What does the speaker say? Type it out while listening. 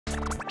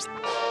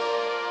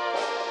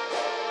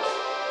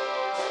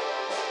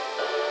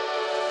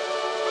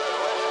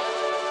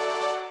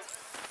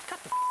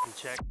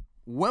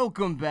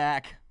Welcome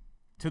back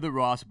to the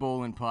Ross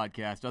Bolen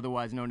Podcast,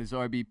 otherwise known as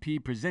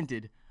RBP,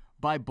 presented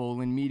by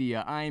Bolen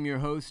Media. I am your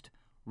host,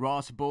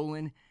 Ross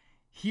Bolen,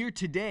 here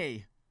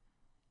today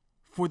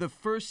for the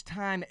first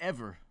time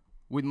ever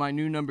with my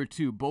new number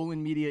 2.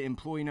 Bolen Media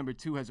employee number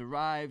 2 has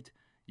arrived.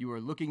 You are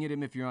looking at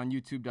him if you're on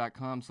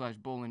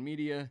youtube.com/Bolen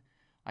Media.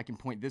 I can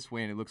point this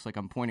way and it looks like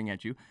I'm pointing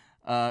at you.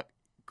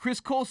 Chris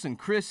Coulson.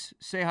 Chris,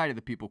 say hi to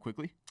the people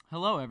quickly.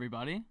 Hello,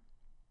 everybody.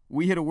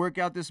 We hit a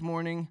workout this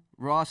morning.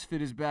 Ross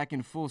Fit is back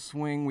in full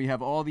swing. We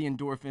have all the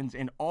endorphins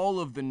and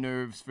all of the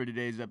nerves for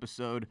today's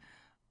episode.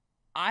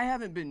 I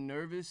haven't been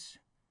nervous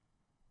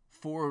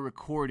for a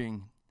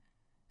recording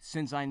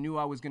since I knew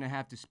I was going to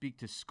have to speak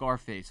to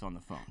Scarface on the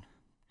phone,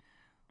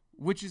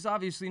 which is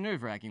obviously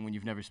nerve-wracking when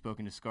you've never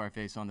spoken to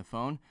Scarface on the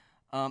phone.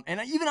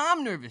 Even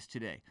I'm nervous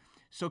today.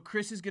 So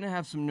Chris is going to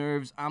have some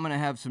nerves. I'm going to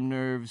have some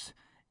nerves.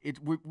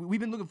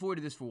 We've been looking forward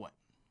to this for what?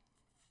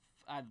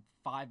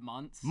 5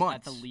 months.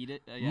 Months.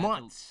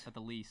 Months. At the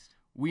least.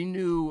 We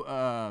knew.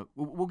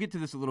 We'll get to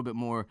this a little bit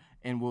more,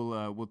 and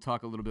we'll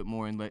talk a little bit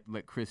more and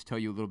let Chris tell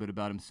you a little bit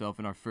about himself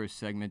in our first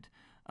segment.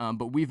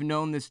 But we've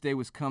known this day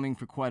was coming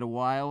for quite a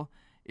while.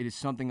 It is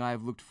something I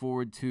have looked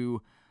forward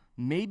to,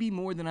 maybe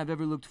more than I've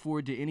ever looked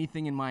forward to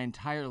anything in my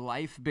entire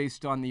life,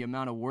 based on the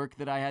amount of work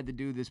that I had to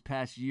do this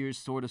past year,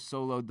 sort of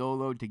solo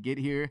dolo, to get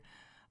here.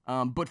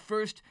 But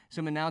first,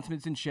 some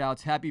announcements and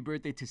shouts. Happy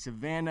birthday to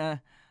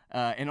Savannah.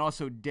 And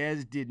also,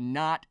 Dez did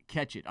not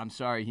catch it. I'm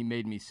sorry, he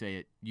made me say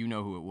it. You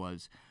know who it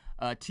was.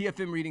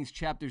 TFM readings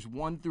chapters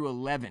 1 through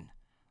 11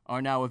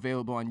 are now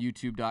available on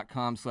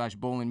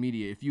youtube.com/Bolen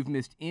Media. If you've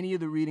missed any of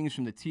the readings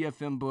from the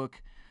TFM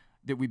book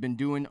that we've been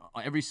doing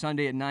every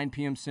Sunday at 9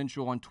 p.m.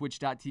 Central on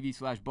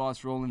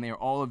twitch.tv/BossRollin, they are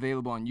all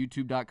available on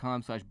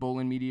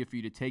youtube.com/Bolen Media for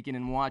you to take in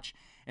and watch.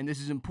 And this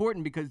is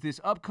important because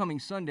this upcoming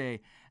Sunday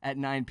at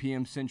 9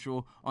 p.m.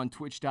 Central on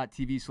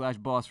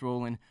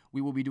twitch.tv/BossRollin,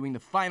 we will be doing the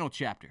final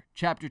chapter,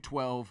 Chapter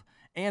 12,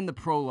 and the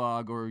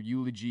prologue or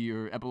eulogy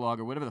or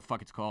epilogue or whatever the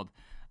fuck it's called.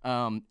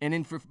 And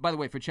then, by the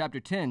way, for Chapter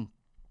 10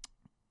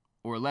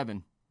 or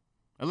 11,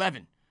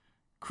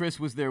 Chris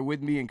was there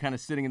with me and kind of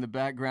sitting in the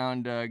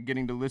background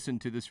getting to listen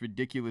to this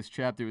ridiculous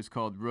chapter. It was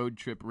called Road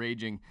Trip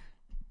Raging.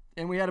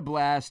 And we had a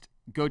blast.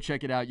 Go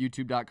check it out,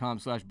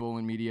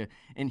 youtube.com/Bolen Media.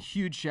 And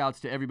huge shouts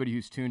to everybody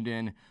who's tuned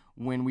in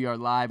when we are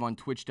live on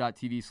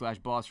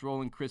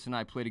twitch.tv/BossRollin. Chris and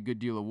I played a good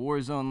deal of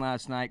Warzone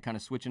last night, kind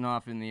of switching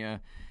off in the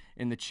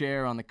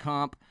chair on the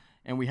comp.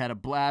 And we had a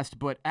blast.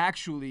 But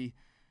actually,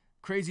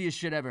 craziest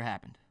shit ever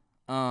happened.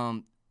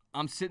 I'm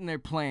sitting there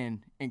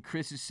playing, and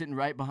Chris is sitting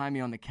right behind me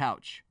on the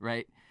couch,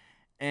 right?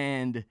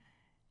 And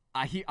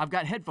I've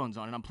got headphones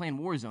on, and I'm playing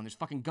Warzone. There's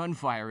fucking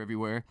gunfire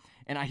everywhere.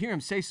 And I hear him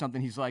say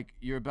something. He's like,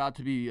 you're about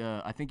to be,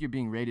 I think you're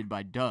being raided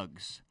by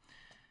Doug's.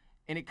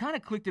 And it kind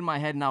of clicked in my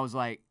head, and I was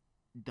like,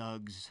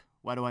 Doug's?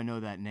 Why do I know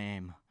that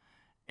name?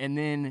 And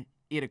then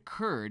it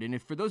occurred.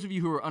 And for those of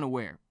you who are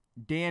unaware,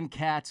 Dan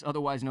Katz,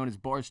 otherwise known as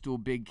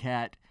Barstool Big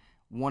Cat,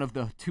 one of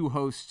the 2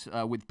 hosts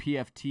with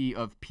PFT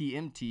of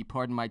PMT,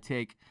 pardon my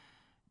take,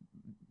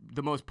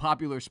 the most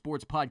popular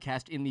sports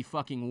podcast in the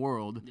fucking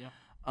world. Yeah.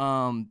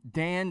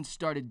 Dan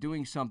started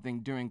doing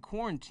something during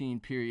quarantine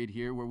period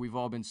here where we've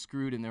all been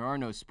screwed and there are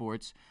no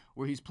sports,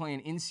 where he's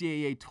playing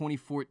NCAA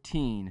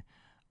 2014,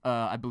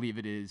 I believe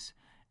it is,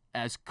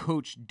 as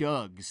Coach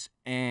Doug's.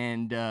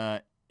 And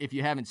if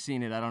you haven't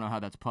seen it, I don't know how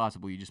that's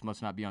possible. You just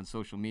must not be on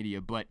social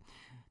media. But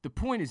the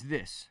point is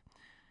this.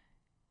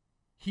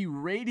 He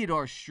rated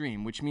our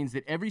stream, which means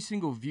that every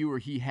single viewer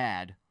he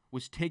had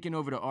was taken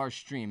over to our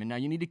stream. And now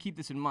you need to keep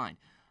this in mind.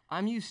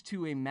 I'm used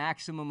to a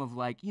maximum of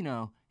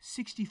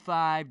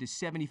 65 to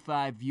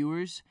 75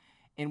 viewers,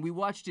 and we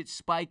watched it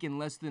spike in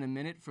less than a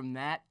minute from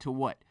that to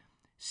what?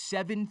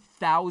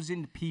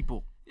 7,000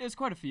 people. Yeah, it's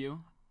quite a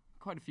few.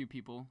 Quite a few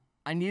people.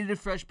 I needed a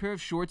fresh pair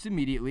of shorts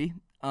immediately.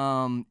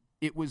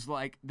 It was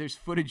like, there's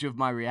footage of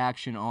my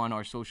reaction on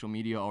our social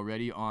media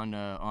already on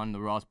the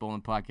Ross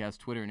Bolen Podcast,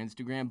 Twitter and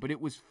Instagram, but it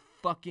was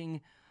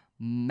fucking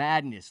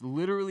madness.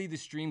 Literally, the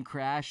stream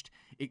crashed.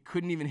 It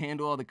couldn't even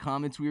handle all the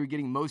comments we were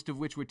getting, most of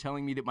which were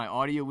telling me that my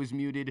audio was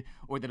muted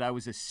or that I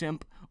was a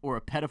simp or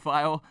a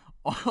pedophile,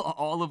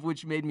 all of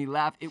which made me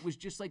laugh. It was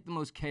just like the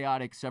most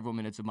chaotic several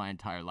minutes of my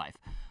entire life.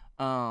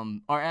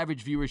 Our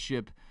average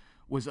viewership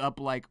was up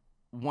like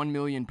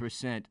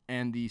 1,000,000%,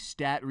 and the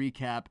stat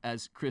recap,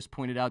 as Chris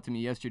pointed out to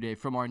me yesterday,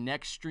 from our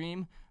next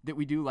stream that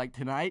we do like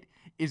tonight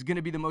is going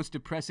to be the most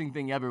depressing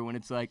thing ever when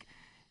it's like,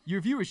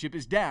 your viewership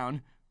is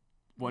down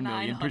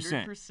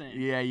 1,000,000%.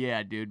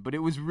 Yeah, dude. But it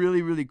was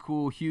really, really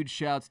cool. Huge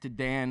shouts to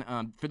Dan.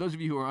 For those of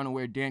you who are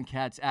unaware, Dan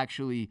Katz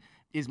actually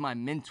is my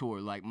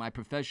mentor, like my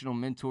professional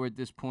mentor at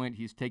this point.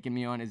 He's taken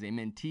me on as a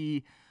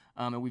mentee,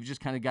 and we've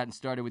just kind of gotten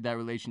started with that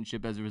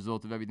relationship as a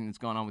result of everything that's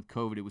gone on with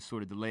COVID. It was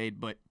sort of delayed,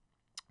 but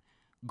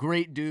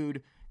great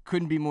dude.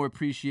 Couldn't be more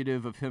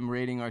appreciative of him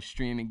rating our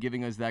stream and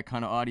giving us that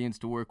kind of audience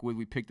to work with.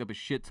 We picked up a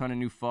shit ton of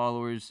new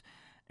followers,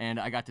 and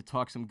I got to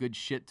talk some good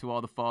shit to all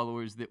the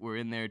followers that were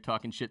in there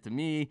talking shit to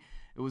me.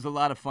 It was a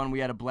lot of fun. We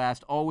had a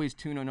blast. Always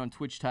tune in on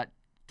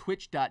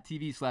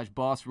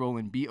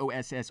twitch.tv/BossRollin,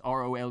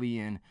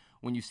 BossRolen,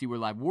 when you see we're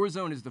live.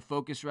 Warzone is the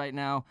focus right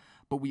now,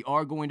 but we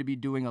are going to be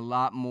doing a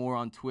lot more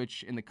on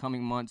Twitch in the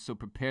coming months, so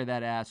prepare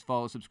that ass.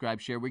 Follow, subscribe,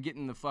 share. We're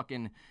getting the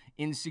fucking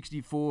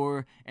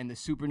N64 and the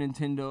Super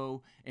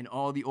Nintendo and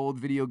all the old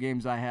video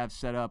games I have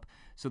set up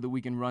so that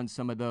we can run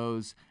some of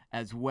those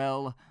as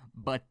well.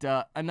 But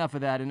enough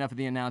of that, enough of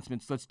the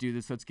announcements. Let's do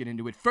this. Let's get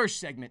into it. First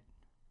segment,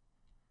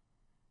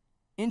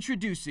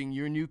 introducing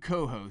your new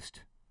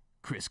co-host,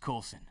 Chris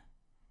Coulson.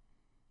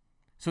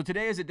 So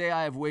today is a day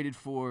I have waited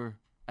for,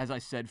 as I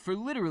said, for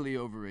literally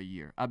over a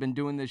year. I've been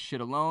doing this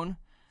shit alone,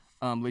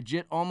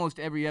 legit almost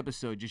every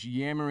episode, just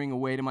yammering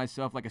away to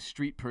myself like a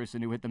street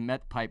person who hit the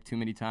meth pipe too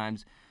many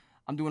times.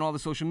 I'm doing all the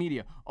social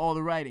media, all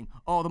the writing,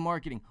 all the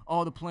marketing,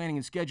 all the planning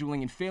and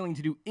scheduling, and failing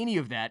to do any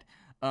of that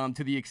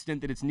to the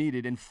extent that it's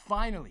needed. And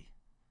finally,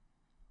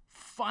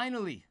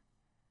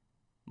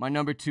 my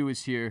number two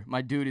is here.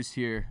 My dude is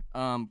here.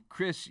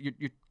 Chris,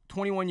 you're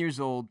 21 years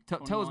old.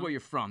 Tell us where you're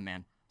from,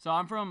 man. So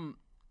I'm from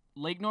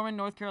Lake Norman,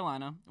 North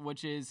Carolina,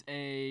 which is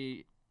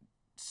a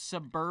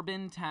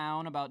suburban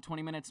town about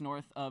 20 minutes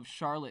north of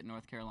Charlotte,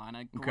 North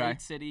Carolina.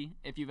 Great city.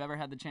 If you've ever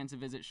had the chance to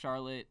visit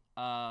Charlotte,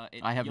 I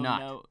have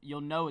not.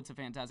 You'll know it's a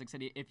fantastic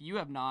city. If you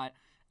have not,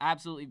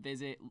 absolutely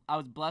visit. I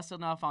was blessed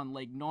enough on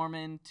Lake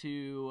Norman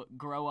to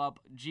grow up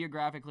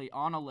geographically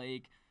on a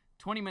lake,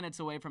 20 minutes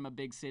away from a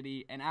big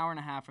city, an hour and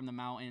a half from the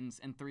mountains,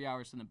 and 3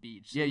 hours from the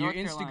beach. So yeah, your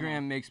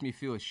Instagram makes me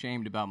feel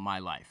ashamed about my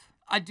life.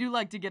 I do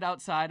like to get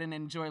outside and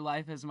enjoy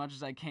life as much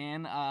as I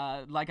can.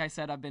 Like I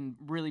said, I've been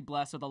really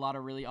blessed with a lot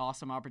of really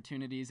awesome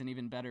opportunities and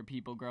even better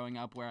people growing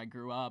up where I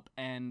grew up.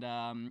 And,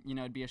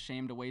 it'd be a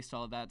shame to waste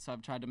all of that. So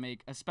I've tried to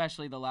make,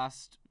 especially the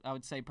last, I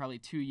would say probably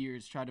 2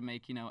 years, try to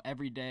make,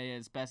 every day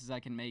as best as I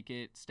can make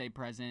it, stay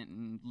present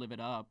and live it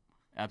up.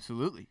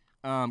 Absolutely.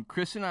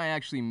 Chris and I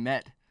actually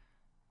met,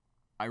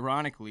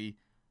 ironically,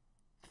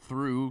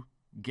 through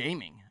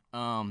gaming.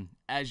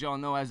 As y'all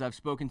know, as I've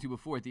spoken to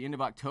before, at the end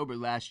of October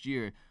last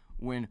year,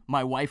 when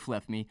my wife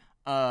left me,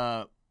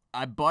 I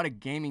bought a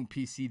gaming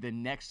PC the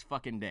next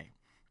fucking day.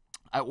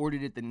 I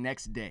ordered it the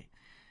next day.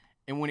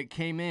 And when it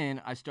came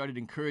in, I started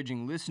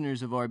encouraging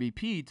listeners of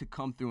RBP to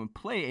come through and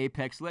play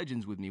Apex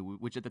Legends with me,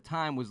 which at the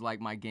time was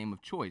like my game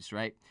of choice,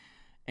 right?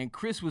 And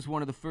Chris was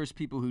one of the first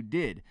people who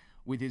did,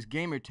 with his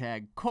gamer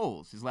tag,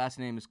 Coles. His last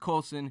name is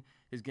Coulson.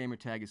 His gamer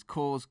tag is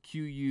Coles,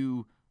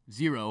 Q-U-0-L-S.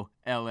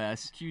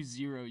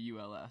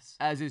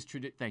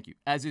 Q0ULS. Thank you.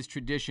 As is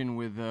tradition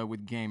with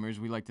gamers,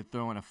 we like to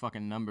throw in a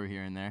fucking number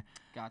here and there.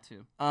 Got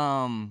to.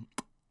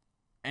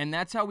 And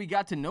that's how we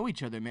got to know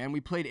each other, man. We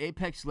played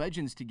Apex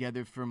Legends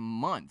together for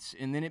months,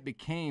 and then it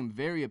became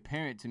very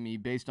apparent to me,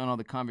 based on all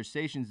the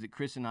conversations that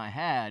Chris and I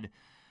had,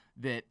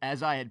 that,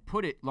 as I had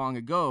put it long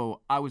ago,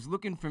 I was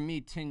looking for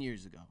me 10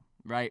 years ago,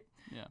 right?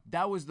 Yeah.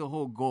 That was the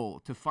whole goal,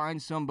 to find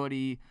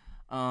somebody.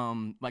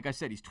 Like I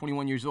said, he's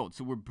 21 years old,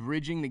 so we're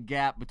bridging the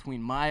gap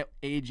between my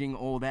aging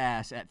old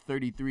ass at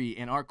 33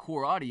 and our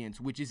core audience,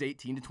 which is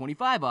 18 to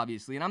 25,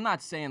 obviously. And I'm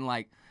not saying,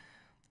 like,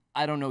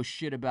 I don't know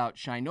shit about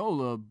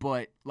Shinola,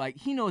 but, like,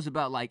 he knows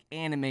about, like,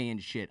 anime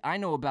and shit. I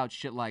know about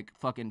shit like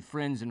fucking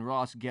Friends and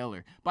Ross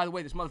Geller. By the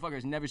way, this motherfucker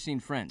has never seen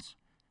Friends.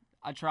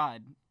 I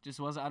tried. Just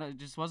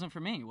wasn't for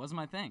me. It wasn't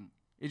my thing.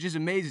 It just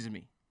amazes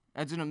me.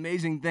 That's an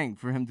amazing thing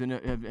for him to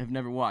have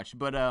never watched.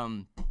 But,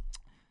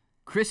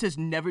 Chris has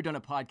never done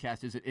a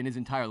podcast in his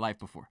entire life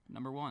before.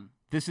 Number one.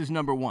 This is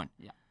number one.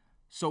 Yeah.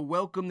 So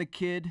welcome the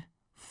kid.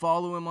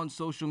 Follow him on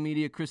social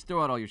media. Chris,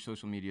 throw out all your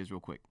social medias real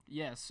quick.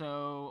 Yeah,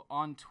 so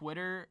on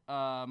Twitter,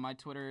 my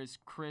Twitter is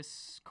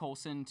Chris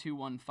Coulson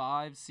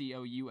 215,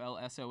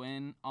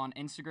 Coulson. On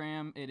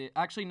Instagram,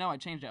 actually, no, I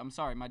changed it. I'm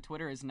sorry. My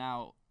Twitter is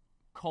now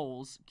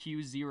Coles,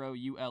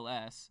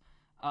 Q0ULS.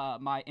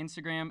 My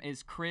Instagram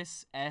is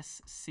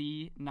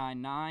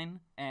ChrisSC99,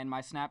 and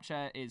my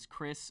Snapchat is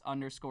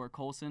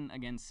Chris_Coulson,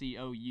 again,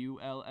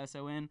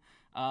 Coulson.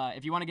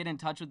 If you want to get in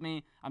touch with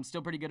me, I'm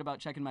still pretty good about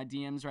checking my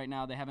DMs right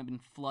now. They haven't been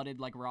flooded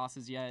like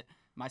Ross's yet.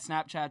 My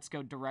Snapchats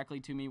go directly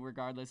to me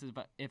regardless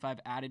if I've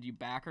added you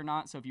back or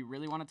not. So if you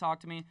really want to talk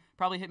to me,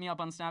 probably hit me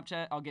up on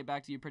Snapchat. I'll get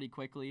back to you pretty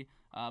quickly.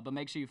 But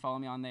make sure you follow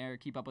me on there.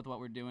 Keep up with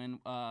what we're doing.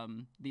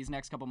 These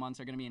next couple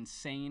months are going to be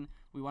insane.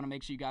 We want to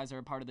make sure you guys are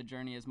a part of the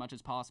journey as much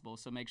as possible.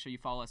 So make sure you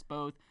follow us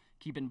both.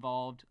 Keep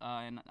involved.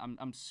 And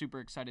I'm super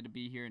excited to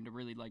be here and to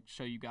really like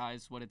show you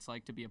guys what it's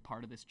like to be a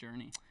part of this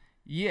journey.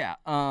 Yeah.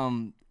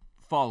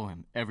 Follow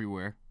him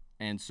everywhere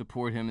and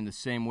support him in the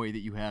same way that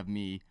you have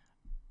me.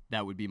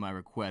 That would be my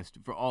request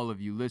for all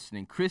of you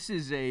listening. Chris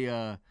is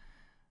I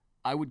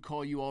would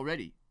call you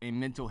already a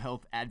mental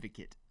health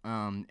advocate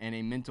and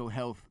a mental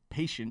health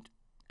patient,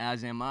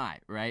 as am I,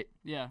 right?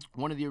 Yeah.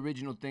 One of the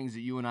original things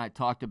that you and I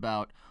talked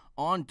about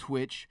on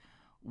Twitch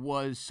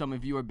was some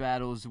of your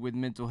battles with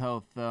mental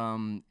health,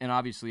 and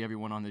obviously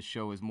everyone on this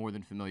show is more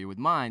than familiar with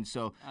mine.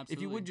 So Absolutely.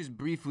 If you would just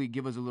briefly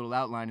give us a little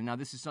outline, and now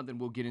this is something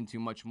we'll get into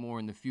much more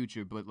in the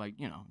future, but like,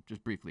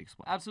 just briefly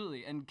explain.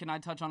 Absolutely. And can I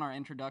touch on our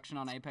introduction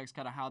on Apex,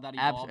 kind of how that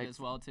evolved as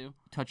well too?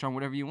 Touch on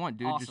whatever you want,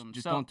 dude. Awesome.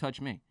 Just don't touch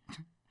me.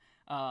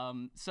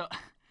 So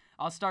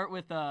I'll start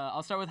with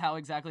how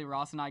exactly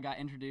Ross and I got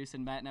introduced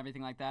and met and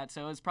everything like that.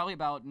 So it was probably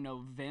about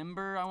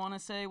November, I want to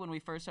say, when we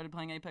first started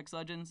playing Apex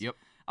Legends. Yep.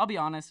 I'll be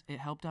honest, it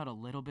helped out a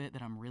little bit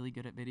that I'm really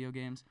good at video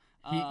games.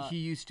 He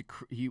used to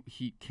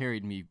he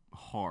carried me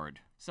hard.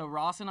 So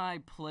Ross and I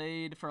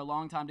played for a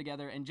long time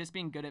together, and just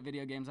being good at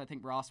video games, I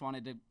think Ross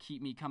wanted to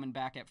keep me coming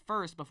back at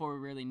first before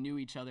we really knew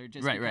each other,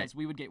 just because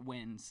we would get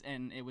wins,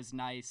 and it was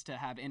nice to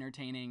have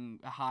entertaining,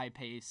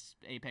 high-paced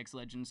Apex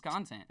Legends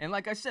content. And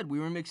like I said, we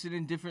were mixing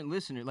in different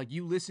listeners. Like,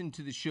 you listened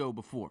to the show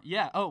before.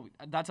 Yeah. Oh,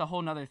 that's a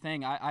whole nother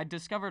thing. I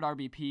discovered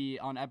RBP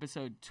on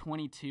episode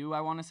 22, I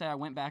want to say. I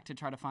went back to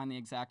try to find the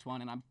exact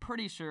one, and I'm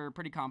pretty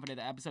confident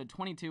that episode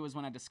 22 was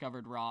when I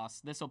discovered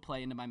Ross. This will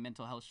play into my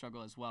mental health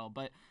struggle as well.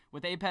 But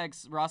with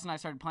Apex, Ross and I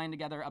started playing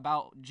together.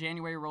 About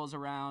January rolls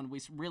around, we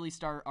really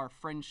start our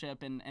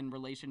friendship and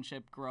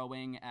relationship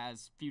growing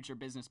as future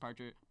business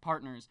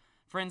partners,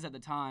 friends at the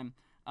time.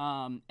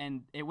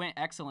 And it went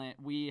excellent.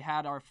 We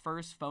had our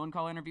first phone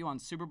call interview on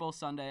Super Bowl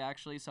Sunday,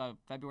 actually, so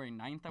February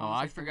 9th.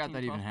 I forgot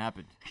that even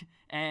happened.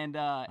 And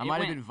I might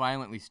have been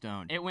violently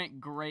stoned. It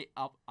went great.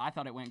 I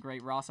thought it went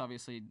great. Ross,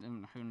 obviously,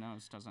 who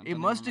knows, doesn't. It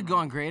must have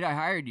gone great. I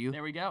hired you.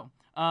 There we go.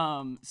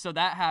 So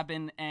that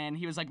happened, and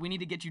he was like, we need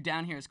to get you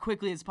down here as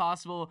quickly as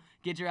possible,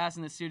 get your ass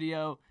in the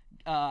studio,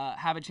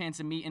 have a chance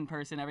to meet in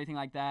person, everything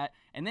like that.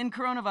 And then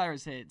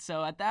coronavirus hit.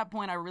 So at that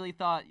point, I really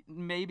thought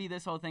maybe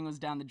this whole thing was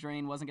down the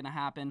drain, wasn't going to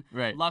happen.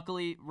 Right.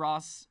 Luckily,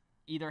 Ross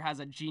either has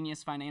a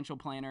genius financial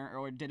planner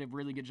or did a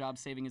really good job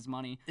saving his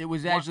money. It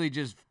was actually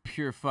just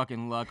pure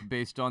fucking luck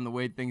based on the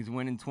way things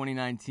went in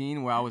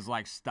 2019, where I was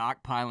like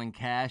stockpiling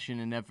cash in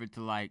an effort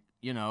to, like,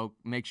 you know,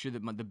 make sure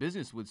that the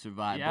business would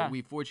survive. Yeah. But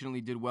we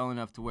fortunately did well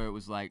enough to where it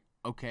was like,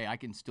 okay, I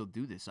can still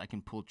do this. I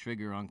can pull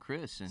trigger on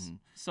Chris. And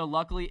so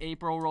luckily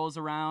April rolls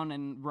around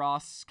and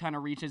Ross kind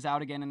of reaches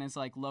out again and is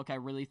like, look, I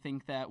really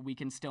think that we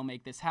can still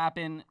make this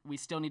happen. We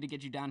still need to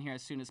get you down here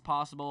as soon as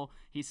possible.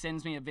 He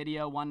sends me a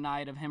video one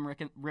night of him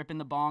ripping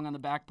the bong on the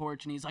back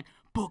porch, and he's like,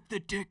 book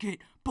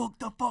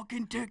the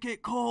fucking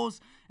ticket,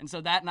 Coles. And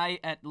so that night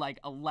at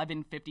like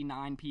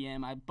 11:59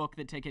 p.m., I booked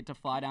the ticket to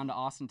fly down to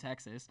Austin,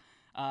 Texas.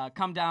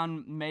 Come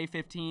down May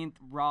 15th.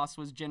 Ross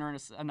was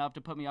generous enough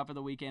to put me up for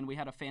the weekend. We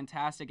had a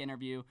fantastic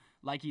interview.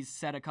 Like he's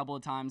said a couple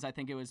of times, I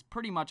think it was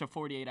pretty much a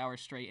 48-hour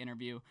straight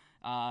interview.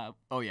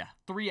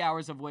 3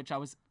 hours of which I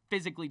was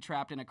physically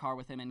trapped in a car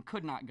with him and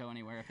could not go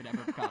anywhere if it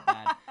ever got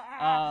bad.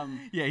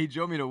 Yeah, he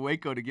drove me to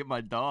Waco to get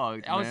my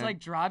dogs. I was like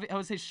driving. I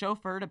was his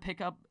chauffeur to pick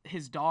up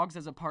his dogs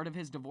as a part of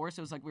his divorce.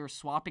 It was like we were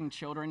swapping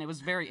children. It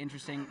was very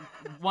interesting.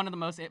 One of the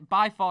most,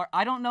 by far,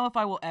 I don't know if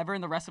I will ever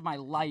in the rest of my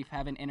life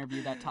have an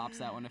interview that tops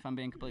that one, if I'm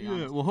being completely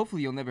honest. Well,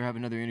 hopefully you'll never have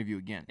another interview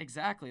again.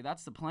 Exactly.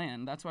 That's the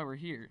plan. That's why we're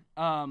here.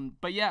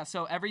 But yeah,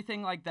 so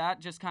everything like that,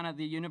 just kind of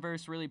the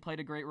universe really played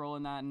a great role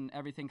in that, and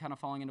everything kind of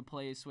falling into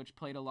place, which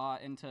played a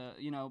lot into,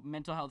 you know,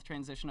 mental health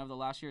transition over the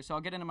last year. So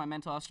I'll get into my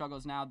mental health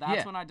struggles now.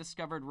 That's when I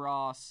discovered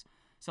Ross.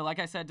 So like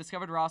I said,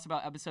 discovered Ross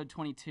about episode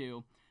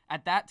 22.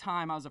 At that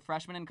time, I was a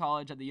freshman in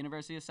college at the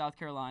University of South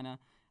Carolina.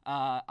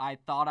 I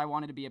thought I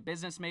wanted to be a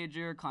business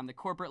major, climb the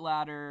corporate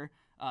ladder,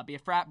 be a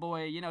frat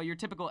boy, you know, your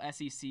typical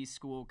SEC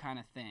school kind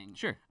of thing.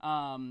 Sure.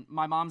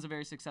 My mom's a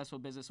very successful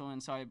businesswoman,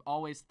 so I've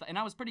always, and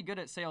I was pretty good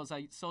at sales.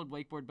 I sold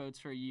wakeboard boats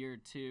for a year or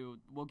two.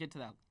 We'll get to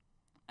that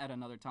at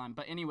another time.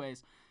 But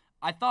anyways,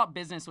 I thought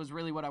business was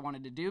really what I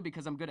wanted to do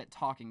because I'm good at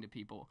talking to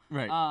people.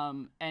 Right.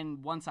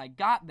 And once I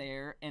got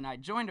there and I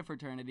joined a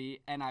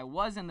fraternity and I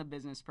was in the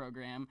business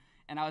program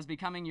and I was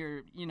becoming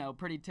your, you know,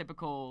 pretty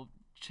typical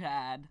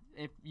Chad,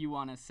 if you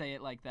want to say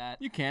it like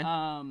that. You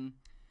can.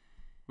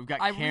 We've got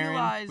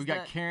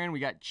Karen. We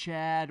got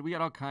Chad. We got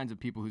all kinds of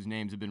people whose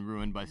names have been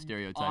ruined by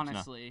stereotypes.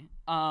 Honestly.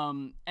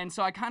 And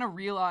so I kind of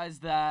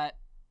realized that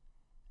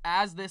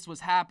as this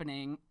was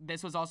happening,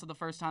 this was also the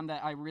first time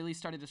that I really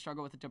started to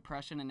struggle with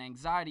depression and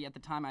anxiety. At the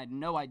time, I had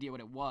no idea what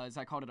it was.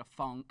 I called it a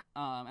funk,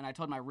 and I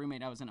told my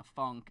roommate I was in a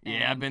funk.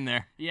 Yeah, I've been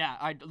there. Yeah,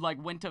 I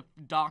like went to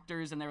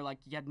doctors, and they were like,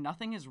 "Yeah,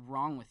 nothing is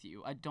wrong with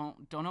you. I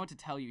don't know what to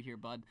tell you here,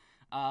 bud."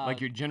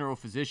 Like your general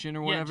physician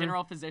or whatever? Yeah,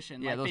 general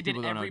physician. Yeah, like those they did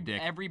people don't know dick.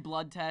 every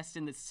blood test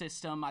in the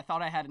system. I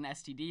thought I had an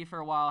STD for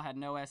a while, had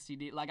no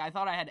STD. Like, I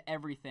thought I had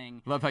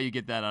everything. Love how you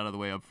get that out of the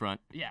way up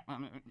front. Yeah.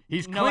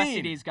 He's no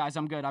clean. STDs, guys.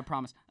 I'm good, I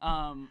promise.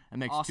 That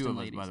makes Austin two of us,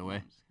 ladies, by the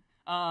way.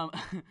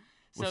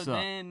 So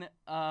then,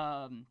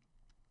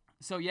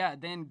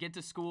 then get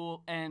to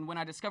school, and when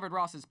I discovered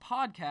Ross's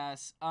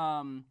podcast,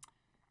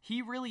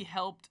 he really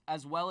helped,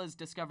 as well as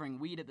discovering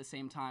weed at the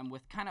same time,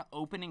 with kind of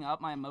opening up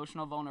my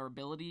emotional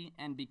vulnerability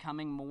and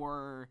becoming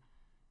more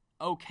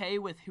okay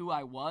with who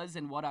I was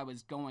and what I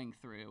was going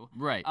through.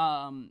 Right.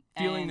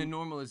 Feeling the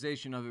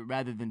normalization of it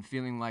rather than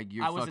feeling like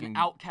you're I was an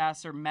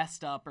outcast or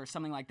messed up or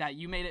something like that.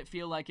 You made it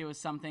feel like it was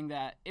something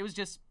that, it was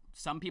just,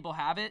 some people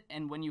have it,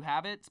 and when you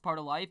have it, it's part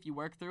of life. You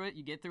work through it.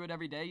 You get through it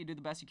every day. You do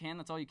the best you can.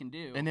 That's all you can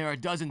do. And there are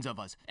dozens of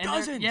us. And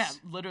dozens! Yeah,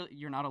 literally,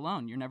 you're not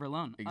alone. You're never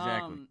alone.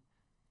 Exactly.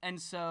 And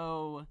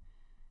so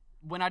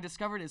when I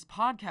discovered his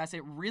podcast,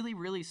 it really,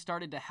 really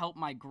started to help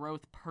my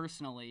growth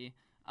personally.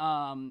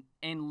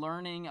 and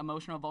learning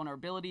emotional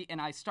vulnerability.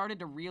 And I started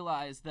to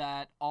realize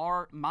that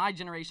my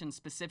generation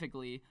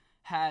specifically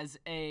has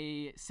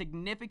a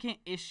significant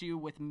issue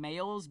with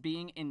males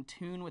being in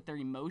tune with their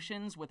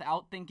emotions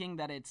without thinking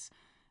that it's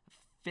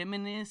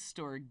feminist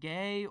or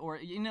gay or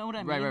you know what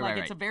I mean? Right.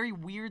 It's a very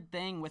weird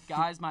thing with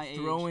guys my age.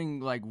 Throwing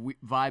like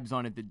vibes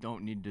on it that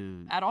don't need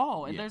to at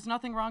all. Yeah. There's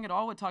nothing wrong at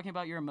all with talking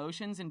about your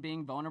emotions and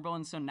being vulnerable.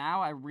 And so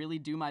now I really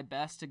do my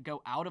best to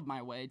go out of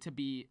my way to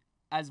be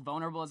as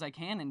vulnerable as I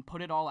can and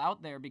put it all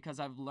out there, because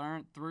I've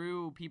learned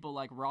through people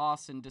like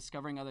Ross and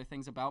discovering other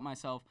things about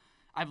myself.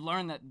 I've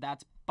learned that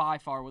that's by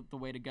far the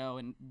way to go,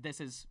 and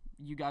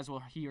you guys will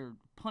hear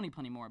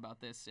plenty more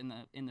about this in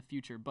the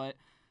future. But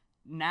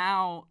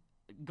now,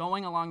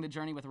 going along the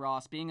journey with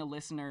Ross, being a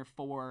listener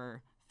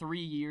for 3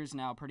 years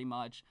now pretty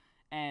much,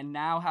 and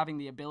now having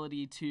the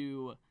ability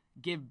to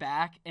give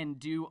back and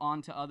do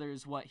onto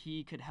others what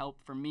he could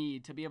help for me,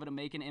 to be able to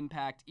make an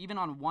impact even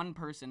on one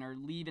person or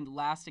leave a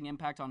lasting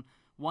impact on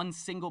one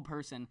single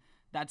person,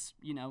 that's,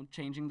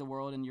 changing the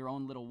world in your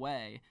own little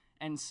way.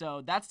 And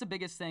so that's the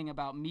biggest thing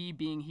about me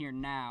being here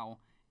now,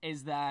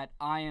 is that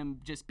I am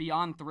just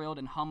beyond thrilled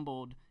and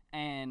humbled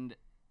and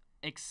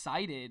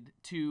excited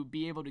to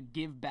be able to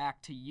give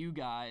back to you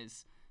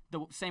guys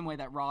the same way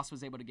that Ross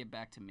was able to give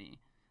back to me.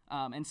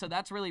 And so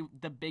that's really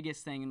the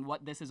biggest thing and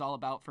what this is all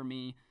about for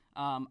me.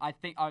 I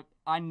think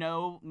I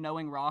know,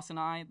 knowing Ross and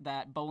I,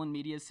 that Bolen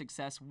Media's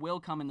success will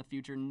come in the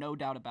future, no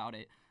doubt about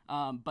it.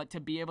 But to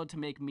be able to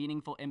make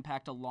meaningful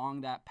impact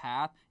along that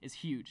path is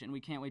huge, and we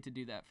can't wait to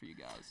do that for you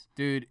guys.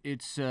 Dude,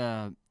 it's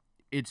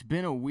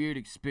been a weird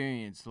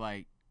experience,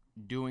 like,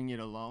 doing it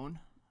alone.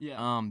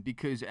 Yeah.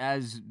 Because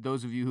as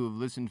those of you who have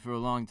listened for a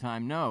long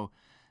time know,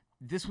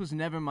 this was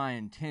never my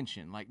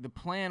intention. Like, the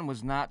plan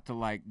was not to,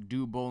 like,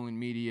 do Bolen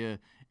Media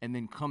and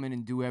then come in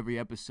and do every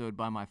episode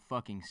by my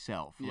fucking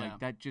self. Yeah. Like,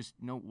 that just,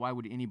 no, why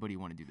would anybody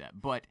want to do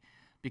that? But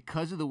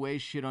because of the way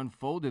shit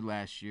unfolded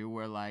last year,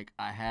 where, like,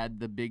 I had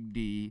the big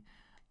D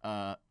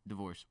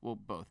divorce, well,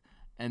 both,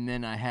 and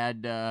then I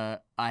had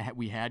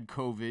we had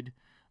COVID,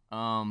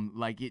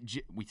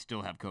 we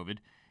still have COVID.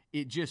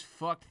 It just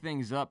fucked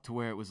things up to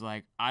where it was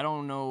like, I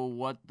don't know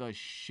what the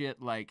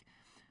shit, like,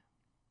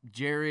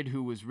 Jared,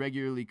 who was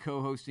regularly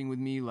co-hosting with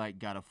me, like,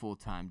 got a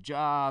full-time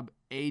job.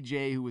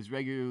 AJ, who was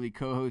regularly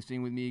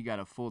co-hosting with me, got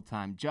a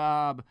full-time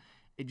job.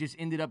 It just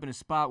ended up in a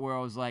spot where I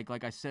was like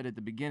I said at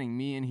the beginning,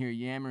 me in here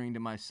yammering to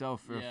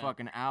myself for a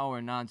fucking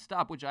hour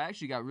nonstop, which I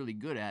actually got really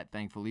good at,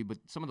 thankfully. But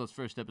some of those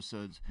first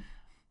episodes,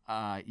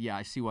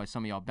 I see why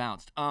some of y'all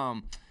bounced.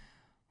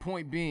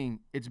 Point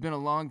being, it's been a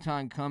long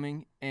time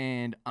coming,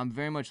 and I'm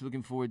very much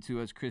looking forward to,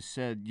 as Chris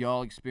said,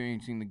 y'all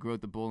experiencing the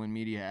growth of Bolen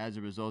Media as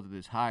a result of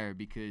this hire,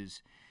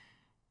 because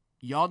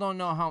y'all don't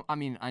know how, I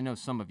mean, I know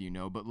some of you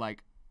know, but,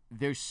 like,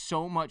 there's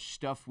so much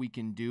stuff we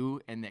can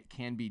do and that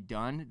can be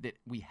done that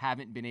we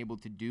haven't been able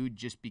to do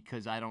just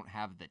because I don't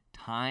have the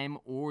time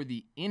or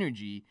the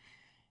energy,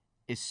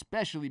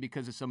 especially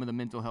because of some of the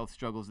mental health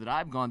struggles that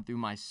I've gone through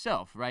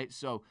myself, right?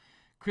 So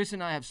Chris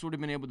and I have sort of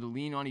been able to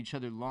lean on each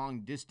other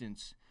long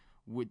distance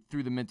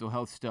through the mental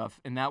health stuff,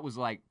 and that was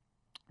like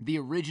the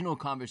original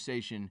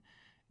conversation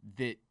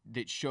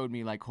that showed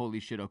me, like, holy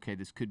shit, okay,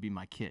 this could be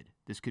my kid.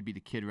 This could be the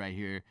kid right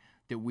here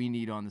that we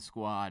need on the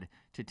squad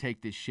to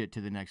take this shit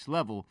to the next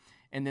level.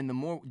 And then the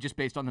more, just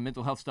based on the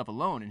mental health stuff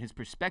alone and his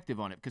perspective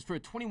on it, because for a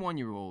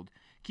 21-year-old,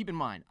 keep in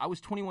mind, I was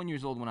 21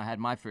 years old when I had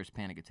my first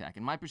panic attack,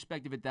 and my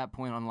perspective at that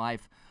point on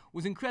life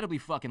was incredibly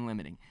fucking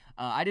limiting.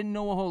 I didn't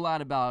know a whole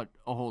lot about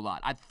a whole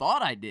lot. I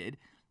thought I did,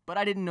 but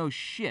I didn't know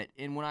shit.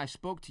 And when I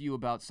spoke to you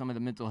about some of the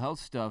mental health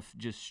stuff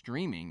just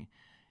streaming,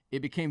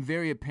 it became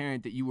very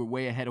apparent that you were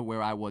way ahead of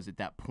where I was at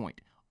that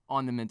point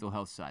on the mental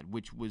health side,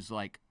 which was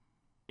like,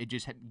 it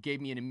just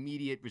gave me an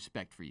immediate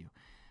respect for you.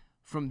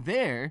 From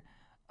there,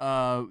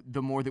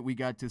 the more that we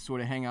got to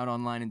sort of hang out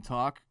online and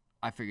talk,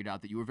 I figured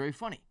out that you were very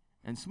funny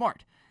and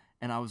smart.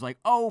 And I was like,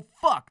 oh,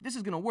 fuck, this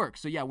is going to work.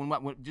 So yeah,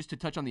 when just to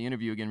touch on the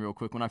interview again real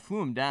quick, when I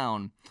flew him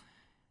down,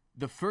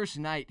 the first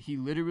night he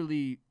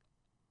literally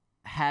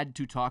had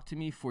to talk to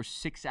me for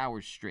 6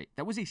 hours straight.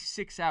 That was a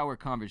 6-hour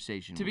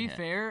conversation. To be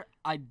fair,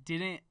 I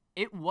didn't.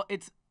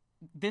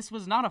 This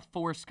was not a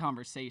forced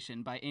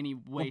conversation by any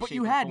way, but shape,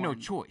 you or had form. no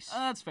choice.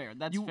 That's fair.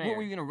 That's fair. What,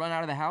 were you going to run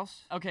out of the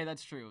house? Okay,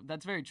 that's true.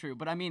 That's very true.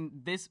 But I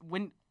mean,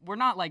 when we're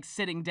not like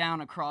sitting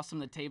down across from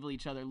the table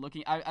each other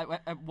looking.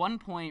 At one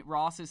point,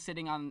 Ross is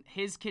sitting on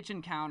his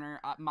kitchen counter.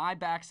 My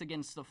back's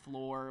against the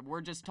floor.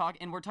 We're just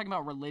talking, and we're talking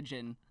about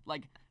religion.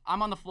 Like,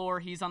 I'm on the floor,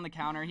 he's on the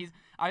counter.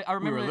 I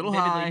remember we were a little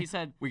vividly. high. He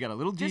said, we got a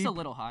little deep. Just a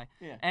little high.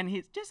 Yeah. And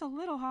he's just a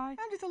little high.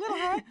 I'm just a little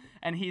high.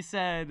 And he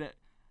said,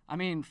 I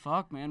mean,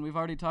 fuck, man, we've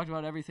already talked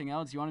about everything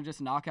else. You want to just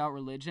knock out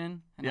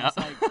religion? And I was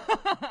like,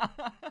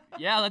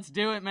 yeah, let's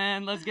do it,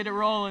 man. Let's get it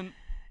rolling.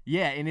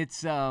 Yeah, and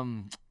it's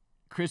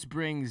Chris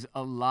brings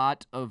a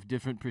lot of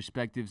different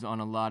perspectives on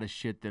a lot of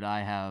shit that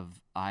I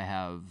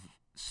have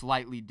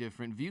slightly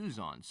different views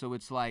on. So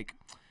it's like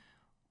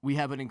we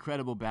have an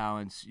incredible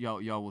balance.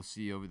 Y'all will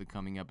see over the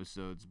coming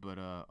episodes, but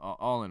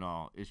all in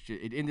all,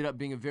 it ended up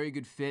being a very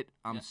good fit.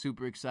 I'm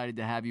super excited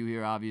to have you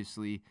here,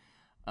 obviously.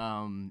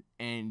 And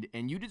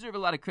you deserve a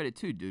lot of credit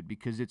too, dude,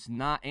 because it's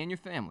not, and your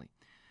family,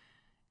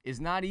 it's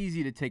not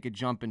easy to take a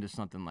jump into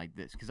something like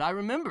this. Because I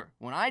remember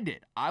when I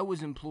did, I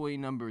was employee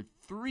number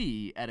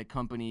 3 at a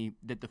company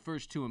that the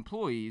first 2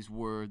 employees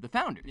were the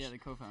founders. Yeah, the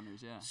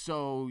co-founders, yeah.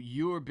 So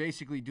you were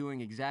basically doing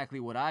exactly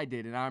what I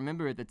did. And I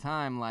remember at the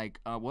time, like,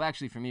 well,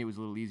 actually for me it was a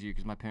little easier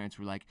because my parents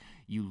were like,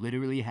 you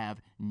literally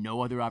have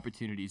no other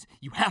opportunities.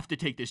 You have to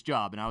take this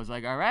job. And I was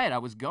like, all right, I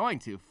was going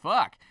to.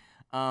 Fuck.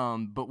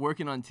 But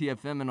working on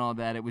TFM and all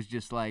that, it was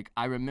just like,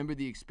 I remember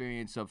the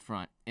experience up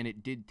front, and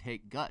it did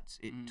take guts.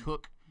 It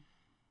took,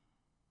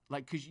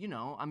 like, because, you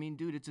know, I mean,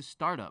 dude, it's a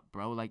startup,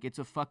 bro. Like, it's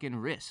a fucking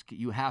risk.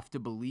 You have to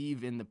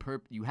believe in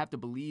you have to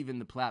believe in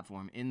the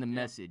platform, in the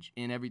message,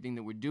 in everything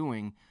that we're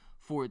doing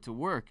for it to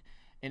work.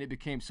 And it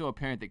became so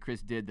apparent that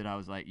Chris did that I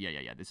was like,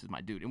 yeah, this is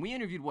my dude. And we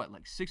interviewed,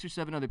 like 6 or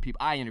 7 other people.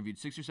 I interviewed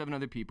 6 or 7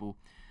 other people,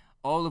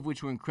 all of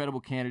which were incredible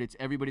candidates.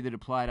 Everybody that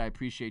applied, I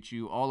appreciate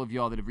you. All of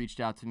y'all that have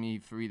reached out to me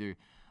for either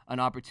an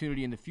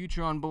opportunity in the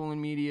future on Bolen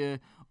Media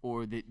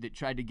or that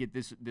tried to get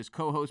this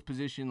co-host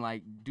position.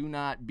 Like, do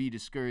not be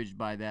discouraged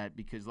by that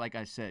because, like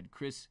I said,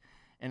 Chris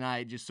and I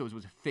it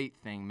was a fate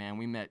thing, man.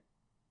 We met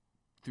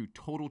through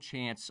total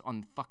chance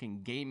on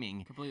fucking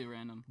gaming. Completely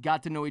random.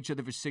 Got to know each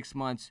other for 6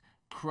 months,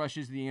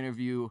 crushes the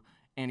interview,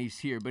 and he's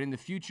here. But in the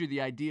future,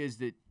 the idea is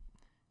that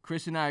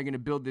Chris and I are going to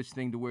build this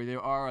thing to where there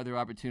are other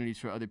opportunities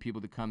for other people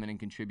to come in and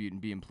contribute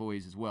and be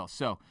employees as well.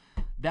 So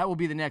that will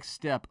be the next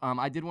step.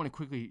 I did want to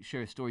quickly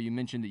share a story. You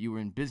mentioned that you were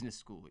in business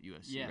school at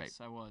USC, right? Yes,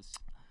 I was.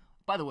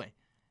 By the way,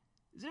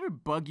 does it ever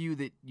bug you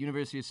that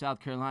University of South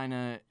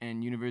Carolina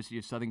and University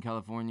of Southern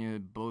California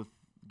both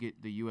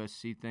get the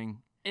USC thing?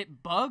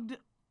 It bugged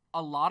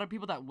a lot of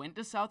people that went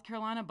to South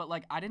Carolina, but,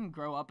 like, I didn't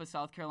grow up a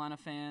South Carolina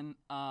fan.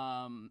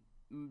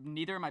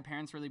 Neither of my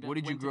parents really What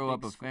did you grow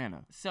up a fan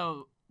of?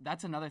 So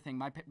that's another thing.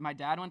 My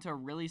dad went to a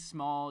really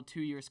small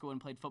 2-year school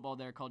and played football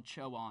there called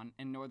Chowan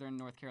in northern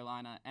North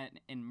Carolina,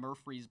 in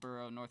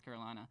Murfreesboro, North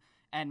Carolina.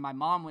 And my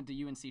mom went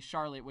to UNC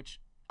Charlotte, which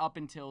up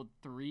until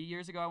 3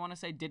 years ago, I want to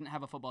say, didn't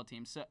have a football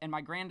team. So, and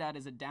my granddad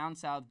is a down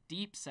south,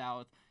 deep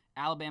south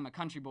Alabama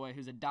country boy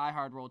who's a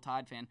diehard Roll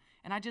Tide fan.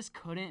 And I just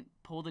couldn't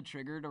pull the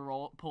trigger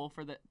to pull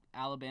for the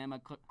Alabama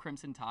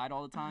Crimson Tide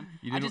all the time.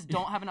 I just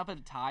don't have enough of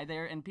a tie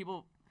there, and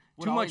people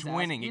would too much always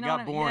winning. Ask, it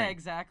got boring. Yeah,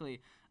 exactly.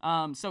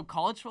 So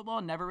college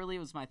football never really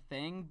was my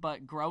thing,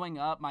 but growing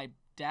up, my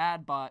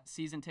dad bought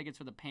season tickets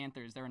for the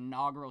Panthers, their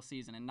inaugural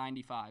season in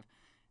 '95.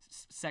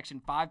 Section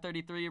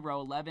 533, row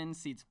 11,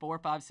 seats 4,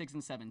 5, 6,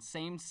 and 7.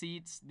 Same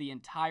seats the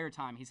entire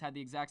time. He's had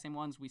the exact same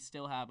ones. We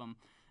still have them.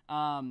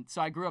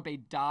 So I grew up a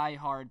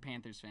die-hard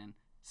Panthers fan.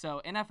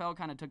 So NFL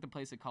kind of took the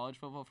place of college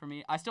football for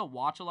me. I still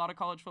watch a lot of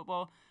college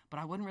football,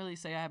 but I wouldn't really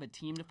say I have a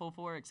team to pull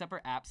for, except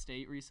for App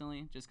State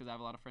recently, just because I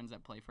have a lot of friends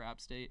that play for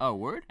App State. Oh,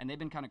 word? And they've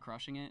been kind of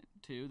crushing it,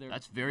 too.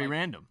 That's very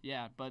random.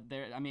 Yeah, but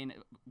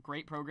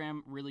great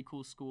program, really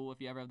cool school. If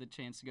you ever have the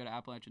chance to go to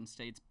Appalachian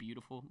State, it's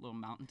beautiful. Little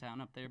mountain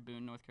town up there,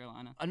 Boone, North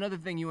Carolina. Another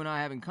thing you and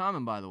I have in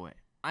common, by the way,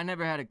 I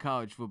never had a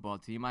college football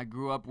team. I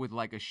grew up with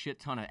like a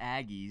shit ton of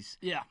Aggies.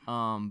 Yeah.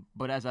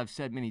 But as I've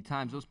said many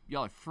times,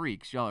 y'all are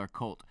freaks. Y'all are a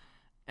cult.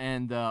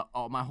 And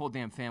my whole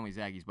damn family's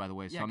Aggies, by the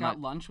way. So yeah, I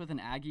got lunch with an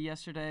Aggie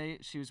yesterday.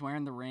 She was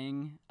wearing the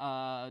ring.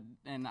 The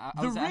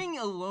ring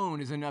alone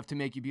is enough to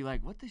make you be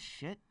like, what the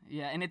shit?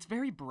 Yeah, and it's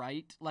very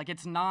bright. Like,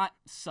 it's not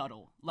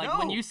subtle. Like, No.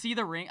 when you see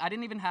the ring, I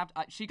didn't even have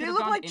to. She could They have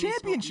look gone like to any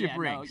championship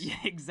school. rings. Yeah,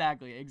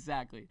 exactly. You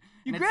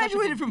And it's such a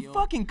graduated big from deal.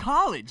 fucking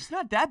college. It's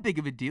not that big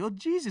of a deal.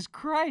 Jesus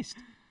Christ.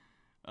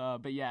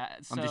 But yeah,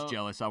 so. I'm just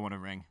jealous. I want a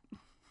ring.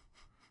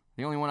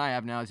 The only one I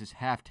have now is this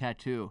half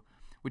tattoo.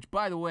 Which,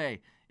 by the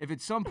way, if at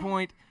some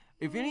point,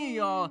 if any of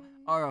y'all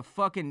are a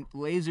fucking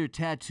laser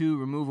tattoo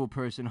removal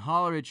person,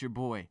 holler at your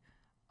boy.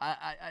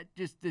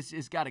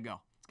 It's got to go.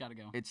 It's got to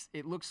go.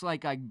 It looks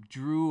like I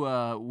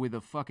drew with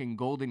a fucking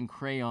golden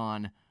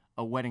crayon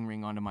a wedding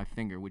ring onto my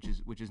finger, which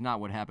is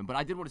not what happened. But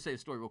I did want to say a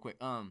story real quick.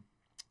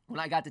 When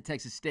I got to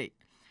Texas State,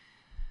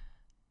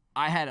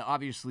 I had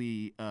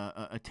obviously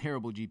a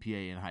terrible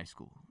GPA in high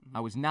school. I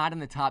was not in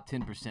the top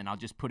 10%. I'll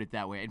just put it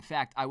that way. In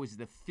fact, I was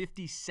the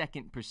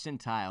 52nd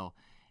percentile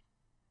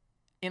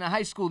in a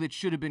high school that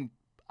should have been,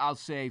 I'll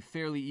say,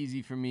 fairly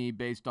easy for me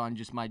based on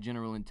just my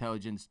general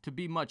intelligence to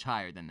be much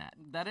higher than that.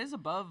 That is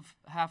above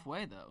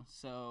halfway, though.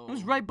 So It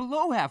was right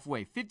below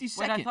halfway, 52nd.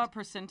 Wait, I thought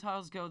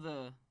percentiles go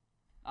the.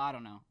 I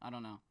don't know.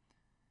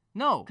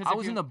 No, 'Cause I if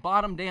was you- in the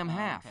bottom damn Oh,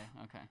 half.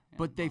 Okay. Yeah,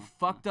 But they well,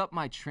 fucked up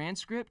my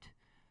transcript.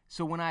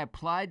 So when I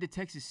applied to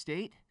Texas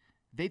State,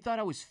 they thought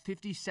I was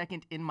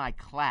 52nd in my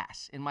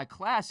class. And my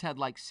class had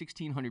like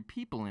 1,600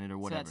 people in it or So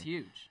whatever. that's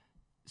huge.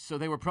 So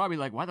they were probably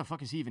like, why the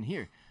fuck is he even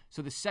here?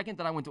 So the second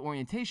that I went to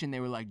orientation, they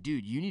were like,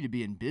 dude, you need to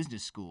be in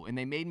business school. And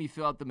they made me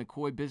fill out the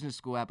McCoy Business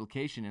School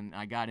application, and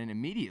I got in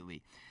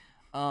immediately,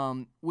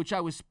 which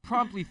I was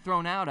promptly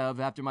thrown out of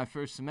after my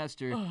first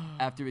semester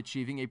after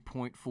achieving a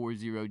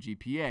 .40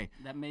 GPA.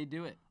 That may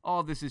do it.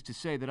 All this is to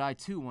say that I,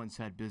 too, once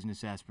had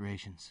business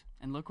aspirations.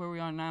 And look where we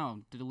are now.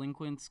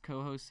 Delinquents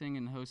co-hosting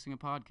and hosting a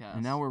podcast.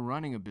 And now we're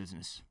running a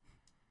business.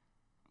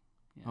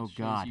 Yeah, Oh, shows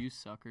God. you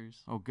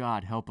suckers. Oh,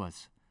 God, help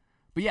us.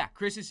 But yeah,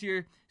 Chris is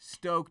here,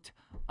 stoked.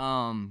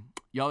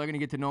 Y'all are going to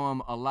get to know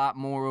him a lot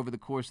more over the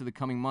course of the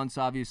coming months.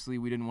 Obviously,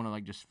 we didn't want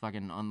to just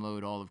fucking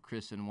unload all of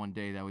Chris in one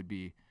day. That would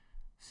be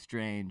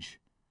strange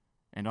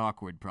and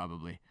awkward,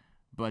 probably.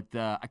 But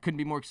I couldn't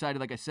be more excited,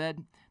 like I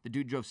said. The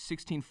dude drove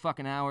 16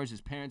 fucking hours.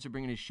 His parents are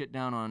bringing his shit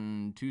down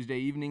on Tuesday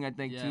evening, I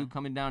think, too,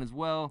 coming down as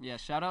well. Yeah,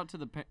 shout out to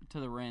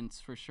the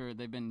Rents for sure.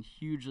 They've been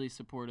hugely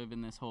supportive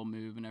in this whole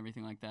move and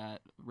everything like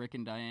that. Rick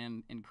and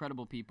Diane,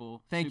 incredible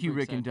people. Thank you,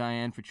 Rick and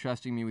Diane, for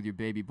trusting me with your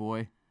baby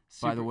boy,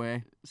 by the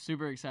way.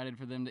 Super excited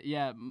for them.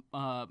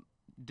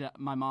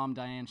 My mom,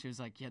 Diane, she was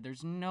like, yeah,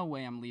 there's no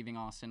way I'm leaving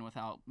Austin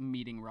without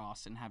meeting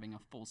Ross and having a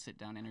full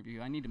sit-down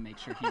interview. I need to make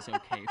sure he's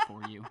okay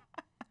for you.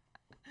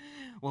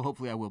 Well,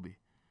 hopefully I will be.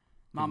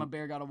 Mama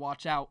Bear got to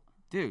watch out.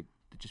 Dude,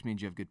 that just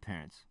means you have good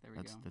parents. There we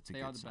go. That's a they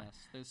good are the sign. best.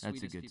 They're the That's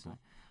sweetest a good people. sign.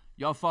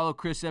 Y'all follow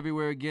Chris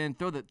everywhere again.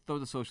 Throw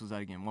the socials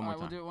out again one more All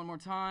right, time. we'll do it one more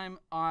time.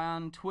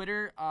 On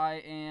Twitter,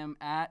 I am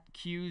at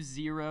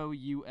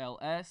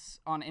Q0ULS.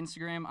 On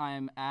Instagram, I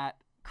am at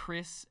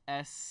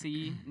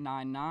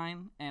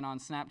ChrisSC99. And on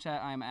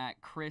Snapchat, I am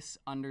at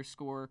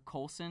Chris_Coulson,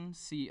 COULSON.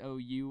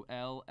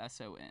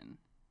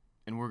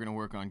 And we're going to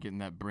work on getting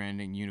that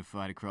branding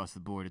unified across the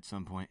board at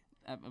some point.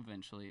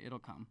 Eventually, it'll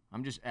come.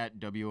 I'm just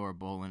at WR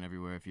Bolen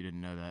everywhere if you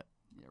didn't know that.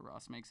 Yeah,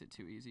 Ross makes it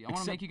too easy. I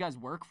want to make you guys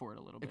work for it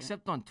a little bit.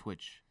 Except on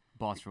Twitch,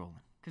 Boss Rolling.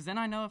 Because then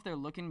I know if they're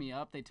looking me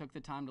up, they took the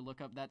time to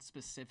look up that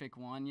specific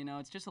one. You know,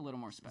 it's just a little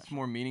more special. It's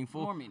more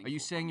meaningful? More meaningful. Are you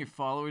saying your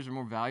followers are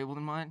more valuable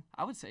than mine?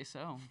 I would say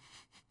so.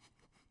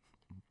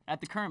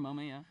 At the current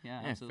moment, yeah.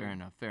 Yeah,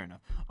 absolutely. Fair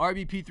enough.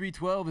 RBP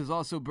 312 is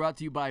also brought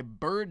to you by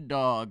Bird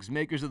Dogs,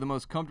 makers of the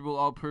most comfortable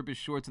all-purpose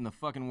shorts in the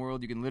fucking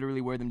world. You can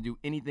literally wear them to do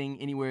anything,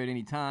 anywhere, at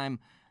any time.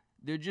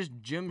 They're just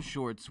gym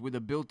shorts with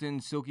a built-in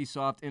silky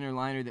soft inner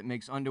liner that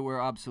makes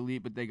underwear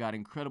obsolete, but they got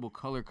incredible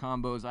color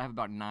combos. I have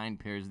about 9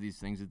 pairs of these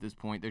things at this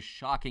point. They're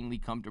shockingly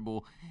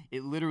comfortable.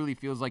 It literally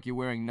feels like you're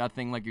wearing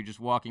nothing, like you're just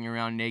walking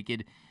around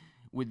naked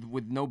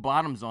with no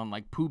bottoms on,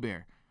 like Pooh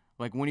Bear,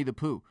 like Winnie the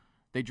Pooh.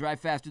 They dry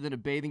faster than a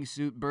bathing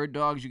suit. Bird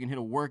Dogs, you can hit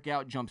a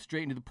workout, jump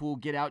straight into the pool,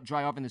 get out,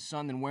 dry off in the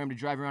sun, then wear them to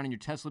drive around in your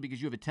Tesla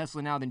because you have a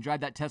Tesla now, then drive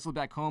that Tesla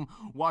back home,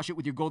 wash it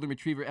with your golden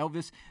retriever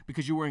Elvis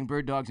because you're wearing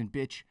Bird Dogs, and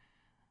bitch,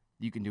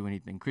 you can do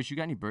anything. Chris, you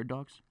got any Bird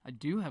Dogs? I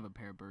do have a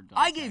pair of Bird Dogs.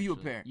 I gave you a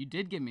pair. You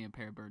did give me a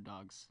pair of Bird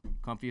Dogs.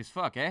 Comfy as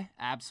fuck, eh?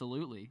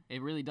 Absolutely.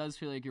 It really does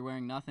feel like you're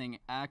wearing nothing.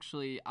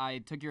 Actually, I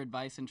took your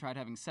advice and tried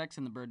having sex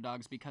in the Bird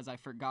Dogs because I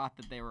forgot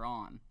that they were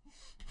on.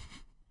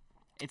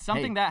 It's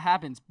something that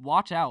happens.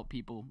 Watch out,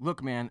 people.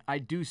 Look, man, I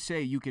do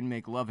say you can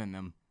make love in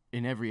them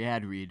in every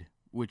ad read,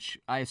 which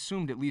I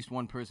assumed at least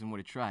one person would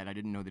have tried. I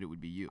didn't know that it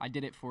would be you. I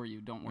did it for you.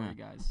 Don't worry,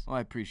 guys. Well, I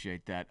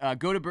appreciate that.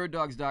 Go to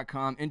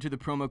birddogs.com, enter the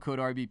promo code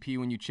RBP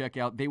when you check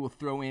out. They will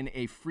throw in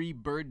a free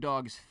Bird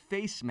Dogs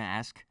face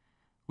mask,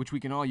 which we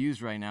can all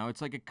use right now.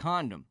 It's like a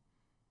condom,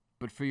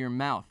 but for your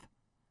mouth.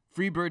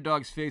 Free Bird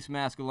Dogs face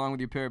mask along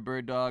with your pair of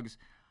Bird Dogs.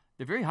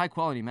 They're very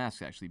high-quality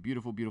masks, actually.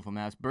 Beautiful, beautiful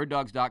masks.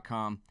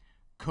 Birddogs.com.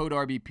 Code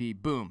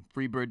RBP, boom,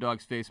 free Bird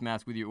Dogs face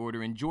mask with your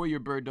order. Enjoy your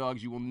Bird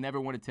Dogs. You will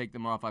never want to take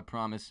them off, I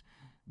promise.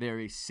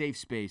 They're a safe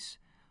space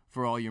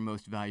for all your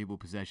most valuable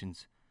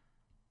possessions.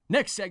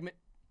 Next segment,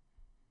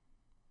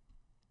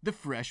 The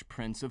Fresh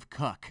Prince of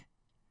Cuck.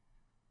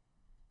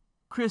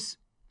 Chris,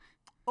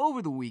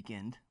 over the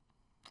weekend,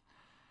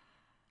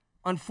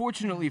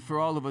 unfortunately for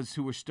all of us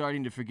who were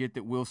starting to forget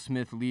that Will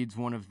Smith leads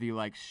one of the,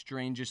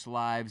 strangest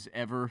lives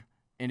ever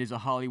and is a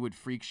Hollywood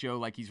freak show,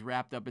 like he's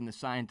wrapped up in the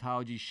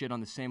Scientology shit on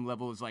the same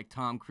level as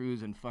Tom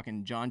Cruise and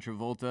fucking John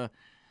Travolta.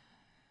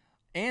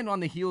 And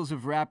on the heels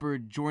of rapper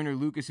Joyner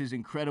Lucas's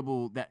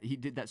incredible, that he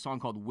did that song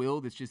called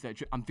Will, that's just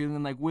that, I'm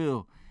feeling like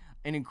Will.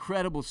 An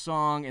incredible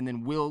song, and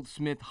then Will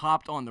Smith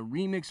hopped on the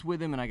remix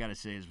with him, and I gotta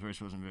say his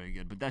verse wasn't very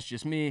good, but that's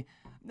just me.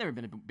 I've never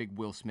been a big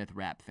Will Smith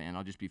rap fan.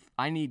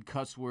 I need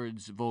cuss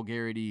words,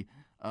 vulgarity,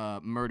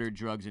 murder,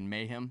 drugs, and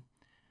mayhem.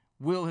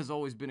 Will has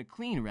always been a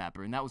clean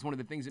rapper, and that was one of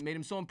the things that made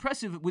him so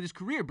impressive with his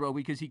career, bro,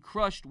 because he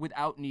crushed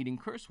without needing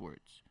curse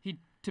words.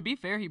 To be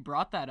fair, he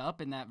brought that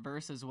up in that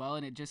verse as well,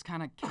 and it just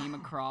kind of came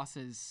across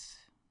as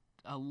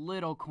a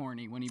little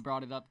corny when he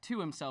brought it up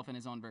to himself in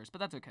his own verse, but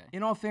that's okay.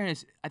 In all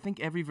fairness, I think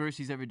every verse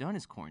he's ever done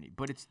is corny,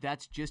 but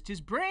that's just his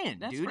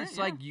brand, dude. It's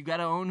like you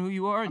gotta own who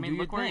you are and do your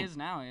thing. Look where he is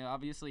now.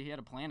 Obviously, he had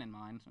a plan in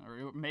mind,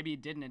 or maybe he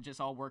didn't. It just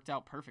all worked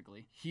out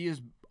perfectly. He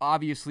is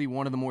obviously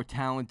one of the more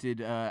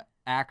talented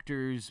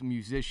actors,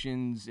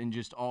 musicians, and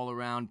just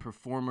all-around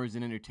performers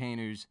and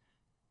entertainers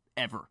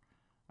ever.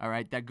 All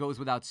right, that goes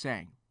without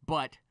saying.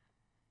 But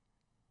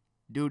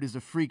dude is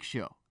a freak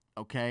show,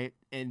 okay?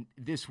 And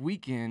this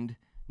weekend,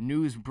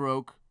 news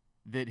broke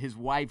that his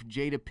wife,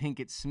 Jada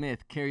Pinkett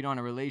Smith, carried on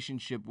a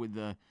relationship with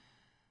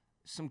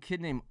some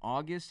kid named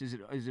August. Is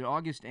it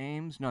August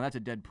Ames? No, that's a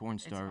dead porn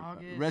star. It's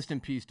August. Rest in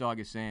peace to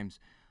August Ames.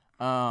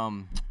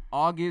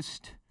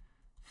 August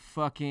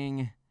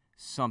fucking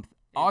something.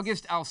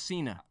 August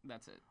Alsina.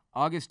 That's it.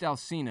 August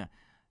Alsina.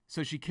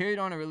 So she carried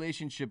on a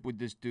relationship with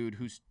this dude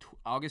who's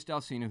August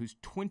Alsina, who's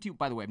 20.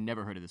 By the way, I've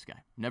never heard of this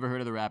guy. Never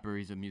heard of the rapper.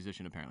 He's a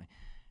musician, apparently.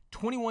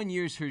 21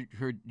 years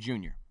her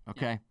junior,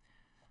 okay? Yeah.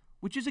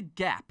 Which is a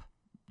gap,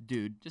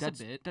 dude.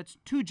 Just a bit. That's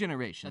 2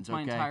 generations, That's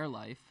my entire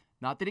life.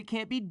 Not that it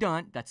can't be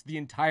done. That's the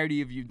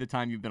entirety of the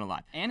time you've been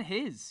alive. And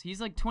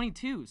he's like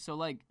 22, so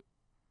like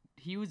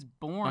he was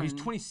born. Oh, he's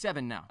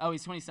 27 now. Oh,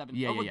 he's 27.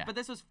 Yeah, oh, yeah. But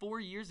this was 4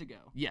 years ago.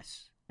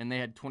 Yes. And they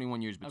had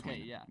 21 years between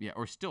them. Yeah. Yeah,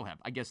 or still have.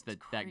 I guess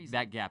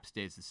that gap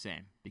stays the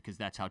same because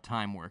that's how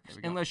time works.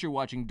 Unless you're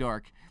watching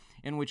Dark,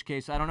 in which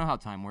case I don't know how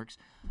time works.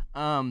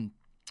 But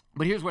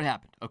here's what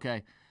happened,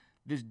 okay?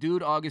 This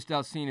dude, August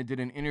Alsina, did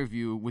an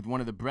interview with one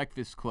of the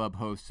Breakfast Club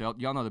hosts.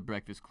 Y'all know the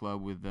Breakfast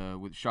Club with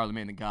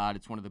Charlamagne the God.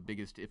 It's one of the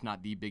biggest, if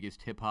not the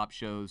biggest, hip-hop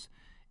shows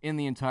in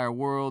the entire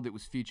world. It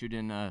was featured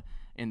in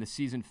the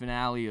season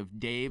finale of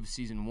Dave,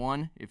 season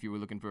 1, if you were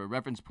looking for a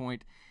reference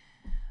point.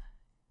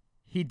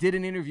 He did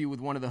an interview with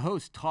one of the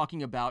hosts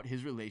talking about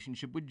his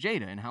relationship with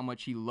Jada and how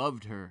much he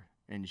loved her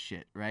and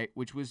shit, right?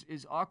 Which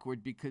is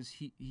awkward because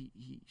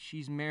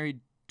she's married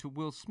to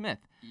Will Smith.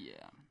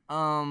 Yeah.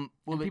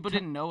 Well, people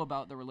didn't know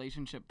about the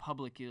relationship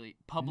publicly.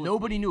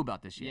 Nobody knew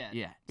about this yet.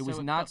 Yeah. It was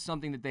not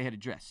something that they had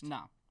addressed.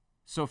 No.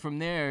 So from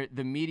there,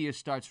 the media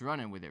starts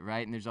running with it,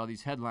 right? And there's all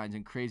these headlines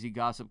and crazy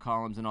gossip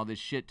columns and all this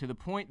shit to the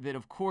point that,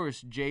 of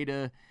course,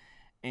 Jada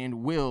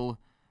and Will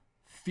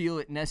feel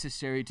it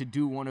necessary to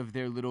do one of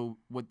their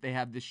what they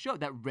have this show,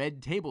 that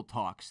Red Table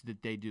Talks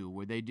that they do,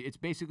 where it's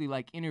basically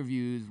like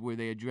interviews where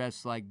they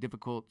address like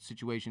difficult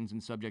situations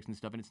and subjects and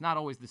stuff. And it's not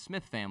always the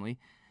Smith family.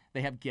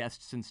 They have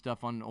guests and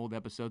stuff on old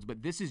episodes,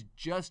 but this is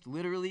just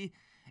literally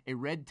a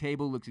red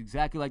table. Looks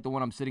exactly like the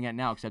one I'm sitting at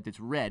now, except it's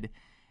red.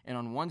 And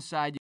on one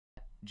side, you've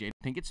got Jada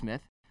Pinkett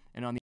Smith,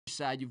 and on the other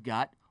side, you've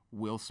got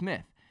Will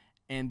Smith.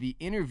 And the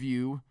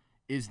interview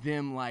is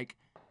them, like,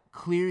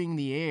 clearing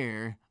the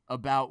air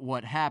about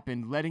what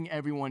happened, letting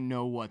everyone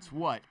know what's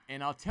what.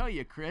 And I'll tell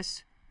you,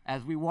 Chris,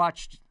 as we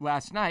watched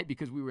last night,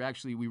 because we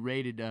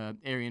rated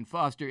Arian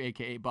Foster,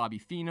 a.k.a. Bobby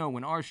Fino,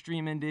 when our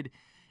stream ended,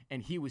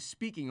 and he was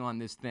speaking on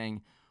this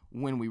thing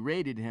when we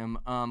rated him,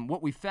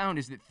 what we found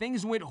is that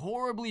things went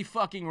horribly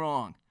fucking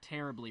wrong.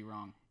 Terribly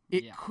wrong.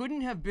 It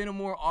couldn't have been a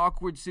more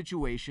awkward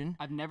situation.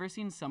 I've never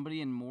seen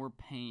somebody in more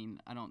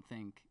pain, I don't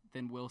think,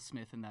 than Will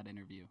Smith in that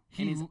interview.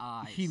 In his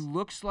eyes. He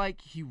looks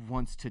like he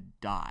wants to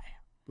die.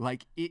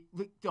 Like,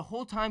 the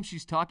whole time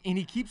she's talking, and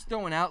he keeps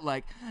throwing out,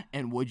 like,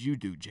 and what'd you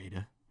do,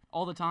 Jada?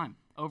 All the time.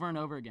 Over and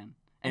over again.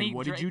 And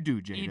what did you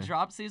do, Jada? He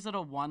drops these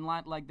little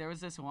one-line, like, there was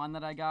this one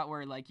that I got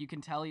where, like, you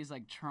can tell he's,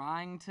 like,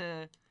 trying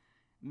to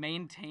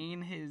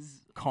maintain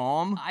his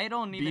calm. I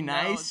don't even know.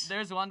 Nice.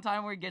 There's one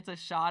time where he gets a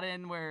shot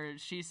in where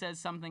she says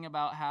something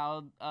about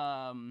how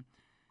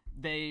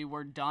they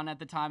were done at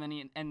the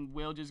time, and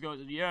Will just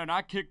goes, yeah, and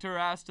I kicked her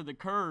ass to the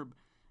curb,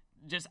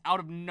 just out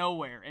of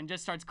nowhere, and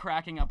just starts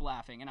cracking up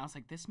laughing. And I was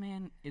like, this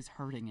man is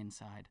hurting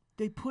inside.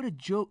 They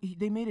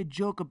made a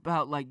joke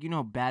about, like, you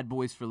know, Bad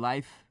Boys for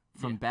Life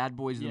from Bad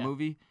Boys the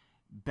movie,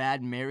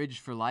 Bad Marriage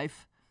for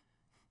Life.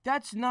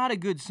 That's not a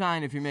good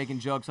sign if you're making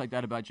jokes like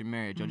that about your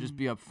marriage. I'll just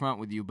be upfront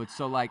with you. But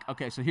so, like,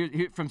 okay, so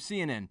here from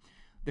CNN,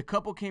 the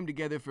couple came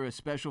together for a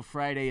special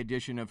Friday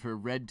edition of her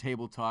Red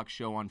Table Talk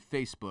show on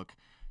Facebook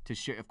to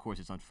share, of course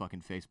it's on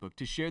fucking Facebook,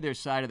 to share their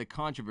side of the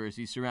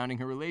controversy surrounding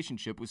her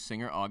relationship with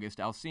singer August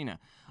Alsina.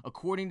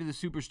 According to the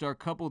superstar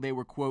couple, they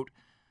were, quote,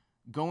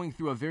 going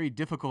through a very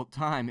difficult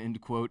time,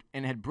 end quote,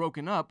 and had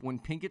broken up when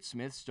Pinkett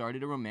Smith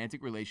started a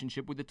romantic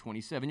relationship with the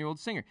 27-year-old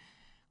singer.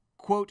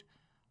 Quote,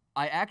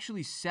 I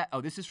actually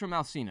this is from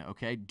Alsina,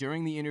 okay,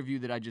 during the interview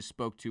that I just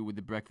spoke to with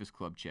the Breakfast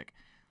Club chick.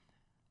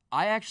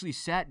 I actually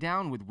sat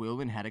down with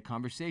Will and had a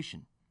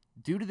conversation.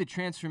 Due to the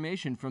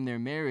transformation from their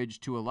marriage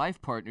to a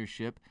life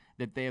partnership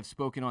that they have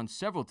spoken on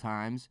several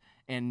times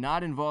and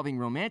not involving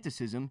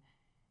romanticism,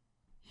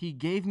 he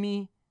gave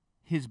me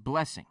his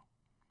blessing.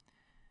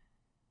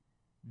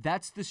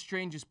 That's the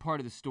strangest part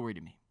of the story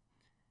to me.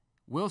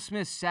 Will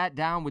Smith sat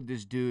down with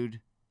this dude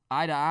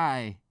eye to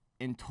eye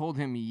and told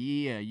him,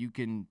 yeah, you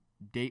can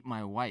date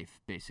my wife,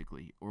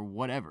 basically, or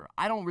whatever.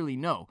 I don't really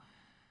know.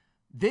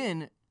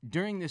 Then,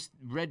 during this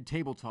Red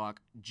Table Talk,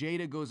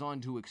 Jada goes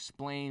on to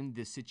explain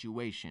the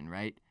situation,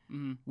 right?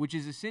 Mm-hmm. Which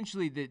is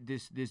essentially that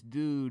this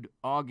dude,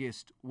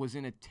 August, was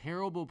in a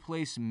terrible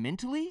place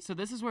mentally. So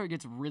this is where it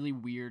gets really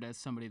weird as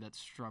somebody that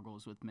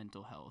struggles with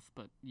mental health.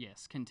 But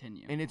yes,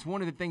 continue. And it's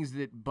one of the things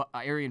that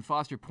Arian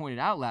Foster pointed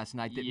out last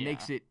night that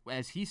makes it,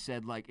 as he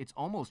said, like, it's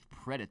almost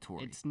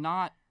predatory. It's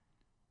not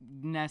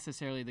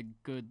necessarily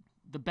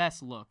the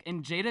best look.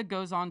 And Jada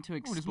goes on to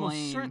explain... it's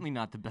most certainly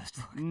not the best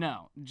look.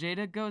 No.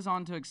 Jada goes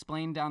on to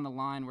explain down the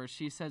line where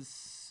she says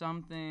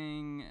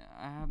something...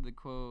 I have the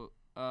quote.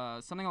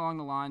 Something along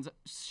the lines...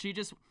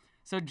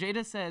 So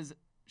Jada says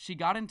she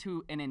got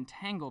into an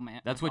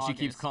entanglement. That's what August.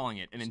 She keeps calling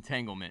it, an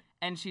entanglement.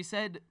 And she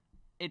said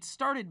it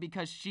started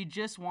because she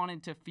just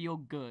wanted to feel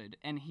good.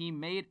 And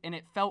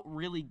it felt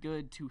really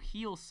good to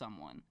heal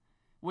someone.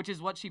 Which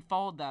is what she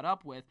followed that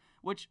up with.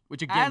 Which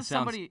again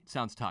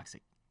sounds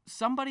toxic.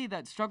 Somebody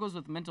that struggles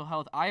with mental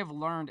health, I have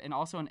learned, and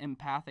also an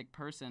empathic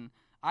person,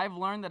 I've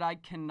learned that I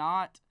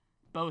cannot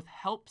both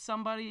help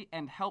somebody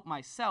and help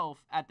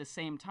myself at the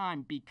same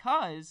time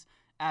because,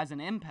 as an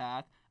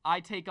empath, I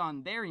take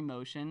on their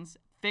emotions,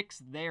 fix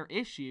their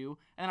issue,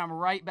 and I'm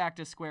right back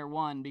to square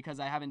one because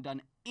I haven't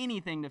done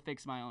anything to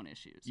fix my own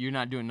issues. You're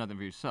not doing nothing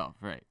for yourself,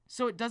 right?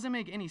 So it doesn't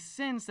make any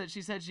sense that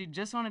she said she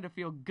just wanted to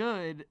feel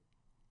good.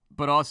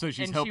 But also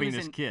she's helping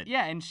this kid.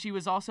 Yeah, and she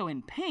was also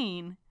in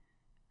pain,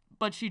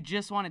 but she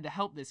just wanted to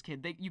help this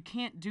kid. You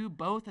can't do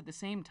both at the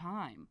same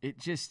time. It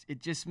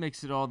just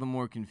makes it all the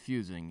more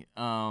confusing.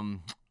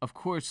 Of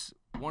course,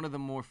 one of the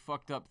more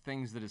fucked up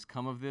things that has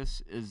come of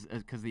this is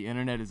because the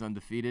internet is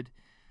undefeated.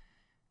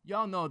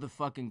 Y'all know the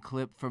fucking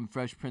clip from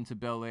Fresh Prince of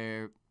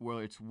Bel-Air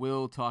where it's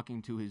Will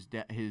talking to his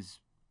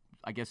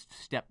I guess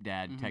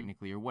stepdad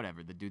technically, or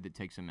whatever, the dude that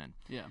takes him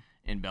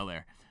in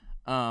Bel-Air.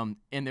 And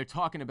they're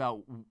talking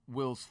about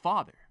Will's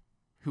father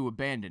who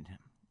abandoned him,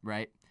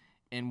 right?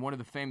 And one of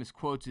the famous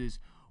quotes is,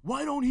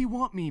 "Why don't he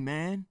want me,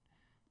 man?"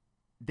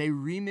 They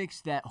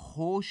remixed that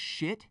whole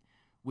shit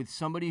with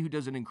somebody who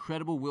does an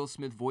incredible Will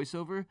Smith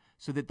voiceover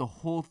so that the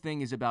whole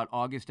thing is about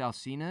August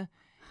Alsina.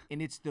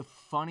 And it's the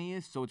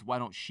funniest, so it's "Why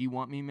don't she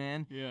want me,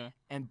 man?" Yeah.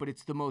 But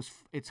it's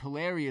it's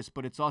hilarious,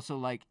 but it's also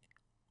like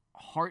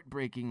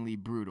heartbreakingly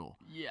brutal.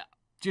 Yeah.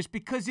 Just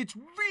because it's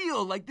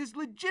real, like this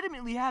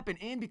legitimately happened,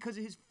 and because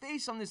of his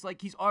face on this,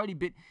 like he's already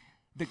been,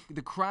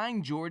 the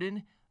crying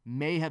Jordan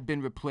may have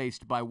been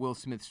replaced by Will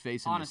Smith's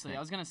face in Honestly, this thing.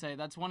 I was gonna say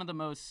that's one of the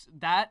most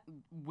that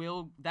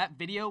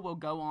video will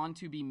go on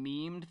to be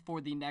memed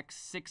for the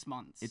next 6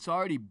 months. It's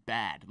already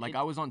bad. Like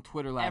I was on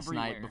Twitter last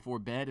night everywhere. before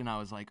bed, and I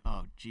was like,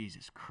 "Oh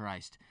Jesus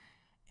Christ!"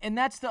 And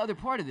that's the other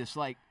part of this.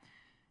 Like,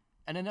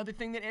 and another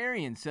thing that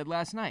Arian said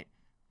last night: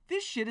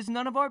 this shit is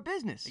none of our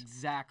business.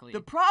 Exactly.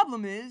 The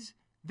problem is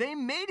they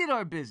made it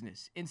our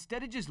business.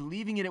 Instead of just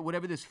leaving it at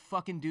whatever this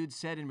fucking dude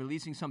said and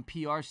releasing some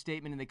PR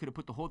statement, and they could have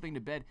put the whole thing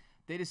to bed.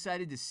 They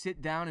decided to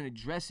sit down and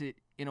address it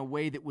in a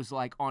way that was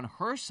like on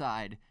her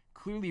side,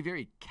 clearly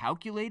very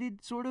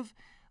calculated, sort of.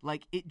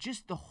 Like it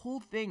just, the whole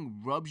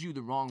thing rubs you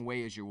the wrong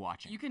way as you're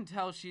watching. You can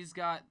tell she's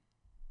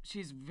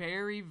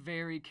very,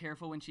 very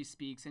careful when she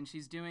speaks, and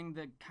she's doing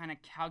the kind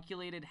of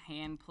calculated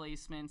hand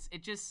placements.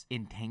 It just...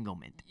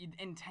 Entanglement.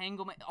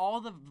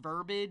 All the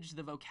verbiage,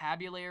 the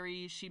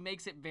vocabulary, she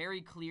makes it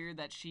very clear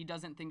that she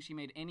doesn't think she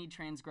made any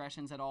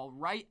transgressions at all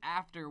right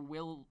after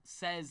Will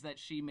says that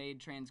she made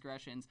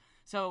transgressions.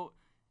 So,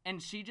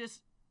 and she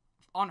just...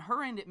 On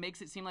her end, it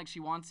makes it seem like she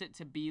wants it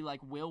to be like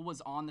Will was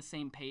on the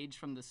same page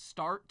from the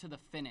start to the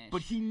finish.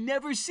 But he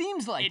never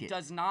seems like it. It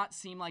does not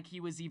seem like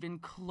he was even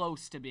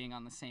close to being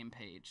on the same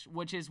page,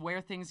 which is where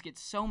things get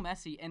so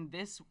messy, and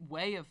this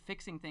way of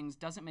fixing things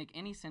doesn't make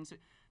any sense.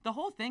 The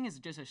whole thing is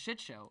just a shit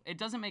show. It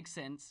doesn't make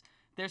sense.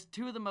 There's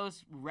two of the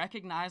most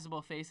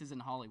recognizable faces in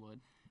Hollywood.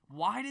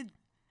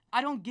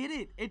 I don't get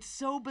it. It's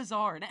so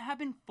bizarre, and it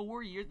happened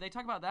 4 years. They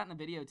talk about that in the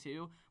video,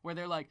 too, where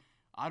they're like,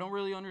 I don't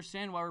really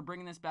understand why we're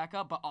bringing this back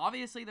up, but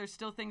obviously there's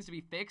still things to be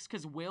fixed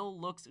because Will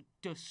looks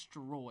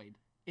destroyed.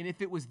 And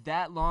if it was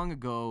that long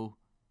ago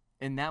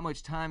and that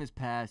much time has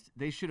passed,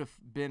 they should have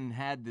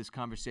had this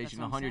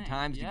conversation 100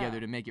 times together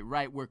to make it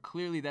right, where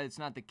clearly that it's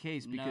not the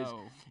case. Because,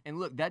 and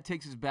look, that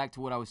takes us back to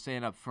what I was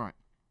saying up front.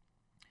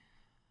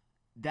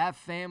 That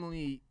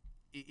family,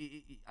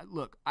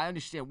 look, I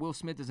understand Will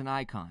Smith is an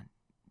icon,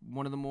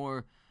 one of the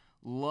more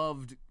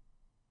loved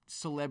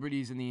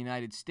celebrities in the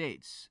United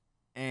States.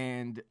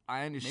 And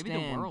I understand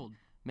maybe the world.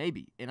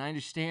 Maybe. And I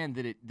understand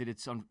that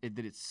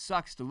it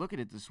sucks to look at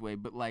it this way,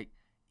 but like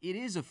it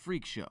is a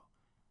freak show.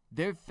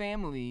 Their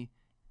family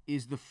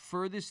is the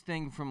furthest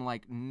thing from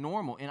like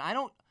normal. And I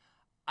don't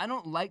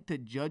like to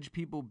judge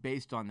people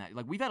based on that.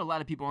 Like we've had a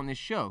lot of people on this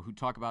show who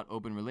talk about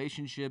open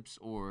relationships,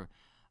 or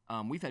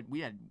we've had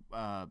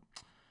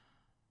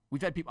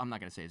people, I'm not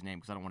going to say his name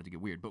because I don't want it to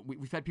get weird, but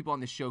we've had people on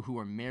this show who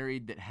are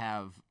married that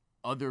have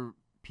other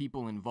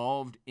people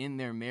involved in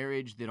their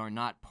marriage that are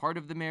not part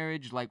of the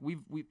marriage. Like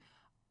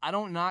I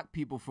don't knock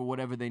people for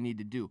whatever they need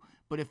to do.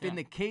 But if in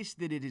the case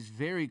that it is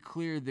very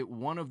clear that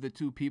one of the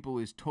two people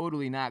is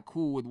totally not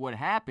cool with what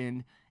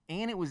happened,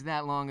 and it was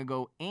that long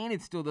ago, and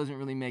it still doesn't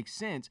really make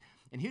sense.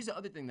 And here's the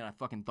other thing that I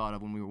fucking thought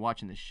of when we were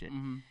watching this shit.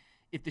 Mm-hmm.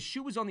 If the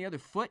shoe was on the other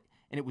foot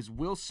and it was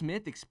Will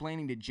Smith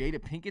explaining to Jada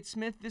Pinkett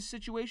Smith this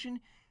situation,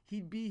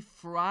 he'd be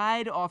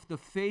fried off the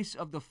face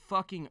of the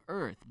fucking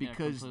earth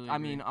because, I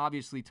mean,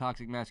 obviously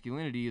toxic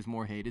masculinity is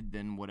more hated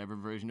than whatever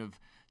version of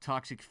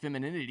toxic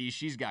femininity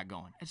she's got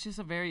going. It's just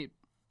a very,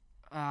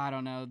 I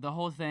don't know, the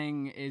whole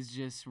thing is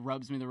just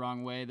rubs me the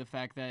wrong way. The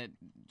fact that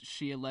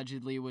she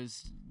allegedly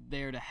was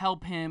there to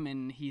help him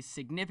and he's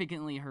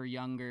significantly her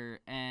younger.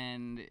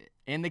 And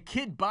the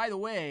kid, by the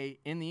way,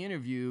 in the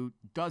interview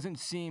doesn't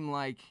seem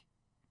like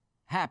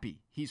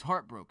happy. He's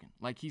heartbroken.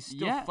 Like he's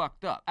still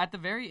fucked up. At the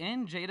very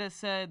end, Jada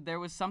said there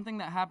was something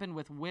that happened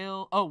with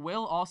Will. Oh,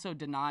 Will also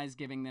denies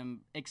giving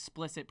them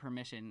explicit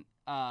permission.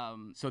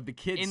 So the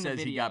kid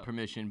says he got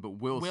permission, but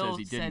Will says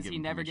he didn't give him permission. He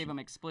never gave him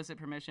explicit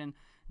permission.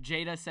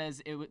 Jada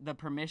says the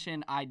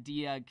permission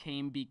idea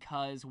came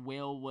because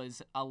Will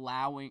was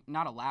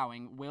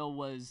Will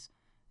was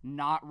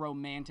not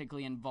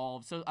romantically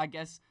involved. So I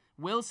guess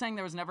Will's saying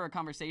there was never a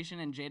conversation,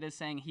 and Jada's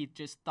saying he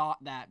just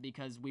thought that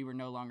because we were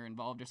no longer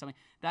involved or something.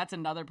 That's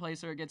another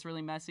place where it gets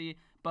really messy.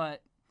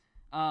 But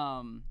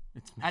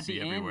it's messy at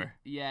the everywhere. end,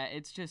 yeah,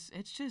 it's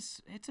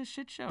a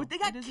shit show. But they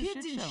got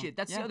kids and shit.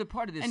 That's the other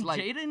part of this. And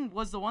like, Jaden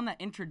was the one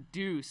that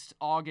introduced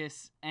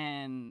August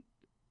and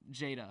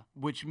Jada.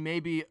 Which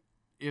maybe,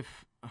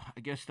 I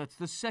guess that's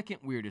the second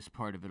weirdest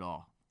part of it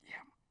all.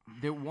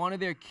 That one of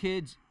their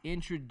kids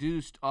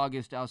introduced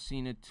August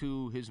Alsina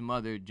to his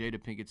mother, Jada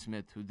Pinkett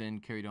Smith, who then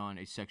carried on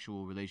a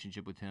sexual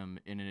relationship with him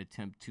in an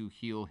attempt to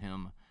heal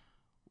him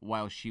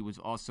while she was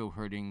also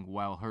hurting,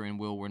 while her and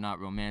Will were not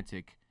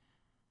romantic.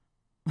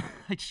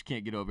 I just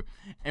can't get over.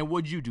 And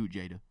what'd you do,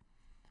 Jada?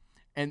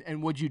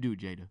 And what'd you do,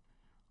 Jada?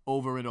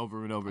 Over and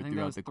over and over I think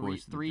throughout that was the course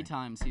of the three thing.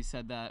 times he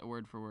said that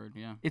word for word,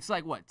 yeah. It's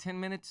like, what, 10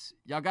 minutes?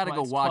 Y'all got to Well,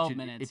 go it's watch 12 it.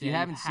 minutes. If you Yeah, you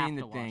haven't have seen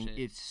to the watch thing, it.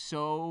 it's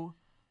so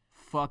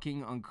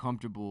fucking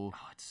uncomfortable.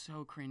 Oh, it's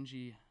so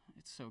cringy.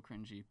 It's so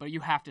cringy. But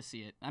you have to see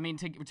it. I mean,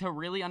 to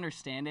really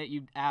understand it,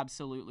 you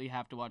absolutely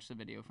have to watch the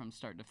video from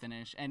start to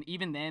finish. And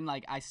even then,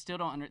 like, I still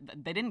don't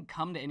they didn't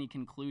come to any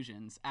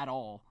conclusions at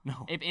all.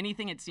 No. If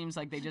anything, it seems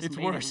like they just It's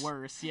made worse. it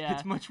worse. Yeah.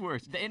 It's much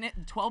worse.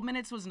 12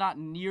 minutes was not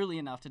nearly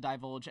enough to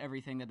divulge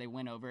everything that they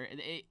went over.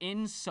 It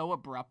ends so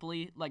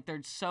abruptly. Like,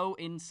 they're so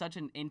in such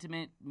an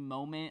intimate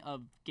moment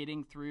of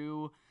getting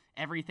through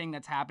everything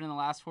that's happened in the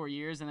last 4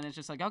 years, and then it's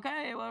just like,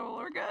 okay, well,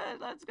 we're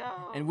good, let's go.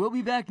 And we'll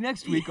be back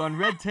next week on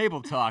Red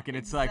Table Talk, and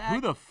it's like,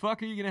 who the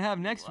fuck are you going to have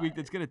next week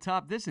that's going to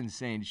top this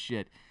insane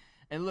shit?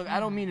 And look,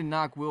 I don't mean to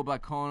knock Will by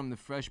calling him the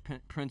Fresh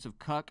Prince of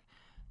Cuck,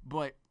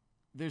 but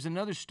there's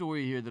another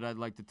story here that I'd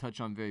like to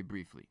touch on very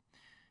briefly.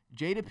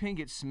 Jada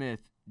Pinkett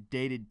Smith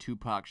dated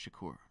Tupac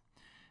Shakur,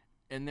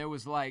 and there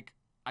was like,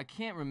 I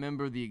can't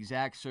remember the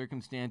exact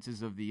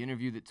circumstances of the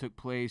interview that took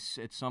place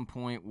at some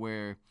point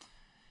where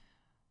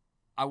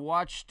I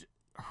watched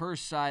her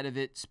side of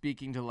it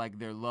speaking to like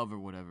their love or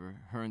whatever,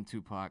 her and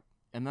Tupac,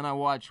 and then I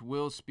watched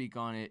Will speak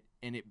on it,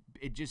 and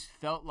it just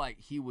felt like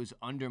he was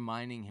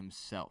undermining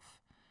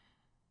himself,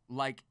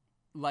 like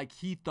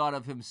he thought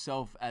of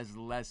himself as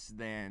less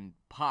than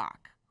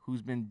Pac,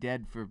 who's been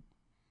dead for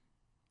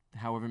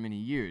however many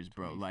years,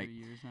 bro. Like 3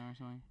 years now or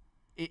something.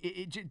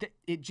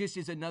 It just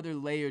is another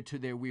layer to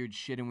their weird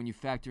shit, and when you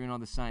factor in all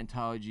the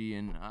Scientology,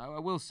 and I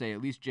will say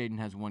at least Jaden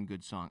has one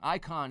good song.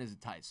 Icon is a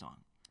tight song.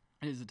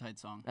 It is a tight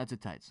song. That's a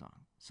tight song,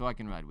 so I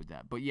can ride with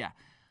that. But yeah,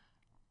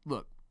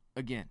 look,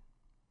 again,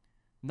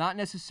 not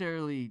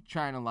necessarily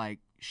trying to like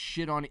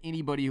shit on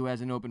anybody who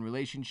has an open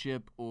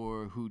relationship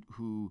or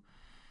who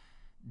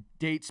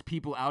dates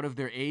people out of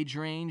their age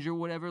range or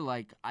whatever.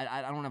 Like,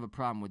 I don't have a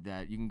problem with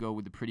that. You can go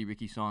with the Pretty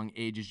Ricky song,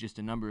 age is just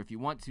a number if you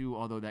want to,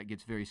 although that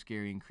gets very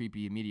scary and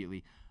creepy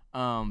immediately.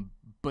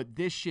 But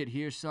this shit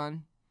here,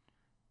 son,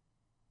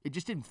 it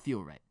just didn't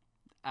feel right.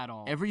 At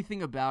all.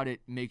 Everything about it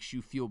makes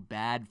you feel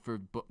bad for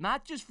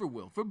not just for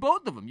Will, for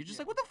both of them. You're just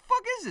like, what the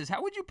fuck is this?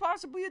 How would you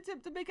possibly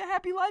attempt to make a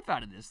happy life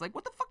out of this? Like,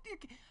 what the fuck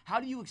how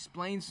do you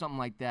explain something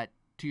like that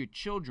to your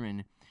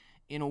children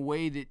in a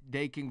way that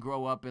they can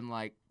grow up and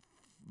like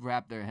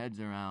wrap their heads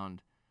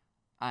around?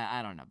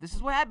 I don't know. This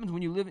is what happens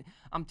when you live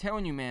I'm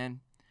telling you,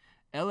 man,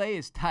 LA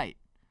is tight.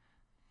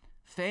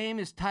 Fame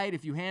is tight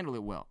if you handle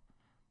it well.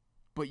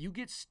 But you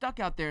get stuck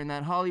out there in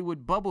that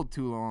Hollywood bubble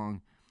too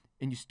long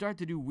and you start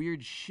to do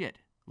weird shit.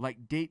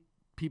 Like date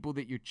people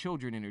that your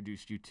children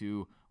introduced you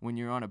to when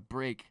you're on a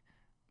break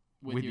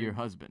with your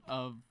husband.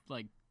 Of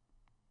like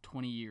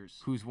 20 years.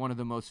 Who's one of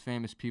the most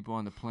famous people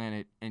on the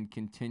planet and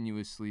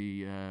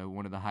continuously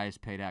one of the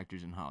highest paid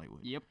actors in Hollywood.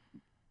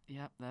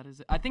 Yep, that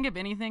is it. I think if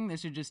anything,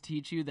 this should just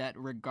teach you that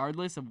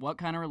regardless of what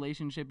kind of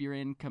relationship you're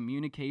in,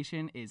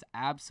 communication is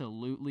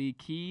absolutely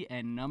key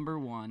and number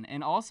one.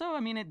 And also,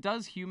 I mean, it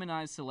does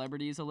humanize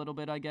celebrities a little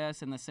bit, I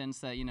guess, in the sense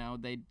that, you know,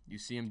 you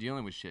see them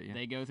dealing with shit, yeah.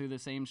 They go through the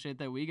same shit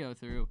that we go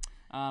through.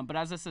 But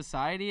as a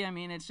society, I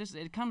mean,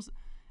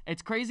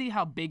 it's crazy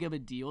how big of a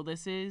deal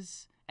this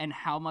is and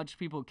how much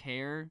people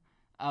care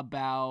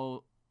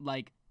about,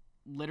 like,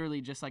 literally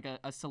just like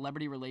a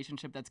celebrity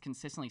relationship that's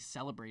consistently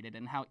celebrated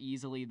and how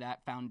easily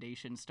that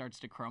foundation starts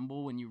to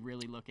crumble when you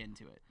really look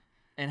into it.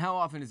 And how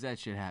often does that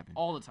shit happen?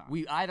 All the time.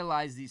 We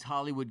idolize these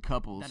Hollywood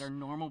couples. That are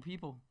normal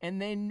people.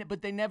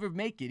 But they never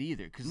make it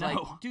either. Because, like,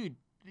 dude,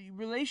 the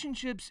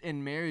relationships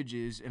and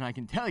marriages, and I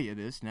can tell you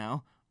this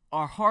now,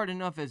 are hard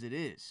enough as it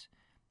is.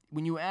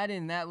 When you add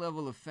in that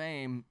level of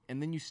fame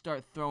and then you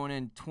start throwing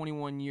in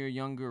 21-year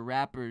younger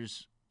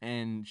rappers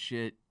and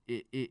shit,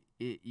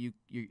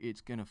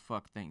 it's gonna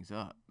fuck things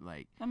up.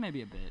 Like, that may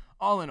be a bit.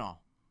 All in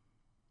all,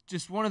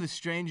 just one of the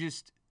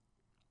strangest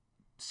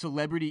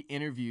celebrity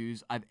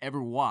interviews I've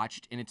ever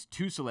watched, and it's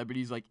two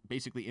celebrities like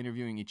basically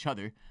interviewing each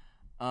other,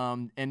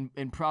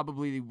 and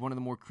probably one of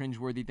the more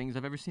cringeworthy things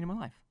I've ever seen in my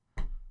life.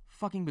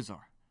 Fucking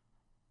bizarre.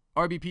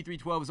 RBP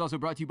 312 is also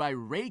brought to you by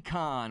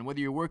Raycon. Whether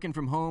you're working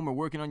from home or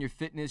working on your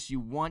fitness, you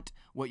want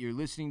what you're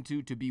listening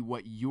to be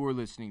what you're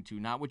listening to,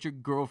 not what your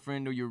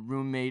girlfriend or your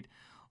roommate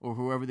or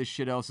whoever the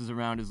shit else is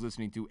around is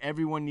listening to.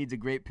 Everyone needs a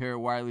great pair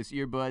of wireless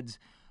earbuds.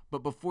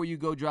 But before you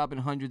go dropping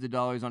hundreds of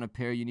dollars on a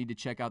pair, you need to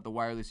check out the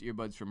wireless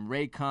earbuds from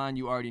Raycon.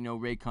 You already know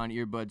Raycon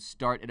earbuds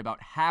start at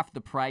about half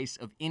the price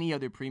of any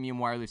other premium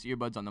wireless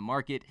earbuds on the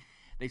market.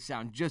 They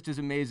sound just as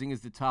amazing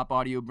as the top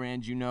audio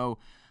brands you know.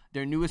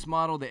 Their newest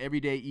model, the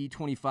Everyday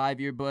E25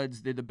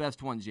 earbuds, they're the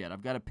best ones yet.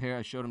 I've got a pair.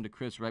 I showed them to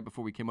Chris right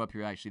before we came up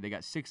here, actually. They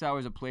got 6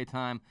 hours of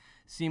playtime,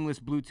 seamless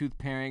Bluetooth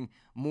pairing,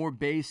 more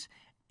bass.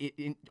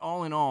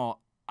 All in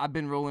all, I've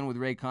been rolling with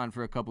Raycon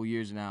for a couple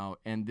years now,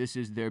 and this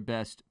is their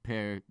best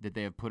pair that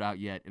they have put out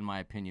yet, in my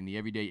opinion, the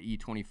Everyday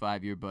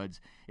E25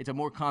 earbuds. It's a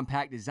more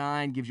compact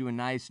design, gives you a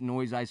nice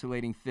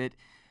noise-isolating fit,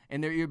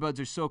 and their earbuds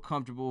are so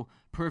comfortable,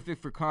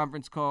 perfect for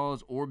conference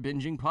calls or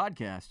binging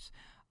podcasts.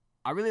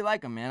 I really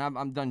like them, man.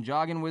 I'm done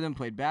jogging with them,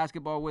 played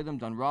basketball with them,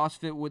 done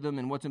RossFit with them,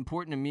 and what's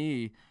important to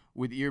me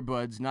with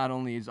earbuds not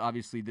only is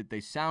obviously that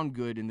they sound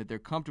good and that they're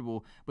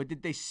comfortable, but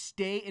that they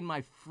stay in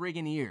my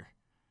friggin' ear.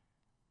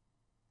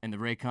 And the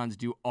Raycons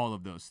do all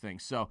of those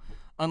things. So,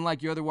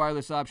 unlike your other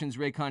wireless options,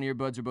 Raycon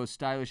earbuds are both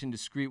stylish and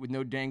discreet with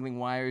no dangling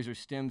wires or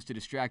stems to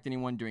distract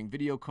anyone during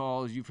video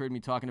calls. You've heard me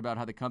talking about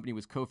how the company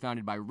was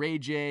co-founded by Ray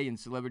J, and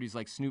celebrities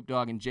like Snoop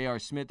Dogg and J.R.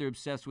 Smith are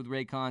obsessed with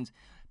Raycons.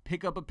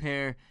 Pick up a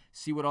pair,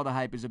 see what all the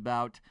hype is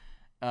about.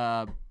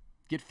 Get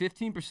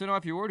 15%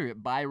 off your order at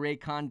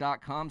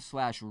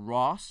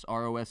buyraycon.com/Ross,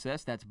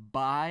 R-O-S-S. That's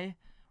buyraycon,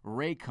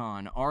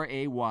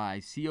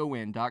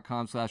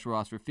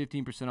 RAYCON.com/Ross for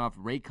 15% off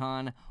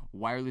Raycon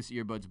wireless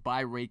earbuds.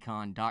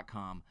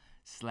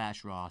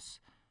 Buyraycon.com/Ross.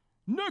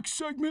 Next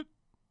segment.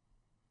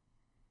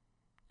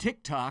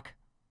 TikTok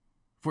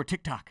for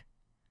TikTok.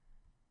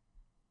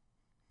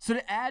 So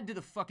to add to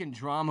the fucking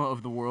drama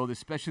of the world,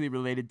 especially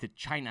related to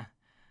China,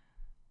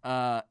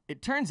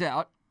 it turns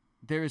out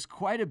there is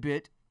quite a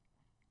bit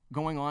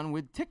going on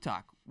with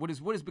TikTok. What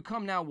has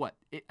become now what?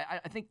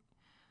 I think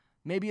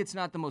maybe it's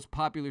not the most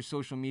popular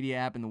social media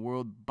app in the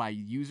world by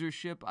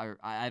usership.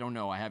 I don't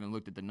know. I haven't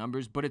looked at the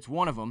numbers, but it's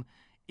one of them.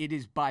 It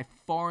is by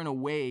far and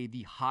away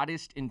the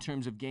hottest in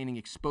terms of gaining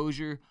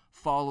exposure,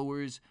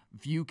 followers,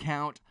 view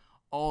count,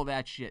 all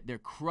that shit. They're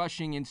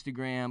crushing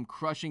Instagram,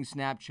 crushing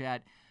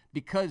Snapchat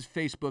because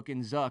Facebook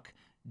and Zuck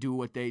do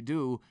what they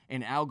do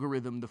and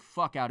algorithm the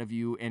fuck out of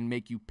you and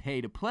make you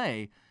pay to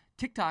play.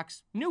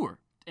 TikTok's newer.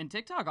 And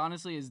TikTok,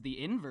 honestly, is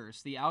the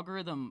inverse. The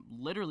algorithm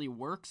literally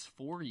works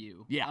for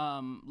you.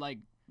 Yeah.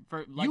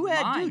 You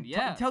had, mine, dude,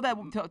 yeah.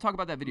 Talk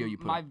about that video you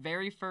put My up.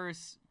 very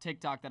first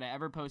TikTok that I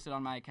ever posted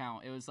on my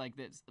account, it was like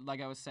this.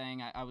 Like I was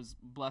saying, I was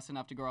blessed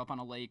enough to grow up on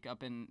a lake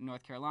up in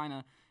North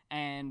Carolina.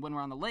 And when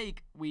we're on the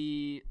lake,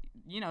 we,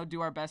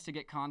 do our best to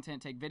get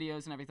content, take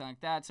videos and everything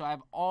like that. So I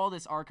have all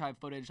this archive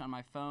footage on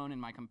my phone and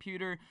my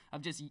computer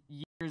of just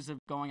years of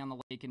going on the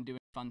lake and doing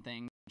fun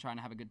things, trying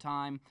to have a good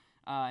time,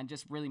 and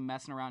just really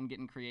messing around and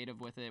getting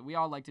creative with it. We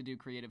all like to do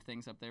creative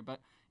things up there.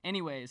 But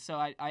anyways, so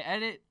I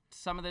edit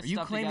some of this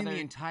stuff together. Are you claiming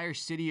the entire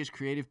city is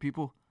creative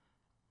people?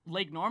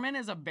 Lake Norman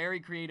is a very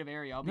creative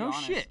area, I'll be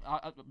honest. No shit.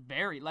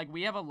 Very. Like,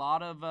 we have a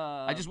lot of...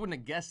 I just wouldn't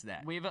have guessed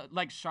that. We have,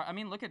 look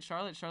at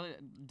Charlotte.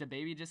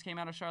 DaBaby just came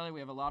out of Charlotte. We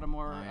have a lot of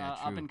more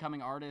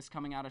up-and-coming artists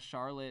coming out of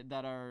Charlotte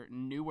that are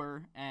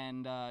newer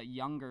and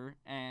younger,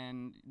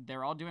 and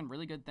they're all doing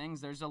really good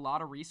things. There's a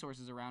lot of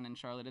resources around in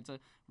Charlotte. It's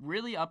a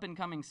really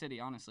up-and-coming city,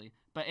 honestly.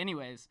 But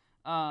anyways...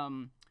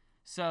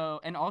 So,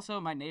 and also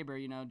my neighbor,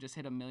 just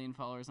hit 1 million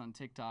followers on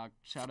TikTok.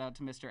 Shout out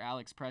to Mr.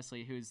 Alex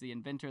Presley, who's the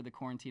inventor of the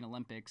Quarantine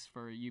Olympics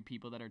for you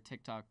people that are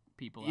TikTok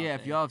people out there. Yeah,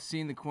 if y'all have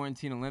seen the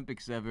Quarantine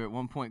Olympics ever, at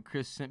one point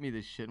Chris sent me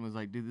this shit and was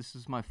like, dude, this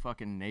is my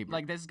fucking neighbor.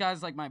 Like, this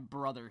guy's like my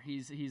brother.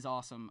 He's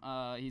awesome.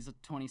 He's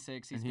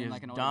 26. He's been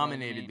like an older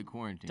dominated the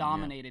quarantine.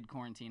 Dominated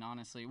quarantine,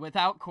 honestly.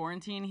 Without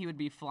quarantine, he would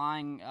be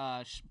flying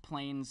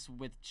planes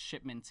with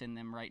shipments in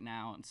them right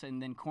now.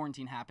 And then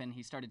quarantine happened.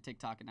 He started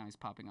TikTok, and now he's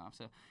popping off.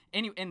 So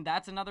anyway, and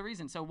that's another reason.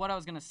 So what I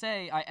was going to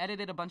say, I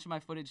edited a bunch of my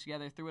footage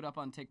together, threw it up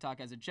on TikTok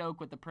as a joke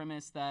with the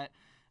premise that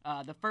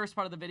the first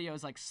part of the video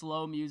is like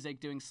slow music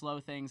doing slow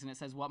things, and it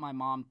says what my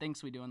mom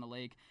thinks we do on the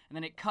lake. And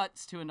then it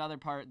cuts to another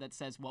part that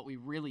says what we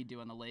really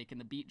do on the lake,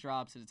 and the beat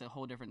drops, and it's a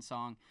whole different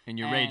song. And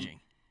you're raging.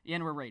 Yeah,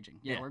 and we're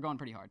raging. Yeah, we're going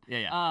pretty hard.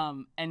 Yeah.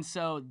 And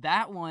so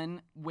that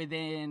one,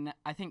 within,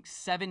 I think,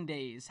 7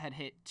 days, had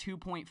hit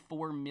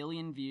 2.4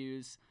 million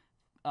views,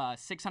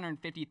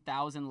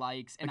 650,000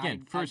 likes. And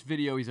again, first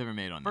video he's ever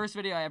made on First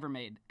video I ever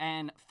made.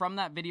 And from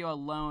that video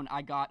alone,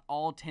 I got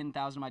all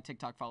 10,000 of my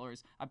TikTok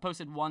followers. I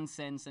posted one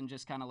since and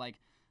just kind of like,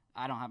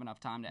 I don't have enough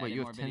time to edit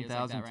more videos like that right now. Wait, you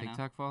have 10,000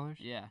 TikTok followers?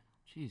 Yeah.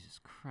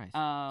 Jesus Christ.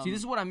 See, this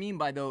is what I mean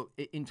by, though,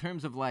 in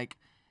terms of, like,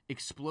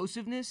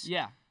 explosiveness.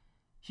 Yeah.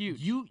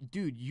 Huge.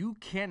 You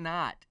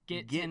cannot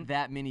get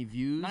that many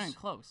views. Not even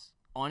close.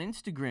 On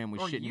Instagram with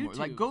or shit YouTube. anymore.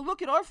 Like, go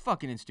look at our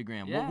fucking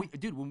Instagram. Yeah.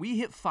 When we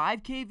hit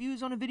 5K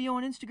views on a video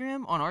on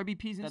Instagram, on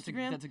RBP's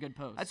Instagram, that's a good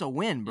post. That's a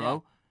win, bro. Yeah.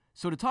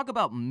 So to talk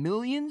about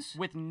millions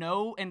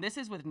and this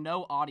is with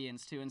no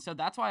audience too, and so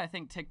that's why I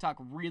think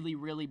TikTok really,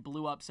 really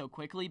blew up so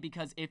quickly,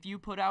 because if you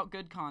put out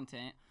good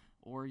content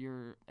or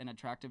you're an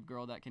attractive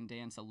girl that can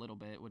dance a little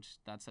bit, which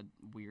that's a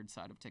weird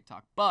side of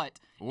TikTok. But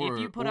if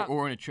you put out...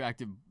 Or an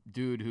attractive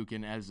dude who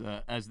can, as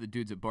the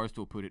dudes at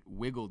Barstool put it,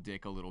 wiggle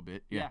dick a little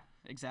bit. Yeah,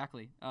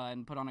 exactly.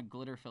 And put on a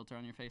glitter filter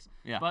on your face.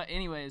 Yeah. But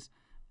anyways,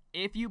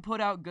 if you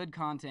put out good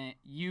content,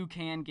 you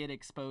can get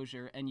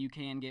exposure and you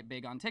can get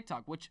big on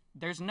TikTok, which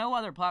there's no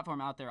other platform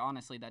out there,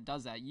 honestly, that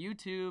does that.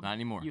 YouTube. Not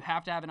anymore. You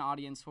have to have an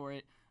audience for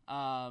it.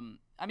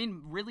 I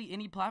mean, really,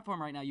 any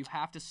platform right now, you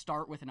have to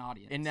start with an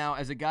audience. And now,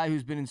 as a guy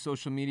who's been in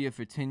social media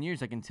for 10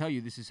 years, I can tell you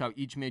this is how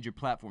each major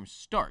platform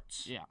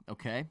starts. Yeah.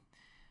 Okay?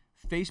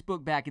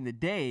 Facebook back in the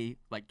day,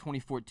 like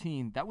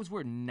 2014, that was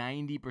where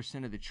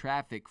 90% of the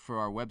traffic for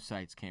our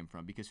websites came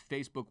from because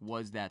Facebook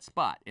was that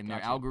spot. And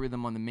their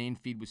algorithm on the main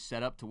feed was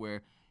set up to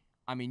where,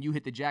 I mean, you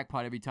hit the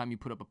jackpot every time you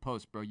put up a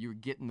post, bro. You were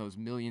getting those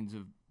millions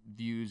of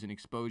views and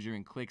exposure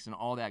and clicks and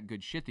all that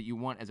good shit that you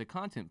want as a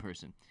content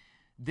person.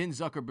 Then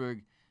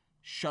Zuckerberg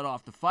shut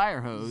off the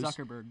fire hose.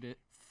 Zuckerberg did.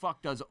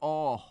 Fucked us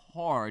all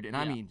hard, and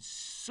I mean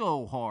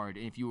so hard.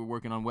 And if you were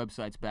working on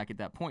websites back at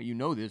that point, you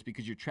know this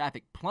because your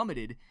traffic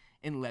plummeted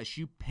unless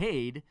you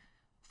paid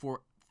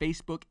for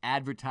Facebook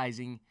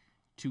advertising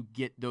to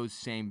get those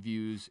same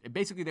views. And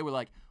basically, they were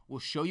like, we'll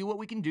show you what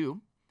we can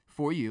do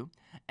for you,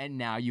 and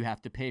now you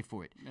have to pay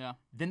for it. Yeah.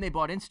 Then they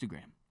bought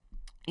Instagram.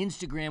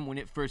 Instagram, when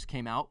it first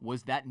came out,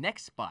 was that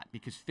next spot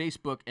because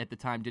Facebook at the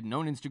time didn't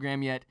own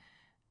Instagram yet,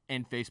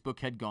 and Facebook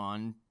had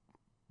gone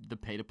the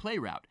pay-to-play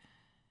route.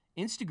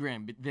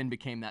 Instagram then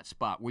became that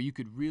spot where you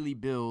could really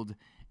build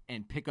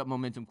and pick up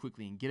momentum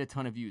quickly and get a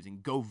ton of views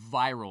and go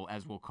viral,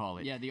 as we'll call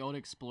it. Yeah, the old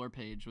Explore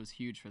page was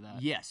huge for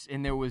that. Yes,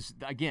 and there was,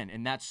 again,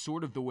 and that's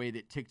sort of the way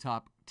that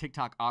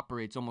TikTok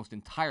operates almost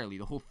entirely.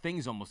 The whole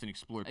thing's almost an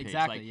Explore page.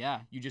 Exactly, like, yeah.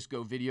 You just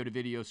go video to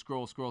video,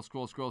 scroll,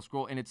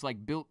 and it's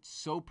like built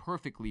so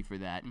perfectly for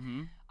that.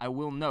 Mm-hmm. I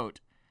will note,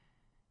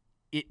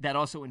 that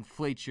also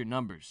inflates your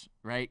numbers,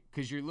 right?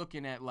 Because you're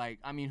looking at, like,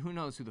 I mean, who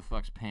knows who the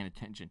fuck's paying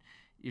attention?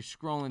 You're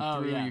scrolling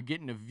through, you're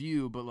getting a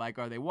view, but, like,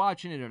 are they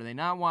watching it? Are they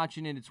not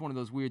watching it? It's one of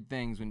those weird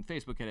things. When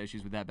Facebook had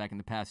issues with that back in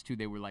the past, too,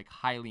 they were, like,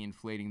 highly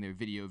inflating their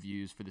video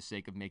views for the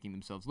sake of making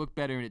themselves look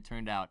better, and it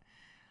turned out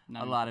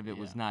a lot of it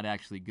was not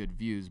actually good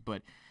views.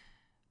 But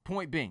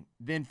point being,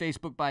 then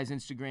Facebook buys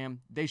Instagram.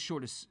 They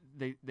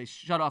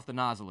shut off the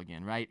nozzle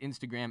again, right?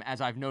 Instagram,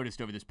 as I've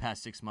noticed over this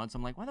past 6 months,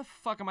 I'm like, why the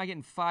fuck am I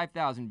getting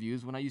 5,000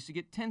 views when I used to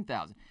get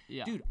 10,000?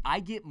 Yeah. Dude, I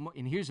get more,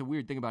 and here's a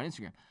weird thing about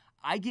Instagram.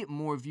 I get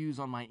more views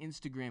on my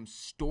Instagram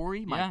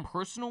story, my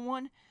personal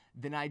one,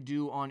 than I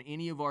do on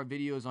any of our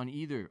videos on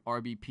either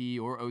RBP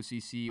or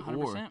OCC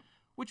 100%.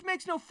 Which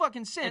makes no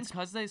fucking sense. It's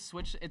because they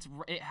switched.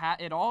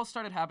 It all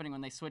started happening when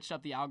they switched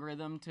up the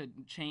algorithm to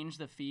change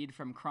the feed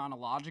from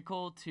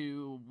chronological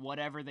to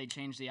whatever they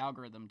changed the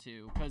algorithm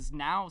to. Because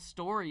now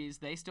stories,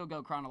 they still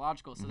go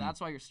chronological, so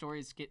that's why your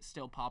stories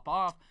still pop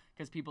off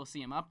because people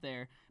see them up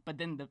there. But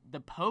then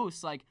the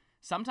posts, like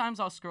sometimes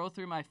I'll scroll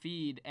through my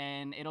feed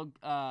and it'll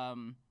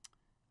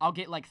I'll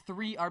get like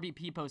 3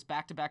 RBP posts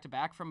back to back to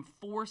back from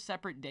 4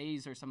 separate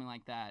days or something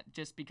like that,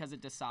 just because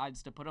it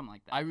decides to put them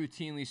like that. I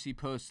routinely see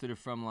posts that are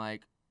from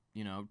like,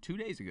 2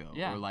 days ago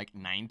or like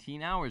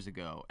 19 hours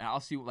ago. And I'll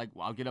see, like,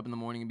 I'll get up in the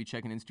morning and be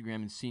checking Instagram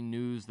and see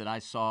news that I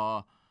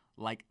saw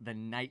like the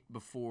night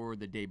before,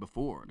 the day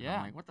before. And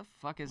I'm like, what the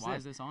fuck is this? Why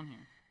is this on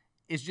here?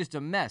 It's just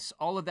a mess.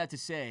 All of that to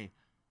say,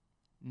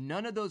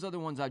 none of those other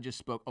ones I just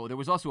spoke. Oh, there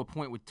was also a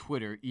point with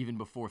Twitter, even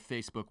before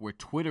Facebook, where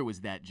Twitter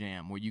was that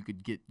jam, where you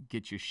could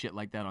get your shit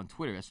like that on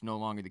Twitter. That's no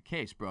longer the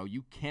case, bro.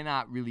 You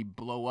cannot really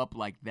blow up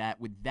like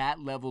that with that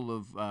level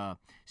of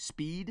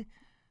speed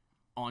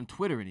on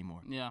Twitter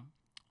anymore. Yeah.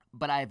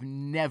 But I have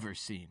never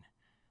seen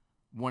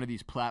one of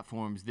these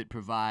platforms that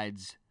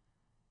provides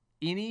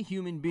any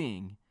human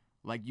being,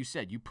 like you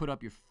said, you put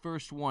up your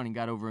first one and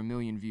got over 1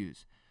 million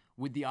views,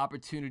 with the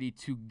opportunity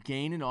to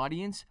gain an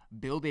audience,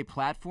 build a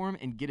platform,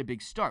 and get a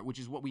big start, which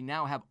is what we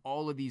now have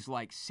all of these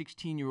like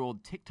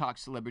 16-year-old TikTok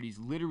celebrities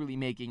literally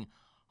making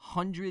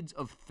hundreds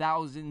of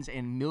thousands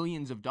and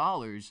millions of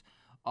dollars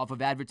off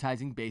of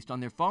advertising based on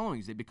their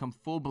followings. They become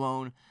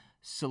full-blown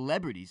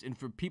celebrities. And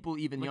for people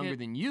even younger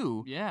than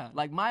you,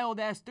 like my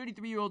old ass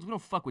 33-year-olds, we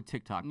don't fuck with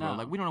TikTok, bro.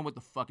 Like, we don't know what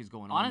the fuck is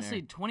going on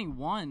Honestly,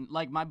 21,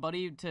 like my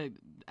buddy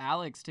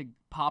Alex to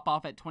pop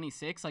off at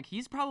 26, like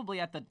he's probably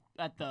at the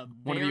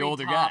one of the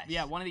older top, guys.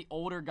 Yeah, one of the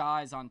older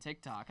guys on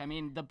TikTok. I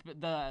mean,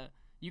 the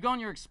you go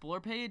on your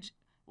Explore page,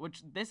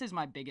 which this is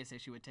my biggest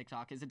issue with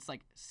TikTok, is it's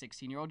like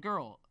 16-year-old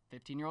girl,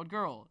 15-year-old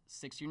girl,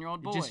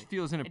 16-year-old boy. It just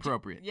feels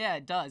inappropriate.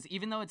 It does.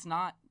 Even though it's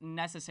not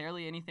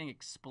necessarily anything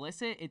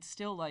explicit, it's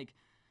still like,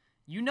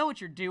 you know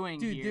what you're doing.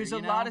 Dude, there's a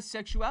lot of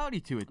sexuality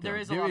to it, though. There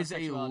is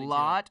a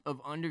lot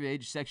of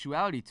underage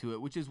sexuality to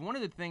it, which is one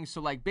of the things. So,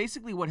 like,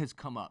 basically what has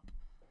come up,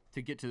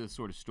 to get to the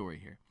sort of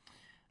story here,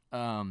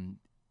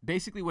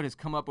 basically what has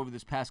come up over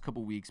this past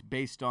couple weeks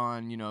based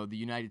on, the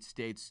United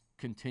States'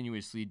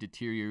 continuously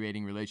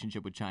deteriorating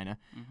relationship with China,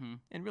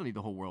 and really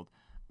the whole world.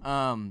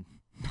 That's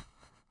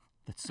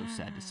so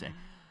sad to say.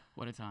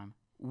 What a time.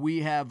 They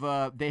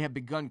have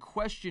begun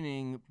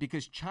questioning,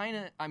 because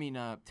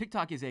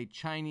TikTok is a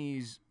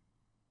Chinese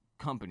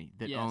company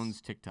that Yes.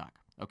 owns TikTok,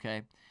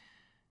 okay?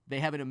 They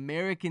have an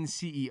American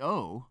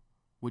CEO,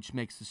 which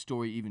makes the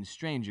story even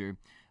stranger.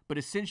 But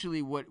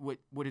essentially what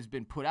has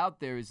been put out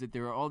there is that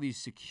there are all these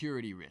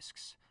security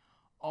risks.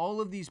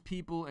 All of these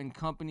people and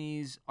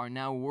companies are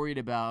now worried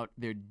about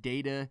their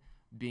data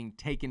being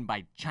taken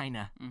by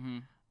China.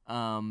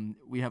 Mm-hmm.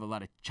 We have a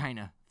lot of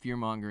China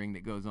fear-mongering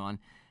that goes on.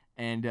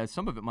 And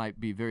some of it might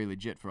be very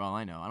legit for all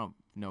I know. I don't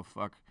know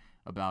fuck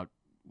about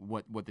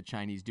what the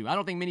Chinese do. I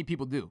don't think many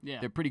people do. Yeah.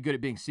 They're pretty good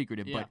at being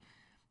secretive. Yeah. But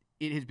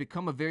it has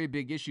become a very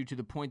big issue to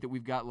the point that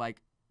we've got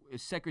like a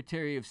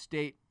Secretary of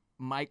State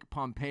Mike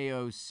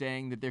Pompeo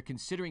saying that they're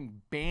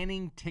considering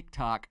banning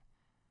TikTok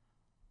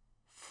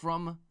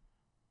from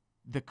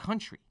the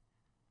country.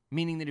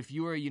 Meaning that if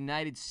you are a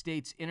United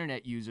States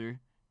internet user,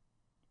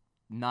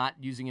 not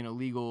using an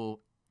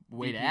illegal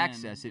way to VPN,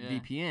 access it, yeah.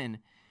 VPN,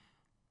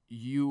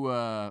 you,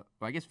 well,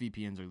 I guess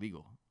VPNs are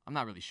legal. I'm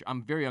not really sure.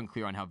 I'm very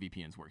unclear on how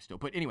VPNs work still.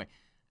 But anyway,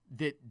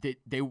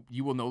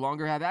 you will no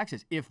longer have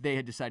access if they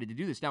had decided to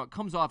do this. Now, it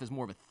comes off as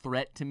more of a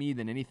threat to me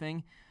than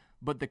anything.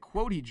 But the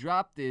quote he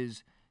dropped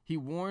is, he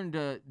warned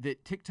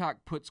that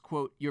TikTok puts,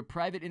 quote, your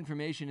private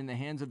information in the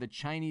hands of the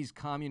Chinese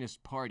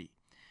Communist Party.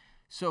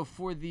 So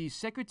for the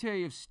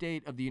Secretary of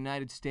State of the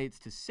United States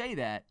to say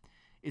that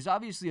is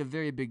obviously a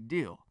very big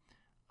deal,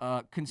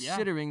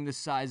 considering the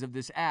size of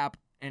this app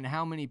and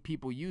how many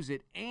people use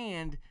it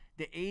and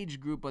the age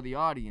group of the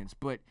audience.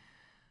 But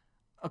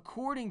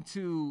according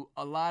to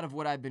a lot of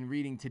what I've been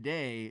reading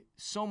today,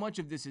 so much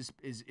of this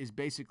is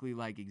basically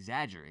like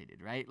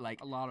exaggerated, right?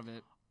 Like A lot of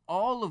it.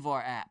 all of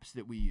our apps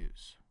that we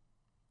use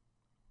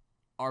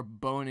are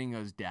boning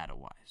us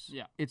data-wise.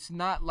 Yeah. It's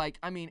not like,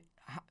 I mean,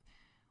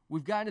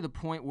 we've gotten to the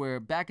point where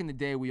back in the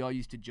day we all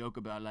used to joke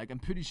about, like, I'm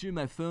pretty sure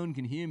my phone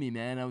can hear me,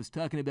 man. I was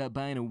talking about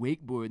buying a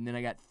wakeboard, and then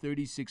I got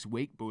 36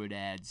 wakeboard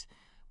ads.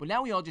 But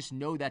now we all just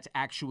know that's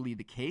actually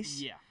the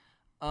case.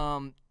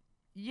 Yeah.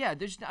 Yeah,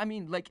 there's, I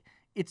mean, like,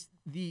 it's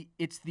the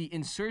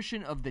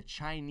insertion of the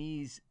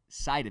Chinese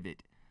side of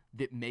it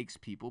that makes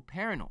people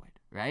paranoid,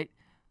 right?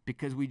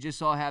 Because we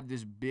just all have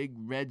this big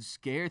red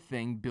scare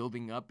thing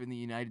building up in the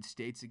United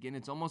States again.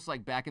 It's almost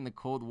like back in the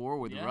Cold War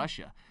with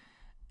Russia.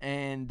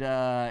 And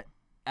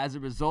as a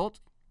result,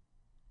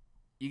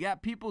 you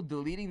got people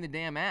deleting the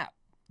damn app,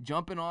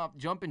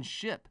 jumping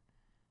ship.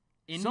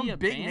 India Some big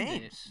banned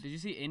names. it. Did you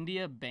see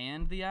India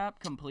banned the app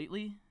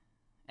completely?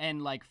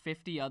 And like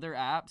 50 other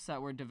apps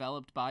that were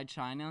developed by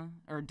China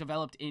or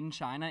developed in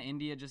China,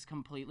 India just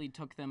completely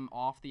took them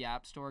off the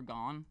App Store,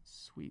 gone.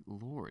 Sweet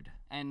Lord.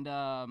 And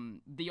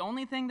the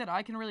only thing that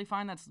I can really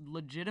find that's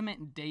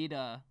legitimate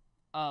data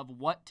of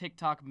what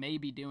TikTok may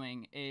be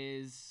doing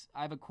is,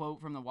 I have a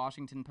quote from the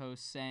Washington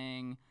Post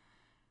saying,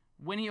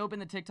 when he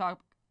opened the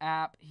TikTok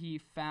app, he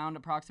found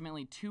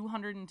approximately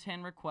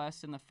 210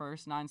 requests in the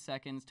first 9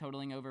 seconds,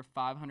 totaling over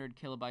 500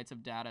 kilobytes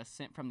of data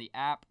sent from the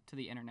app to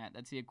the internet.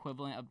 That's the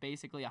equivalent of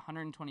basically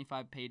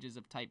 125 pages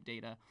of typed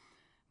data,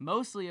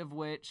 mostly of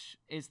which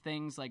is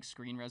things like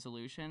screen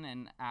resolution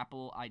and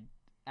Apple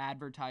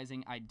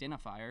advertising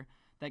identifier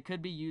that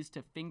could be used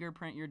to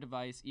fingerprint your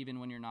device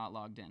even when you're not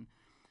logged in,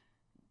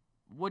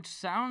 which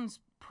sounds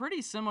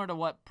pretty similar to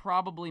what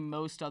probably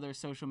most other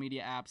social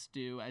media apps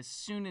do as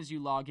soon as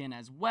you log in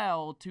as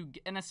well,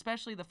 and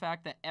especially the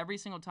fact that every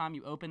single time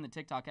you open the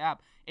TikTok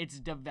app, it's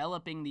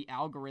developing the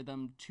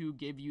algorithm to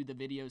give you the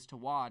videos to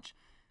watch.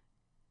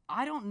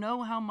 I don't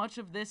know how much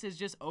of this is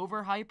just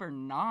overhype or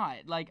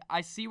not. Like, I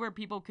see where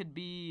people could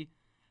be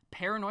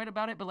paranoid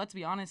about it, but let's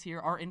be honest here,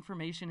 our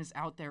information is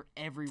out there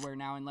everywhere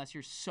now unless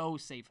you're so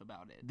safe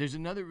about it. There's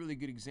another really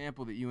good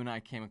example that you and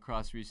I came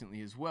across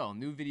recently as well.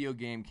 New video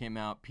game came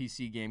out,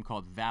 PC game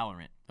called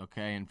Valorant,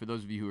 okay? And for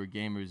those of you who are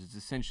gamers, it's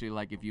essentially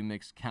like if you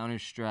mix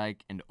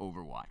Counter-Strike and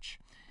Overwatch.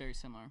 Very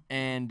similar.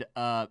 And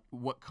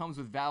what comes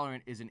with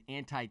Valorant is an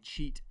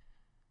anti-cheat,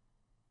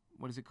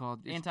 what is it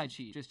called?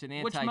 Anti-cheat. Just an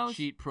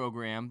anti-cheat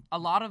program. A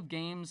lot of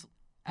games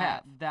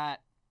Have.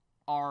 that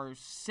are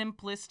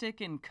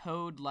simplistic in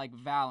code like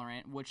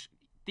Valorant, which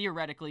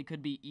theoretically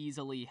could be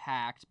easily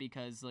hacked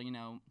because, you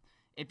know,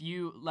 if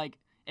you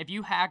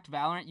hacked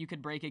Valorant, you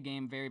could break a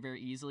game very,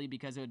 very easily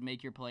because it would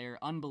make your player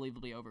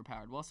unbelievably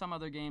overpowered. Well, some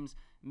other games,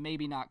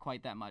 maybe not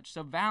quite that much.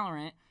 So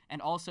Valorant,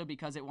 and also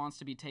because it wants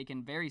to be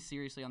taken very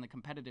seriously on the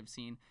competitive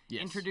scene,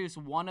 introduced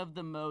one of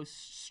the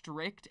most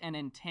strict and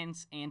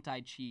intense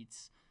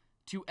anti-cheats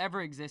to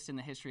ever exist in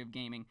the history of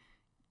gaming.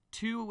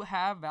 To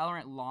have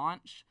Valorant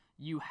launch,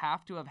 you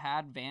have to have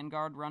had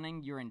Vanguard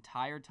running your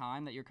entire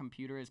time that your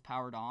computer is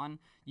powered on.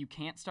 You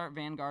can't start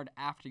Vanguard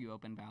after you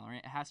open Valorant.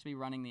 It has to be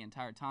running the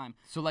entire time.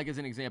 So, like, as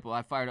an example,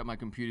 I fired up my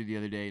computer the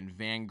other day, and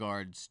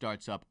Vanguard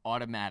starts up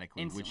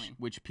automatically, Instantly.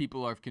 which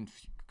people are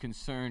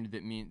concerned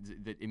that means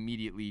that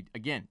immediately,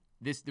 again,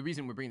 the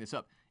reason we're bringing this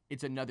up,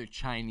 it's another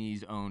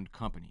Chinese-owned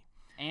company.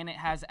 And it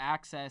has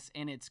access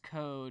in its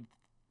code.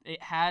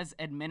 It has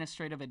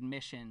administrative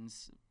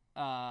admissions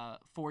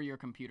for your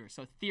computer.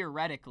 So,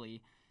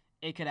 theoretically,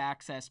 it could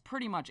access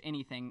pretty much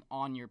anything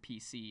on your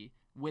PC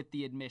with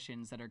the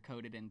admissions that are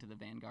coded into the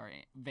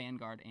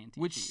Vanguard anti-cheat.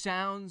 Which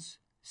sounds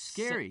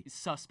scary.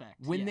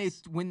 Suspect. When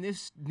yes. when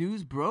this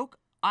news broke,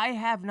 I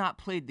have not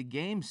played the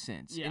game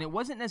since. Yeah. And it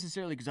wasn't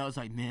necessarily because I was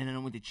like, man, I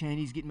don't want the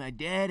Chinese getting my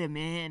data,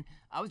 man.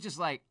 I was just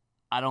like,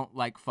 I don't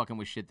like fucking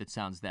with shit that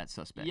sounds that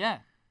suspect. Yeah,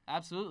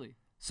 absolutely.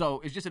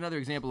 So it's just another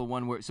example of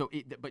one where,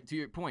 but to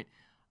your point,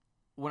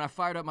 when I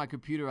fired up my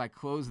computer, I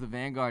closed the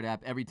Vanguard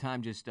app every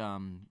time just,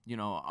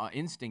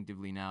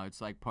 instinctively now.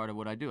 It's like part of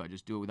what I do. I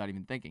just do it without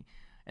even thinking.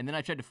 And then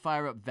I tried to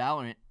fire up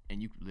Valorant,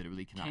 and you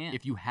literally cannot. Can't.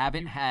 If you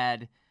haven't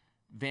had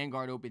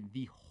Vanguard open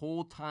the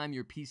whole time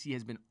your PC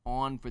has been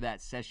on for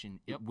that session,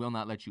 it will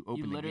not let you open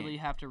the game. You literally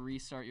have to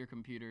restart your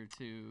computer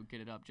to get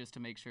it up just to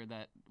make sure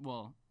that,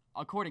 well,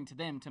 according to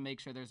them, to make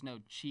sure there's no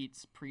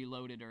cheats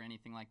preloaded or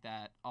anything like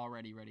that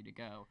already ready to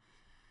go.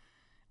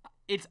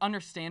 It's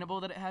understandable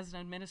that it has an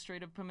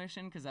administrative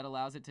permission because that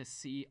allows it to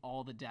see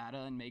all the data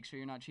and make sure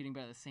you're not cheating,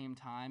 but at the same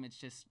time, it's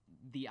just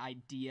the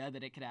idea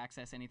that it could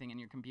access anything in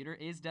your computer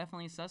is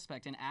definitely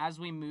suspect. And as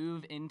we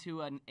move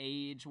into an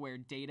age where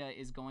data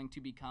is going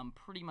to become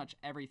pretty much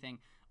everything,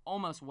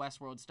 almost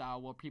Westworld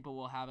style, where people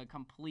will have a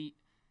complete...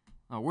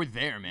 Oh, we're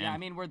there, man. Yeah, I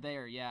mean, we're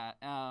there, yeah.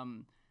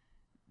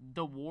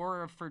 The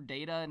war for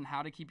data and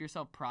how to keep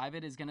yourself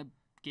private is going to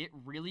get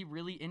really,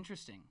 really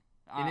interesting.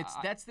 And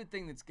that's the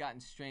thing that's gotten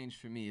strange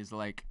for me is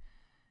like,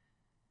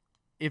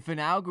 if an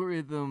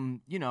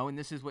algorithm, and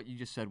this is what you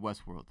just said,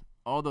 Westworld,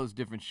 all those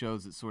different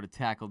shows that sort of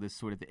tackle this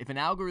sort of thing. If an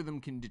algorithm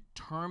can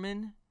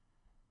determine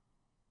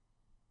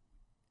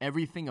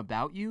everything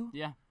about you,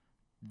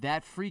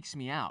 that freaks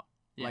me out.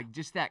 Yeah. Like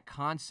just that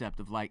concept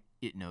of like,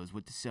 it knows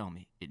what to sell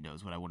me. It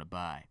knows what I want to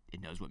buy.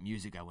 It knows what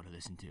music I want to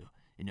listen to.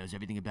 It knows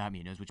everything about me.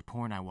 It knows which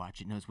porn I watch.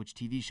 It knows which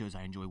TV shows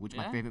I enjoy, which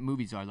my favorite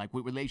movies are, like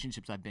what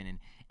relationships I've been in,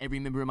 every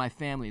member of my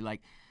family.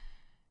 Like,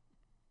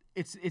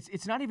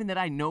 it's not even that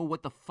I know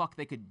what the fuck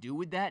they could do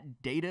with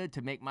that data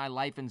to make my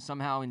life and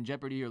somehow in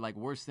jeopardy or like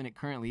worse than it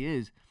currently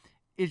is.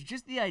 It's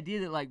just the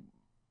idea that like,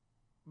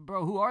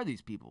 bro, who are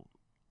these people?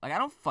 Like, I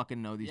don't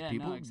fucking know these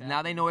people. No, exactly.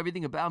 Now they know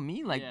everything about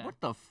me. Like, what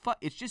the fuck?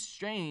 It's just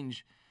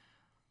strange.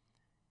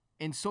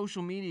 And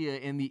social media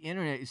and the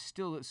internet is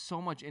still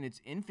so much in its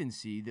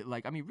infancy that,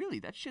 like, I mean, really,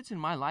 that shit's in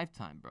my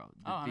lifetime, bro.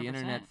 The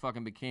internet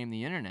fucking became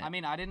the internet. I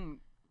mean,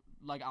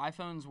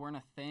 iPhones weren't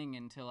a thing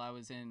until I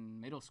was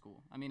in middle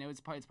school. I mean, it's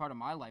part of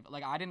my life.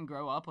 Like, I didn't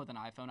grow up with an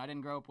iPhone. I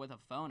didn't grow up with a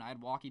phone. I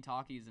had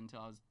walkie-talkies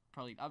until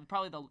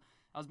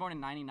I was born in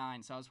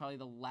 99, so I was probably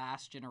the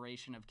last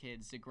generation of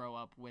kids to grow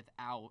up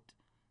without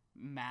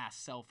mass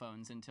cell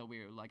phones until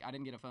we were, like, I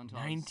didn't get a phone until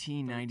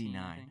 1999.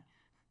 I was 13,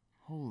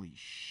 Holy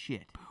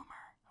shit. Boomer.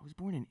 I was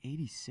born in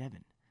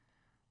 87.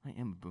 I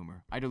am a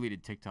boomer. I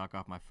deleted TikTok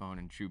off my phone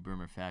in true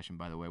boomer fashion,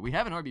 by the way. We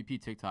have an RBP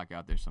TikTok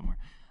out there somewhere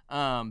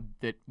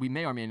that we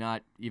may or may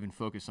not even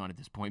focus on at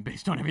this point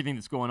based on everything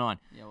that's going on.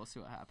 Yeah, we'll see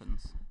what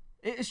happens.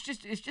 It's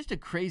just a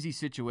crazy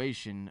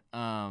situation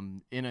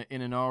in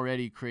an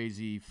already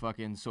crazy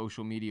fucking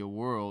social media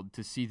world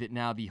to see that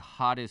now the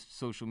hottest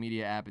social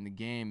media app in the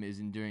game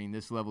is enduring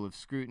this level of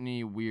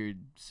scrutiny, weird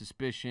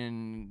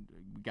suspicion.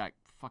 We got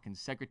fucking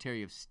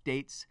Secretary of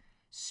States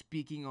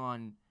speaking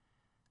on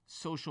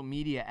social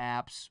media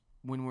apps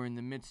when we're in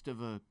the midst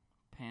of a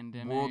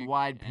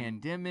worldwide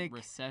pandemic,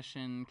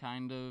 recession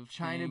kind of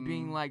China thing.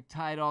 Being like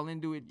tied all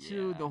into it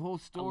too. The whole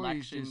story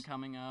Election is just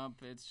coming up.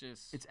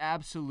 It's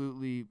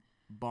absolutely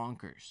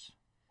bonkers.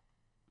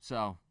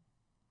 So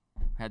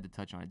had to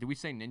touch on it. Did we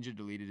say Ninja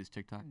deleted his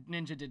TikTok?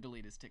 Ninja did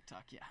delete his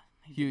TikTok. Yeah,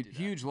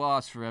 huge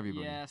loss for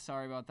everybody. Yeah,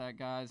 sorry about that,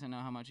 guys. I know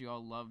how much you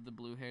all love the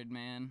blue-haired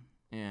man.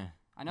 Yeah,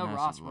 I know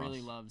Ross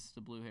really loves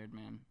the blue-haired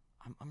man.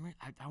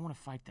 I want to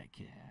fight that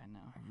kid. Yeah, I know.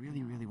 I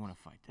really want to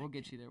fight that. We'll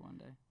get you there one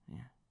day. Yeah.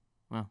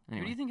 Well,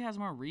 anyway. Who do you think has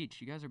more reach?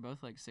 You guys are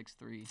both like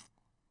 6'3".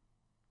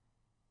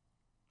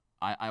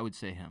 I would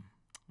say him.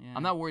 Yeah.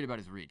 I'm not worried about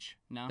his reach.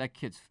 No. That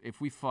kid's.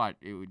 If we fought,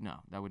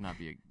 that would not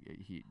be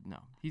no.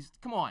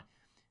 Come on.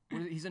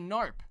 He's a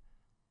NARP,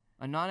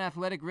 a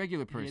non-athletic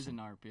regular person. He is a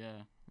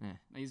NARP. Yeah.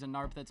 He's a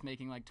NARP that's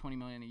making like $20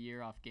 million a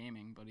year off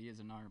gaming, but he is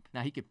a NARP.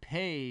 Now he could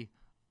pay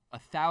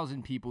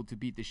 1,000 people to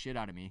beat the shit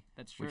out of me.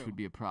 That's true. Which would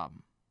be a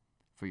problem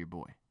for your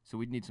boy. So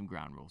we'd need some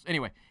ground rules.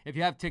 Anyway, if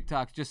you have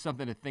TikToks, just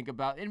something to think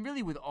about. And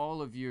really with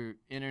all of your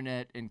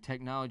internet and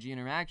technology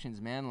interactions,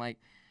 man, like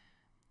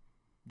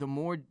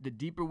the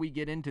deeper we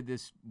get into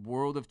this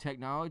world of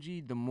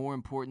technology, the more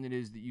important it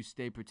is that you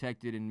stay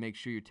protected and make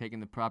sure you're taking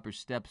the proper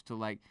steps to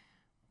like,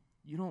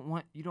 you don't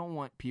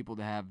want people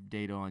to have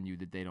data on you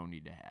that they don't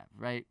need to have,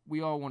 right? We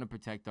all want to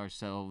protect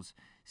ourselves,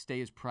 stay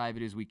as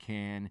private as we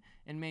can,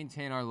 and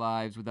maintain our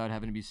lives without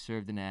having to be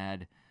served an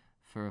ad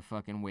for a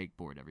fucking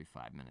wakeboard every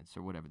 5 minutes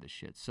or whatever the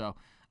shit. So,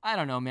 I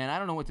don't know, man. I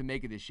don't know what to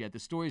make of this yet. The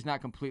story's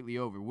not completely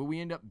over. Will we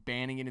end up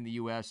banning it in the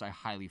U.S.? I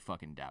highly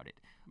fucking doubt it.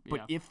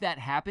 But if that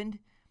happened,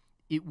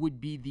 it would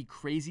be the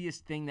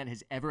craziest thing that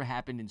has ever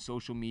happened in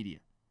social media.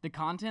 The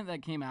content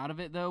that came out of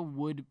it, though,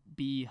 would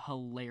be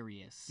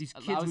hilarious. These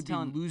kids would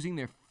be losing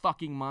their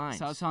fucking minds.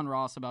 So I was telling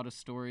Ross about a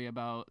story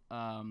about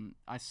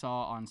I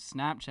saw on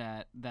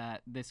Snapchat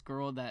that this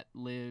girl that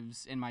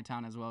lives in my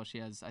town as well, she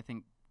has, I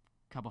think,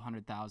 couple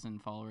 100,000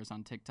 followers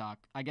on TikTok.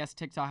 I guess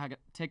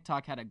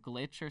TikTok had a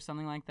glitch or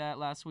something like that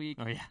last week.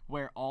 Oh, yeah.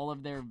 Where all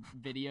of their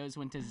videos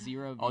went to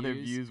 0 views. All their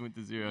views went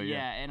to 0, yeah.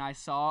 Yeah, and I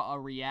saw a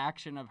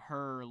reaction of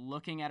her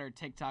looking at her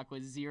TikTok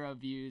with 0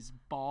 views,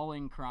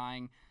 bawling,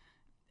 crying.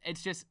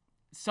 It's just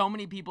so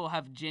many people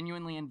have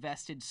genuinely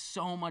invested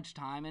so much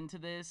time into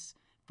this.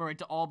 For it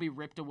to all be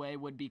ripped away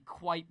would be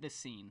quite the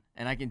scene.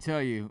 And I can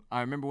tell you, I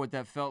remember what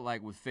that felt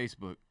like with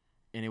Facebook,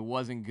 and it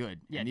wasn't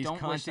good. Yeah, and these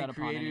don't wish that content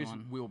upon creators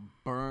anyone. will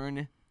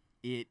burn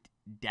it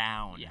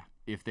down Yeah.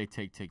 if they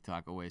take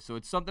TikTok away. So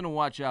it's something to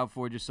watch out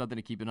for, just something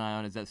to keep an eye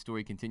on as that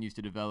story continues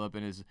to develop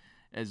and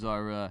as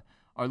our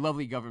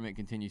lovely government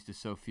continues to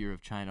sow fear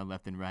of China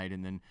left and right.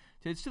 And then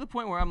it's to the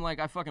point where I'm like,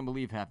 I fucking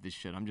believe half this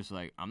shit. I'm just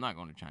like, I'm not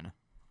going to China.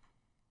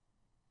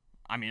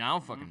 I mean, I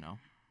don't fucking know.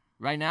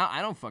 Right now,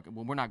 I don't fucking...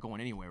 Well, we're not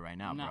going anywhere right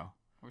now, No, bro.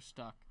 we're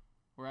stuck.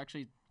 We're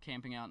actually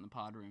camping out in the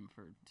pod room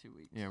for 2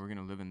 weeks. Yeah, we're going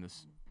to live in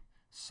this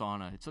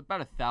sauna. It's about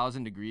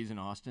 1,000 degrees in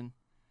Austin,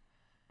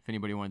 if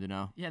anybody wanted to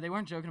know. Yeah, they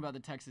weren't joking about the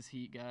Texas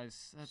heat,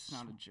 guys. That's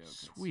not a joke.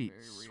 Sweet,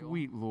 It's very real.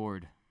 sweet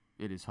Lord.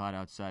 It is hot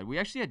outside. We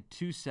actually had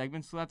 2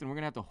 segments left, and we're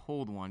going to have to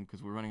hold one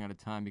because we're running out of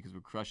time because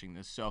we're crushing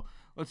this. So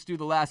let's do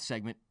the last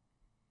segment.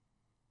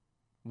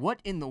 What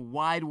in the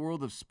wide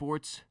world of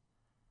sports...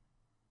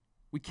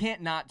 We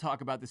can't not talk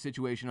about the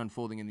situation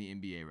unfolding in the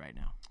NBA right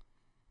now.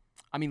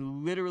 I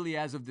mean, literally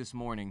as of this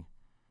morning,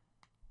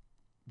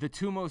 the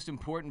 2 most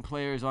important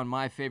players on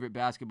my favorite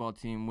basketball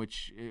team,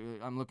 which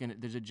I'm looking at,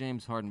 there's a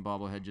James Harden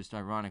bobblehead just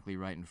ironically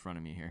right in front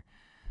of me here.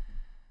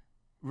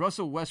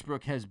 Russell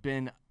Westbrook has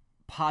been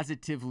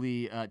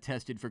positively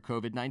tested for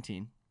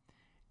COVID-19,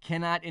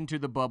 cannot enter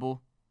the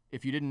bubble.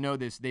 If you didn't know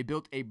this, they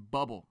built a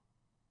bubble.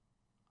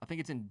 I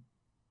think it's in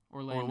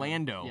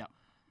Orlando. Yeah.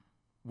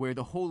 Where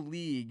the whole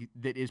league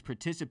that is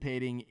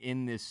participating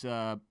in this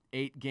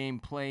 8-game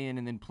play-in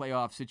and then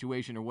playoff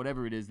situation or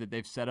whatever it is that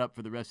they've set up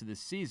for the rest of this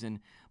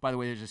season. By the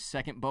way, there's a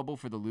second bubble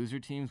for the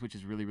loser teams, which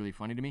is really, really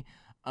funny to me.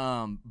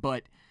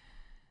 But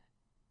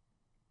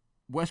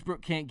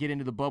Westbrook can't get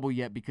into the bubble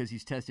yet because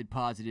he's tested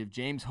positive.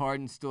 James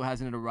Harden still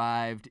hasn't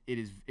arrived. It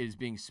is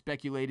being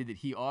speculated that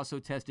he also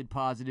tested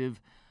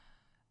positive.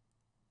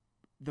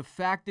 The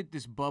fact that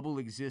this bubble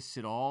exists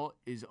at all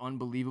is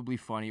unbelievably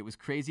funny. It was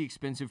crazy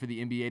expensive for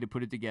the NBA to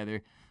put it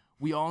together.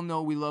 We all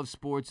know we love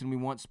sports and we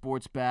want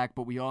sports back,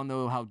 but we all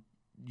know how,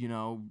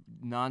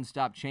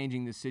 nonstop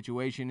changing this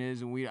situation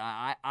is. And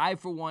I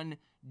for one,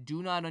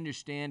 do not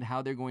understand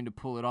how they're going to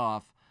pull it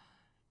off.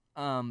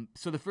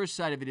 So the first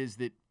side of it is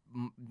that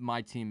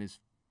my team is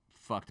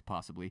fucked,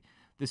 possibly.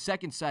 The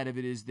second side of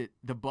it is that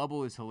the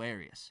bubble is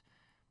hilarious.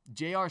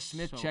 J.R.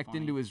 Smith So checked funny.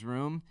 into his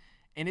room.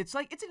 And it's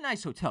a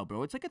nice hotel,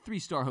 bro. It's like a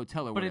 3-star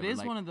hotel or But whatever. it is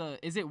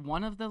is it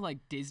one of the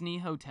Disney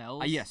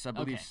hotels? Yes, I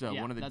believe Okay, so.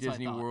 yeah, One of the that's what I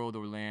Disney thought. World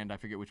or Land. I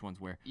forget which one's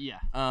where. Yeah.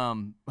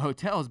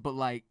 Hotels, but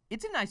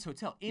it's a nice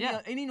hotel.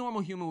 Any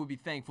normal human would be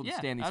thankful to Yeah,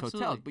 stay in these hotels.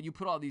 absolutely. But you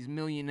put all these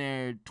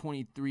millionaire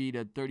 23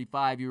 to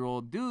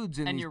 35-year-old dudes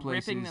in And these you're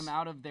places. ripping them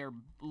out of their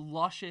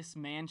luscious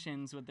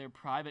mansions with their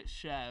private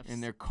chefs.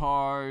 And their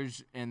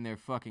cars and their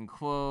fucking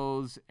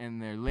clothes and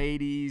their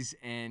ladies,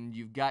 and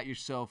you've got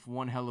yourself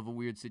one hell of a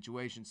weird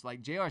situation. So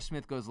J.R.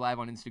 Smith goes live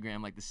on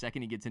Instagram the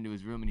second he gets into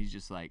his room, and he's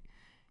just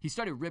he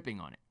started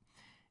ripping on it.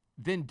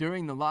 Then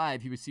during the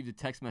live, he received a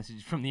text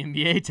message from the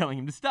NBA telling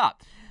him to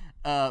stop.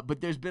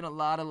 But there's been a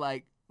lot of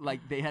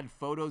they had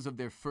photos of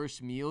their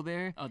first meal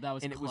there. Oh, that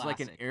was and it was like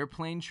an classic.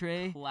 airplane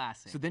tray.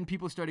 Classic. So then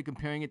people started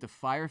comparing it to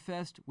Fyre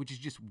Fest, which is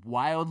just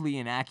wildly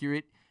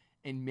inaccurate.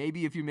 And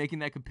maybe if you're making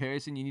that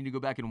comparison, you need to go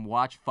back and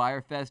watch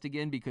Fyre Fest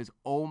again because,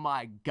 oh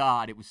my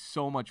God, it was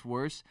so much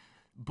worse.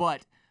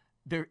 But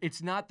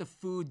it's not the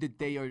food that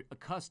they are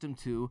accustomed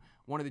to.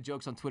 One of the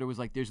jokes on Twitter was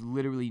there's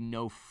literally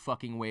no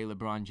fucking way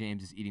LeBron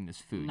James is eating this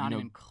food. Not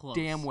even close.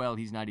 Damn well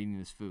he's not eating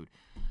this food.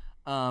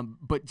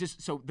 But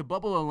just so the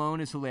bubble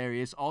alone is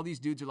hilarious. All these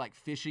dudes are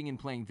fishing and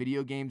playing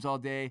video games all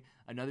day.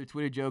 Another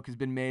Twitter joke has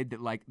been made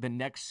that the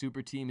next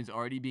super team is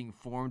already being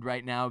formed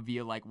right now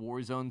via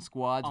Warzone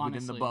squads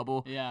within the Honestly,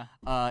 bubble. yeah.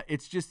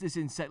 It's just this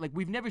insane.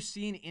 We've never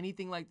seen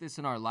anything like this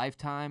in our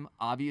lifetime,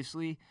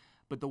 obviously.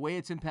 But the way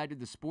it's impacted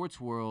the sports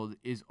world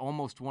is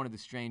almost one of the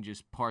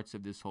strangest parts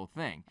of this whole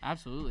thing.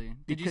 Absolutely.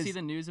 Did you see Because-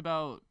 the news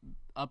about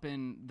up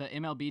in the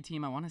MLB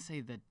team? I want to say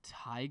the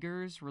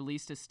Tigers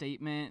released a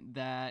statement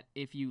that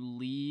if you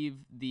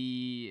leave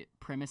the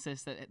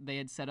premises that they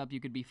had set up, you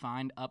could be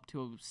fined up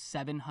to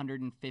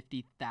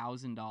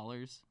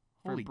 $750,000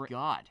 Holy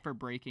God. for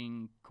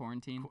breaking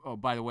quarantine. Oh,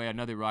 by the way,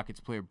 another Rockets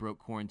player broke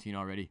quarantine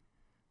already.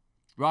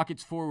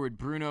 Rockets forward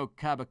Bruno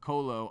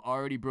Caboclo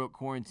already broke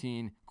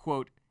quarantine,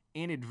 quote,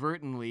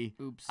 inadvertently.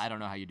 Oops. I don't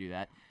know how you do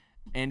that.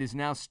 And is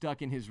now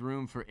stuck in his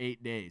room for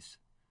 8 days.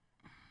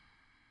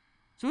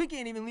 So he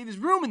can't even leave his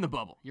room in the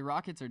bubble. Your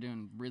Rockets are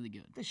doing really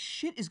good. The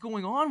shit is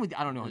going on with...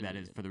 I don't know Really, who that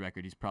really is, good. for the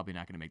record. He's probably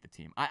not going to make the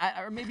team.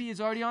 Or maybe he's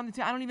already on the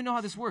team. I don't even know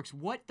how this works.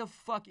 What the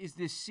fuck is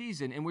this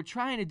season? And we're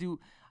trying to do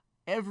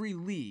every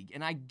league,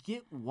 and I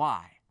get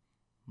why.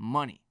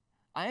 Money.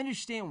 I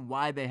understand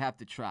why they have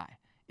to try.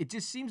 It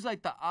just seems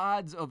like the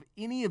odds of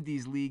any of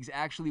these leagues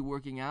actually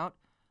working out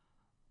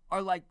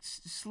are like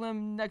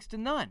slim next to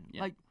none.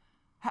 Yeah. Like,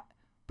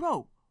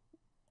 bro,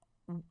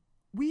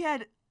 we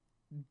had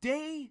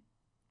day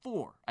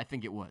 4, I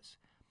think it was,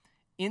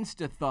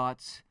 Insta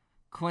thoughts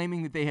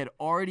claiming that they had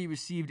already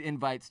received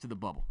invites to the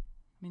bubble.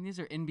 I mean, these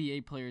are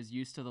NBA players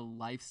used to the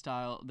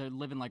lifestyle. They're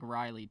living like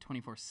Riley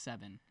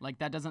 24/7. Like,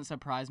 that doesn't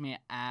surprise me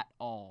at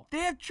all. They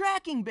have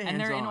tracking bands And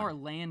they're in on.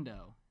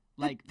 Orlando.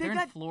 Like, they're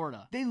in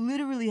Florida. They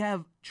literally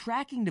have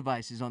tracking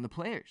devices on the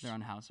players. They're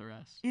on house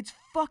arrest. It's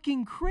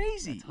fucking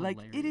crazy. That's Like,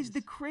 it is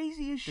the hilarious.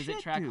 craziest shit, Does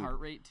it track dude. heart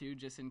rate, too,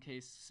 just in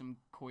case some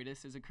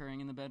coitus is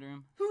occurring in the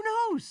bedroom? Who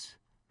knows?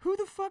 Who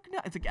the fuck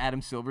knows? It's like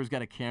Adam Silver's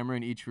got a camera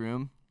in each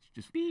room.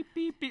 Just Beep,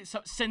 beep, beep.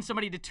 So send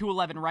somebody to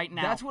 211 right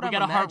now. That's what we I'm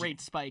got a heart imagining.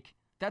 rate spike.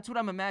 That's what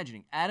I'm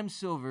imagining. Adam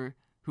Silver,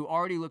 who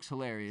already looks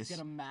hilarious. He's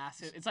got a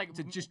massive. It's like It's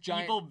a just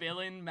giant- evil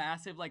villain,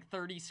 massive, like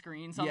 30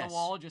 screens on Yes. the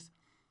wall. Just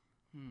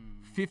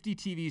 50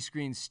 TV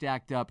screens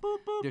stacked up. boop,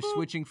 boop, They're boop.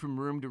 switching from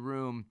room to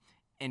room,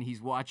 and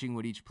he's watching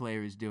what each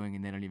player is doing,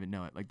 and they don't even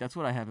know it. Like, that's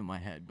what I have in my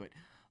head. But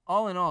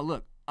all in all,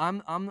 look,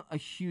 I'm a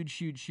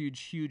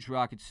huge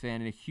Rockets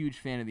fan and a huge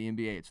fan of the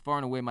NBA. It's far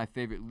and away my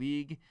favorite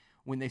league.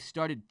 When they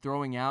started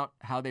throwing out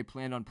how they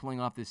planned on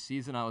pulling off this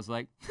season, I was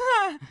like,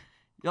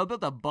 y'all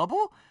built a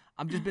bubble?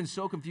 I've just been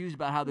so confused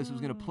about how this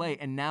was going to play,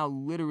 and now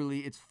literally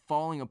it's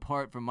falling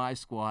apart for my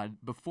squad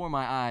before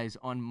my eyes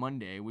on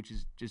Monday, which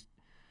is just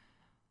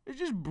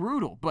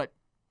brutal. But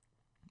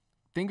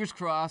fingers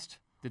crossed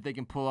that they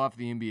can pull off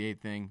the NBA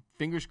thing.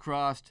 Fingers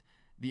crossed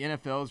the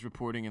NFL is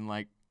reporting in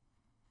like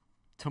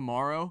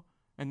tomorrow,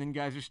 and then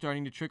guys are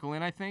starting to trickle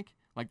in, I think.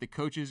 Like the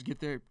coaches get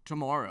there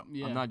tomorrow.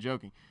 Yeah. I'm not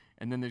joking.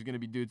 And then there's going to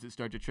be dudes that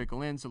start to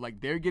trickle in. So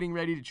like they're getting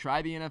ready to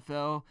try the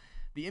NFL.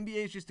 The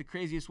NBA is just the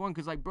craziest one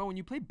because like, bro, when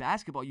you play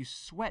basketball, you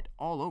sweat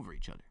all over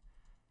each other.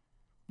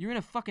 You're in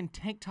a fucking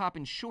tank top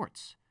and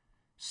shorts,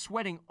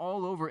 sweating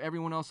all over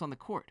everyone else on the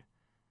court.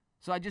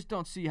 So I just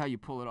don't see how you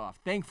pull it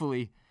off.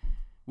 Thankfully,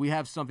 we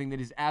have something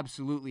that is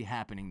absolutely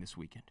happening this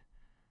weekend.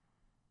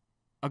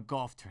 A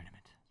golf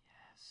tournament.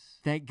 Yes.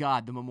 Thank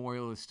God the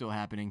Memorial is still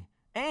happening.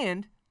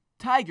 And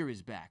Tiger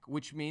is back,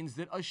 which means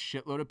that a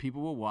shitload of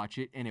people will watch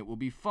it, and it will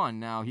be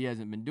fun. Now, he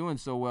hasn't been doing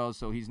so well,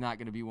 so he's not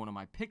going to be one of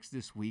my picks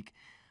this week.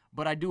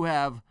 But I do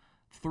have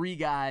 3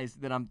 guys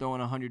that I'm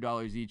throwing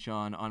 $100 each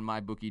on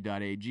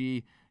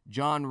mybookie.ag.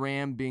 John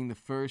Ram being the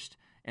first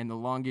and the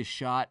longest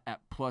shot at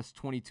plus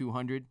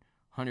 2,200.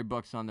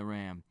 $100 on the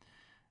Ram.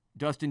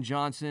 Dustin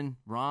Johnson,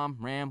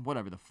 Ram,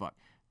 whatever the fuck.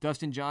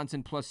 Dustin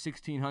Johnson plus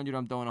 1,600,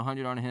 I'm throwing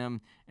 100 on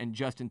him. And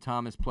Justin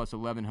Thomas plus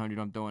 1,100,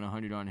 I'm throwing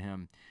 100 on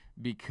him.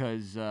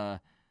 Because,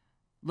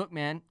 look,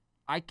 man,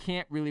 I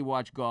can't really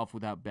watch golf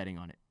without betting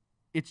on it.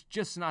 It's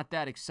just not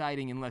that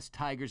exciting unless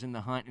Tiger's in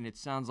the hunt, and it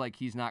sounds like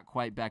he's not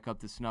quite back up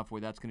to snuff where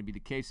that's going to be the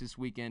case this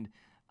weekend.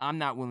 I'm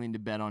not willing to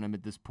bet on him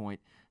at this point.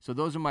 So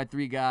those are my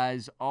 3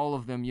 guys, all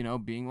of them,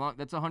 being long.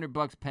 That's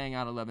 $100 paying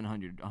out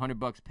 $1,100,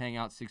 $100 paying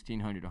out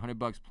 $1,600,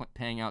 $100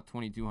 paying out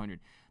 $2,200.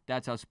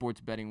 That's how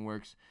sports betting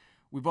works.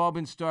 We've all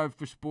been starved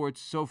for sports.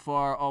 So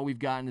far, all we've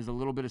gotten is a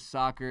little bit of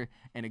soccer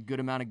and a good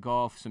amount of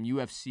golf, some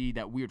UFC.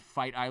 That weird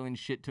Fight Island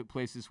shit took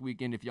place this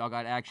weekend. If y'all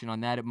got action on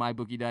that at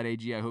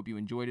mybookie.ag, I hope you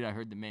enjoyed it. I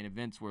heard the main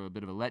events were a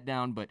bit of a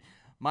letdown, but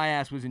my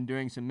ass was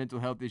enduring some mental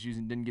health issues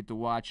and didn't get to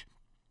watch.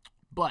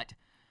 But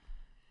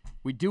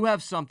we do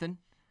have something,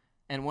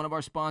 and one of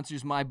our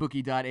sponsors,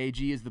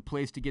 mybookie.ag, is the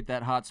place to get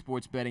that hot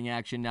sports betting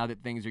action now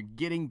that things are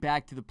getting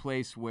back to the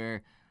place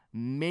where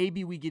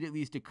maybe we get at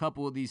least a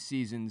couple of these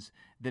seasons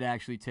that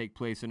actually take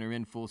place and are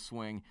in full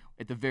swing.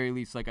 At the very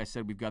least, like I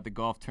said, we've got the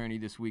golf tourney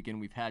this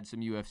weekend. We've had some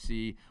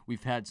UFC.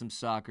 We've had some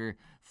soccer.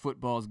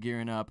 Football's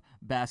gearing up.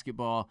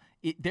 Basketball.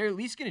 They're at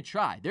least going to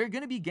try. There are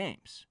going to be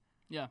games.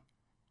 Yeah.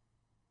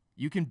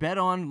 You can bet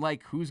on,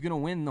 like, who's going to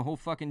win the whole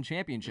fucking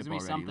championship There's gonna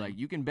be already. something. Like,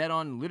 you can bet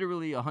on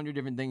literally 100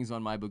 different things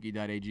on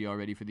mybookie.ag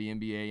already for the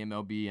NBA,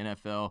 MLB,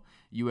 NFL,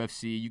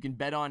 UFC. You can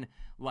bet on,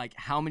 like,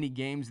 how many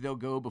games they'll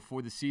go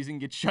before the season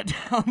gets shut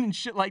down and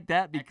shit like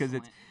that because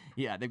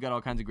Excellent. they've got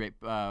all kinds of great,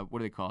 what are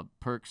they called?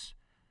 Perks?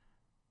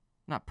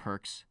 Not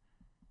perks.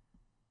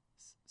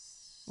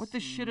 What the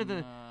shit are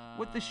the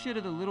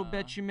little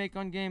bets you make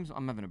on games?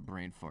 I'm having a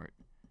brain fart.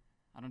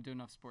 I don't do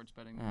enough sports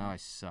betting. Oh, I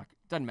suck.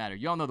 Doesn't matter.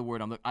 Y'all know the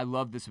word. I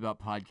love this about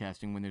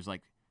podcasting when there's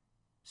like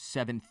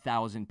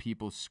 7,000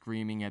 people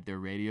screaming at their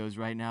radios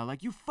right now.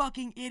 Like, you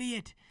fucking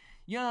idiot.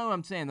 You know what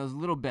I'm saying? Those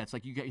little bets,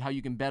 like how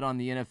you can bet on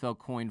the NFL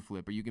coin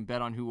flip, or you can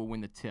bet on who will win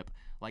the tip,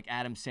 like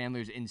Adam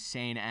Sandler's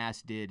insane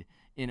ass did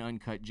in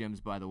Uncut Gems,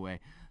 by the way.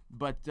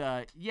 But,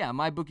 yeah,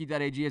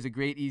 mybookie.ag is a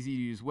great,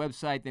 easy-to-use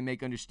website. They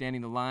make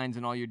understanding the lines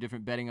and all your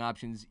different betting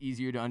options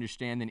easier to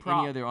understand than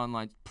any other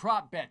online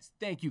prop bets.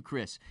 Thank you,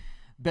 Chris.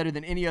 Better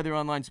than any other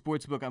online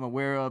sportsbook I'm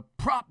aware of.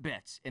 Prop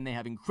bets, and they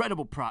have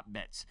incredible prop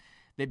bets.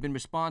 They've been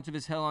responsive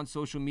as hell on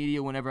social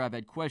media whenever I've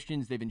had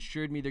questions. They've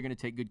assured me they're going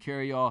to take good care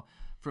of y'all.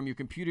 From your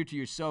computer to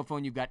your cell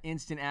phone, you've got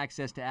instant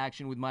access to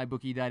action with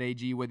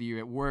mybookie.ag, whether you're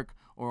at work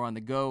or on the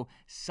go.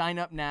 Sign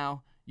up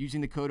now using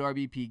the code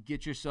RBP.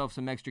 Get yourself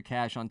some extra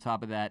cash on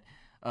top of that,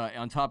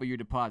 on top of your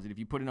deposit. If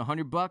you put in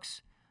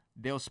 $100,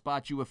 they'll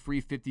spot you a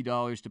free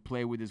 $50 to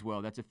play with as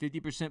well. That's a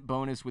 50%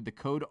 bonus with the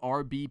code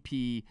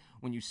RBP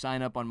when you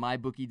sign up on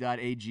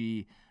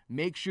mybookie.ag.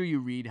 Make sure you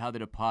read how the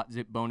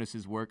deposit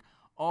bonuses work.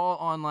 All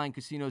online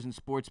casinos and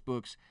sports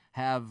books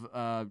have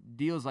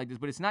deals like this,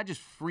 but it's not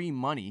just free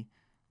money.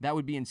 That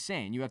would be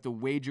insane. You have to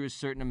wager a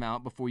certain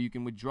amount before you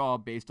can withdraw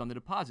based on the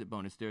deposit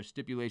bonus. There are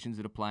stipulations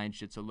that apply and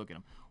shit, so look at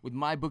them. With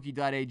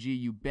mybookie.ag,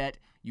 you bet,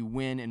 you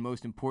win, and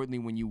most importantly,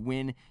 when you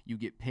win, you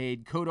get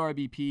paid. Code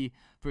RBP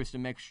for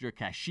some extra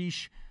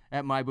cashish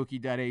at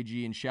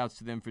mybookie.ag, and shouts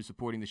to them for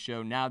supporting the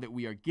show now that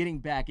we are getting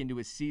back into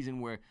a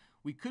season where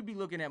we could be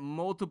looking at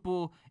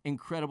multiple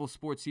incredible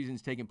sports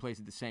seasons taking place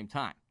at the same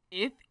time.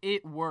 If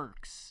it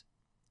works,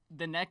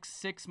 the next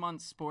 6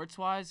 months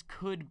sports-wise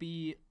could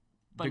be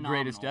phenomenal, the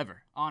greatest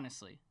ever.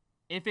 Honestly.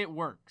 If it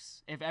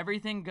works. If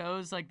everything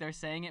goes like they're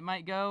saying it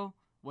might go,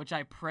 which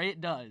I pray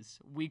it does,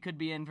 we could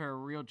be in for a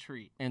real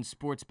treat. And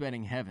sports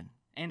betting heaven.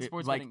 And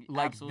sports betting,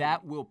 like absolutely.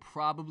 That will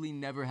probably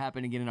never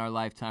happen again in our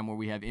lifetime where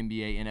we have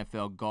NBA,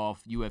 NFL,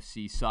 golf,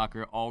 UFC,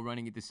 soccer all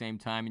running at the same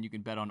time, and you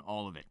can bet on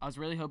all of it. I was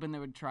really hoping they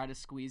would try to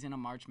squeeze in a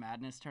March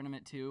Madness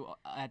tournament too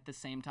at the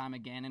same time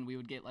again, and we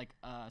would get like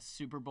a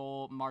Super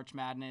Bowl, March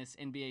Madness,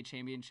 NBA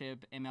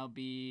championship,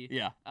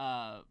 MLB,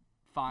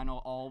 final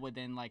all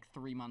within like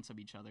 3 months of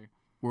each other.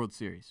 World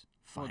Series.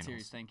 Finals. World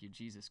Series, thank you.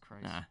 Jesus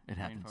Christ. Nah, it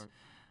happens.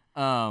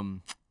 Fart.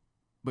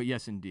 But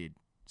yes, indeed.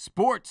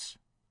 Sports.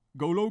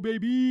 Go low,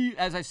 baby.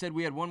 As I said,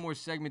 we had one more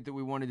segment that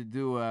we wanted to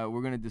do.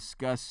 We're going to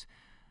discuss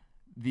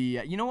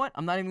the, you know what?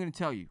 I'm not even going to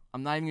tell you.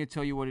 I'm not even going to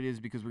tell you what it is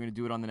because we're going to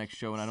do it on the next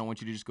show, and I don't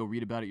want you to just go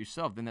read about it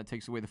yourself. Then that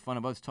takes away the fun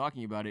of us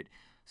talking about it.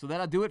 So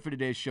that'll do it for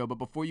today's show. But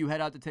before you head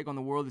out to take on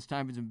the world, it's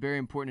time for some very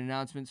important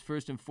announcements.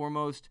 First and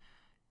foremost,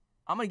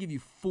 I'm going to give you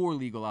 4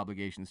 legal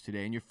obligations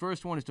today. And your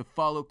first one is to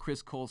follow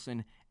Chris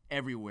Coulson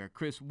everywhere.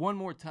 Chris, one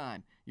more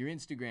time. Your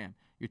Instagram,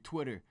 your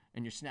Twitter,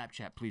 and your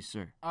Snapchat, please,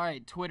 sir. All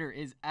right, Twitter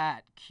is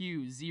at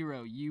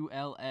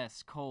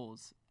Q0ULS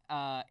Coles.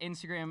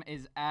 Instagram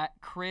is at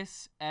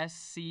Chris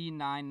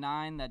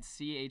SC99. That's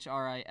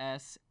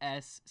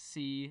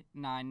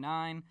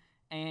ChrisSC99.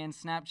 And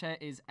Snapchat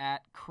is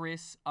at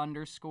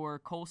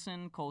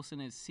Chris_Coulson.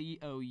 Coulson is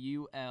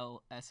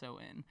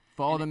COULSON.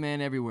 Follow the man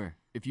everywhere.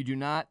 If you do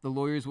not, the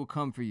lawyers will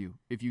come for you.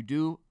 If you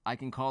do, I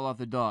can call off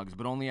the dogs,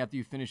 but only after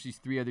you finish these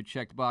 3 other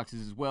checked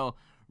boxes as well.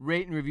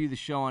 Rate and review the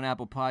show on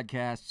Apple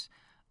Podcasts.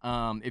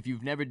 If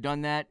you've never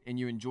done that and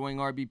you're enjoying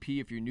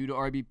RBP, if you're new to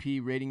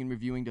RBP, rating and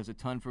reviewing does a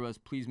ton for us.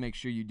 Please make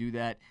sure you do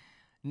that.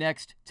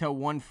 Next, tell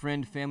one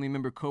friend, family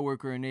member,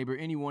 coworker, or neighbor,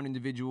 any one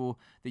individual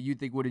that you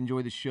think would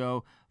enjoy the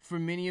show. For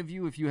many of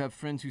you, if you have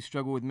friends who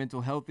struggle with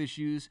mental health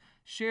issues,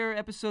 share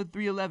episode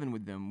 311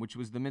 with them, which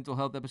was the mental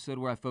health episode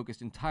where I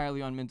focused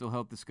entirely on mental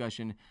health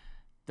discussion.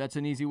 That's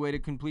an easy way to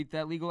complete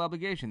that legal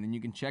obligation. Then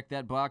you can check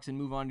that box and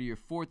move on to your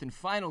 4th and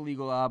final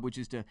legal ob, which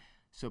is to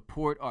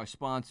support our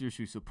sponsors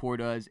who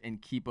support us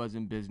and keep us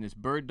in business.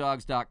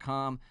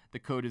 Birddogs.com, the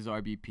code is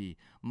RBP.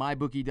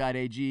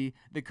 MyBookie.ag,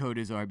 the code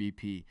is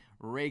RBP.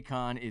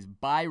 Raycon is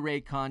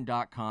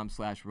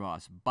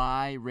buyraycon.com/Ross.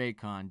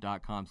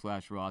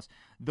 Buyraycon.com/Ross.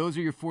 Those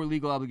are your 4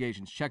 legal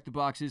obligations. Check the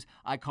boxes.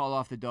 I call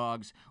off the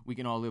dogs. We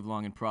can all live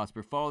long and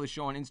prosper. Follow the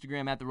show on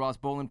Instagram at the Ross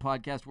Bolen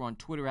Podcast. We're on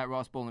Twitter at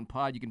Ross Bolen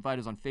Pod. You can find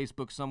us on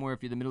Facebook somewhere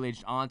if you're the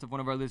middle-aged aunt of one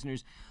of our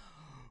listeners.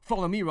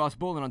 Follow me, Ross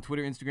Bolen, on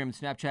Twitter, Instagram, and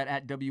Snapchat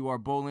at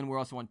WRBolen. We're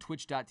also on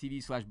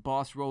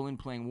twitch.tv/BossRollin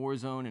playing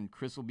Warzone, and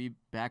Chris will be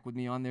back with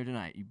me on there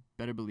tonight. You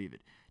better believe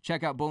it.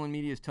 Check out Bolen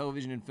Media's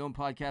television and film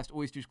podcast,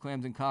 Oysters,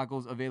 Clams, and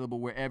Cockles,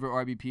 available wherever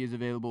RBP is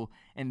available.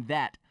 And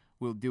that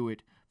will do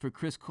it for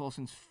Chris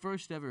Coulson's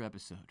first ever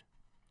episode.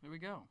 There we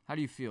go. How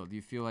do you feel? Do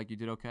you feel like you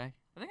did okay?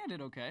 I think I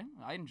did okay.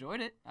 I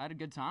enjoyed it. I had a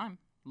good time.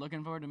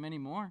 Looking forward to many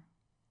more.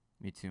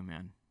 Me too,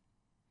 man.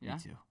 Yeah?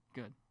 Me too.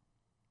 Good.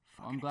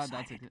 Fucking I'm glad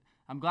excited.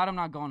 I'm glad I'm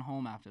not going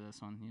home after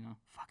this one, you know.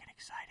 Fucking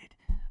excited.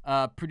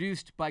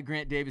 Produced by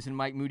Grant Davis and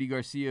Mike Moody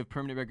Garcia of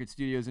Permanent Record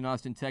Studios in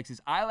Austin, Texas.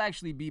 I'll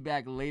actually be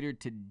back later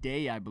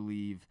today, I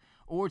believe,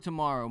 or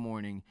tomorrow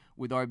morning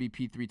with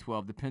RBP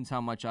 312. Depends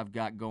how much I've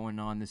got going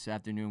on this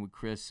afternoon with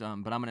Chris. But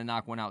I'm going to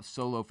knock one out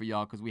solo for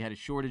y'all because we had a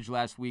shortage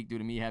last week due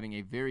to me having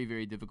a very,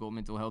 very difficult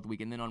mental health week.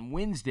 And then on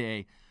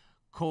Wednesday,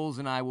 Coles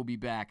and I will be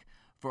back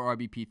for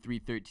RBP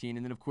 313.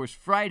 And then, of course,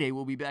 Friday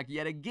we'll be back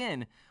yet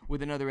again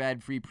with another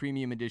ad-free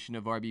premium edition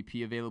of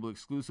RBP available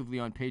exclusively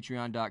on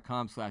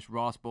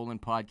patreon.com/Ross Bolen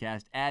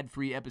Podcast.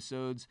 Ad-free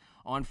episodes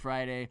on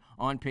Friday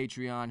on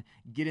Patreon.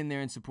 Get in there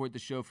and support the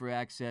show for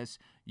access.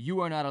 You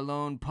are not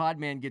alone.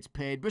 Podman gets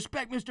paid.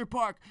 Respect Mr.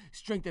 Park.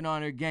 Strength and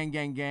honor. Gang,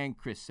 gang, gang.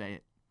 Chris, say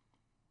it.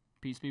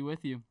 Peace be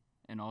with you,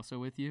 and also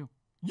with you.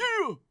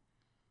 Yeah!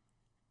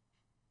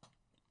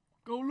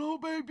 Go low,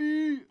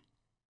 baby!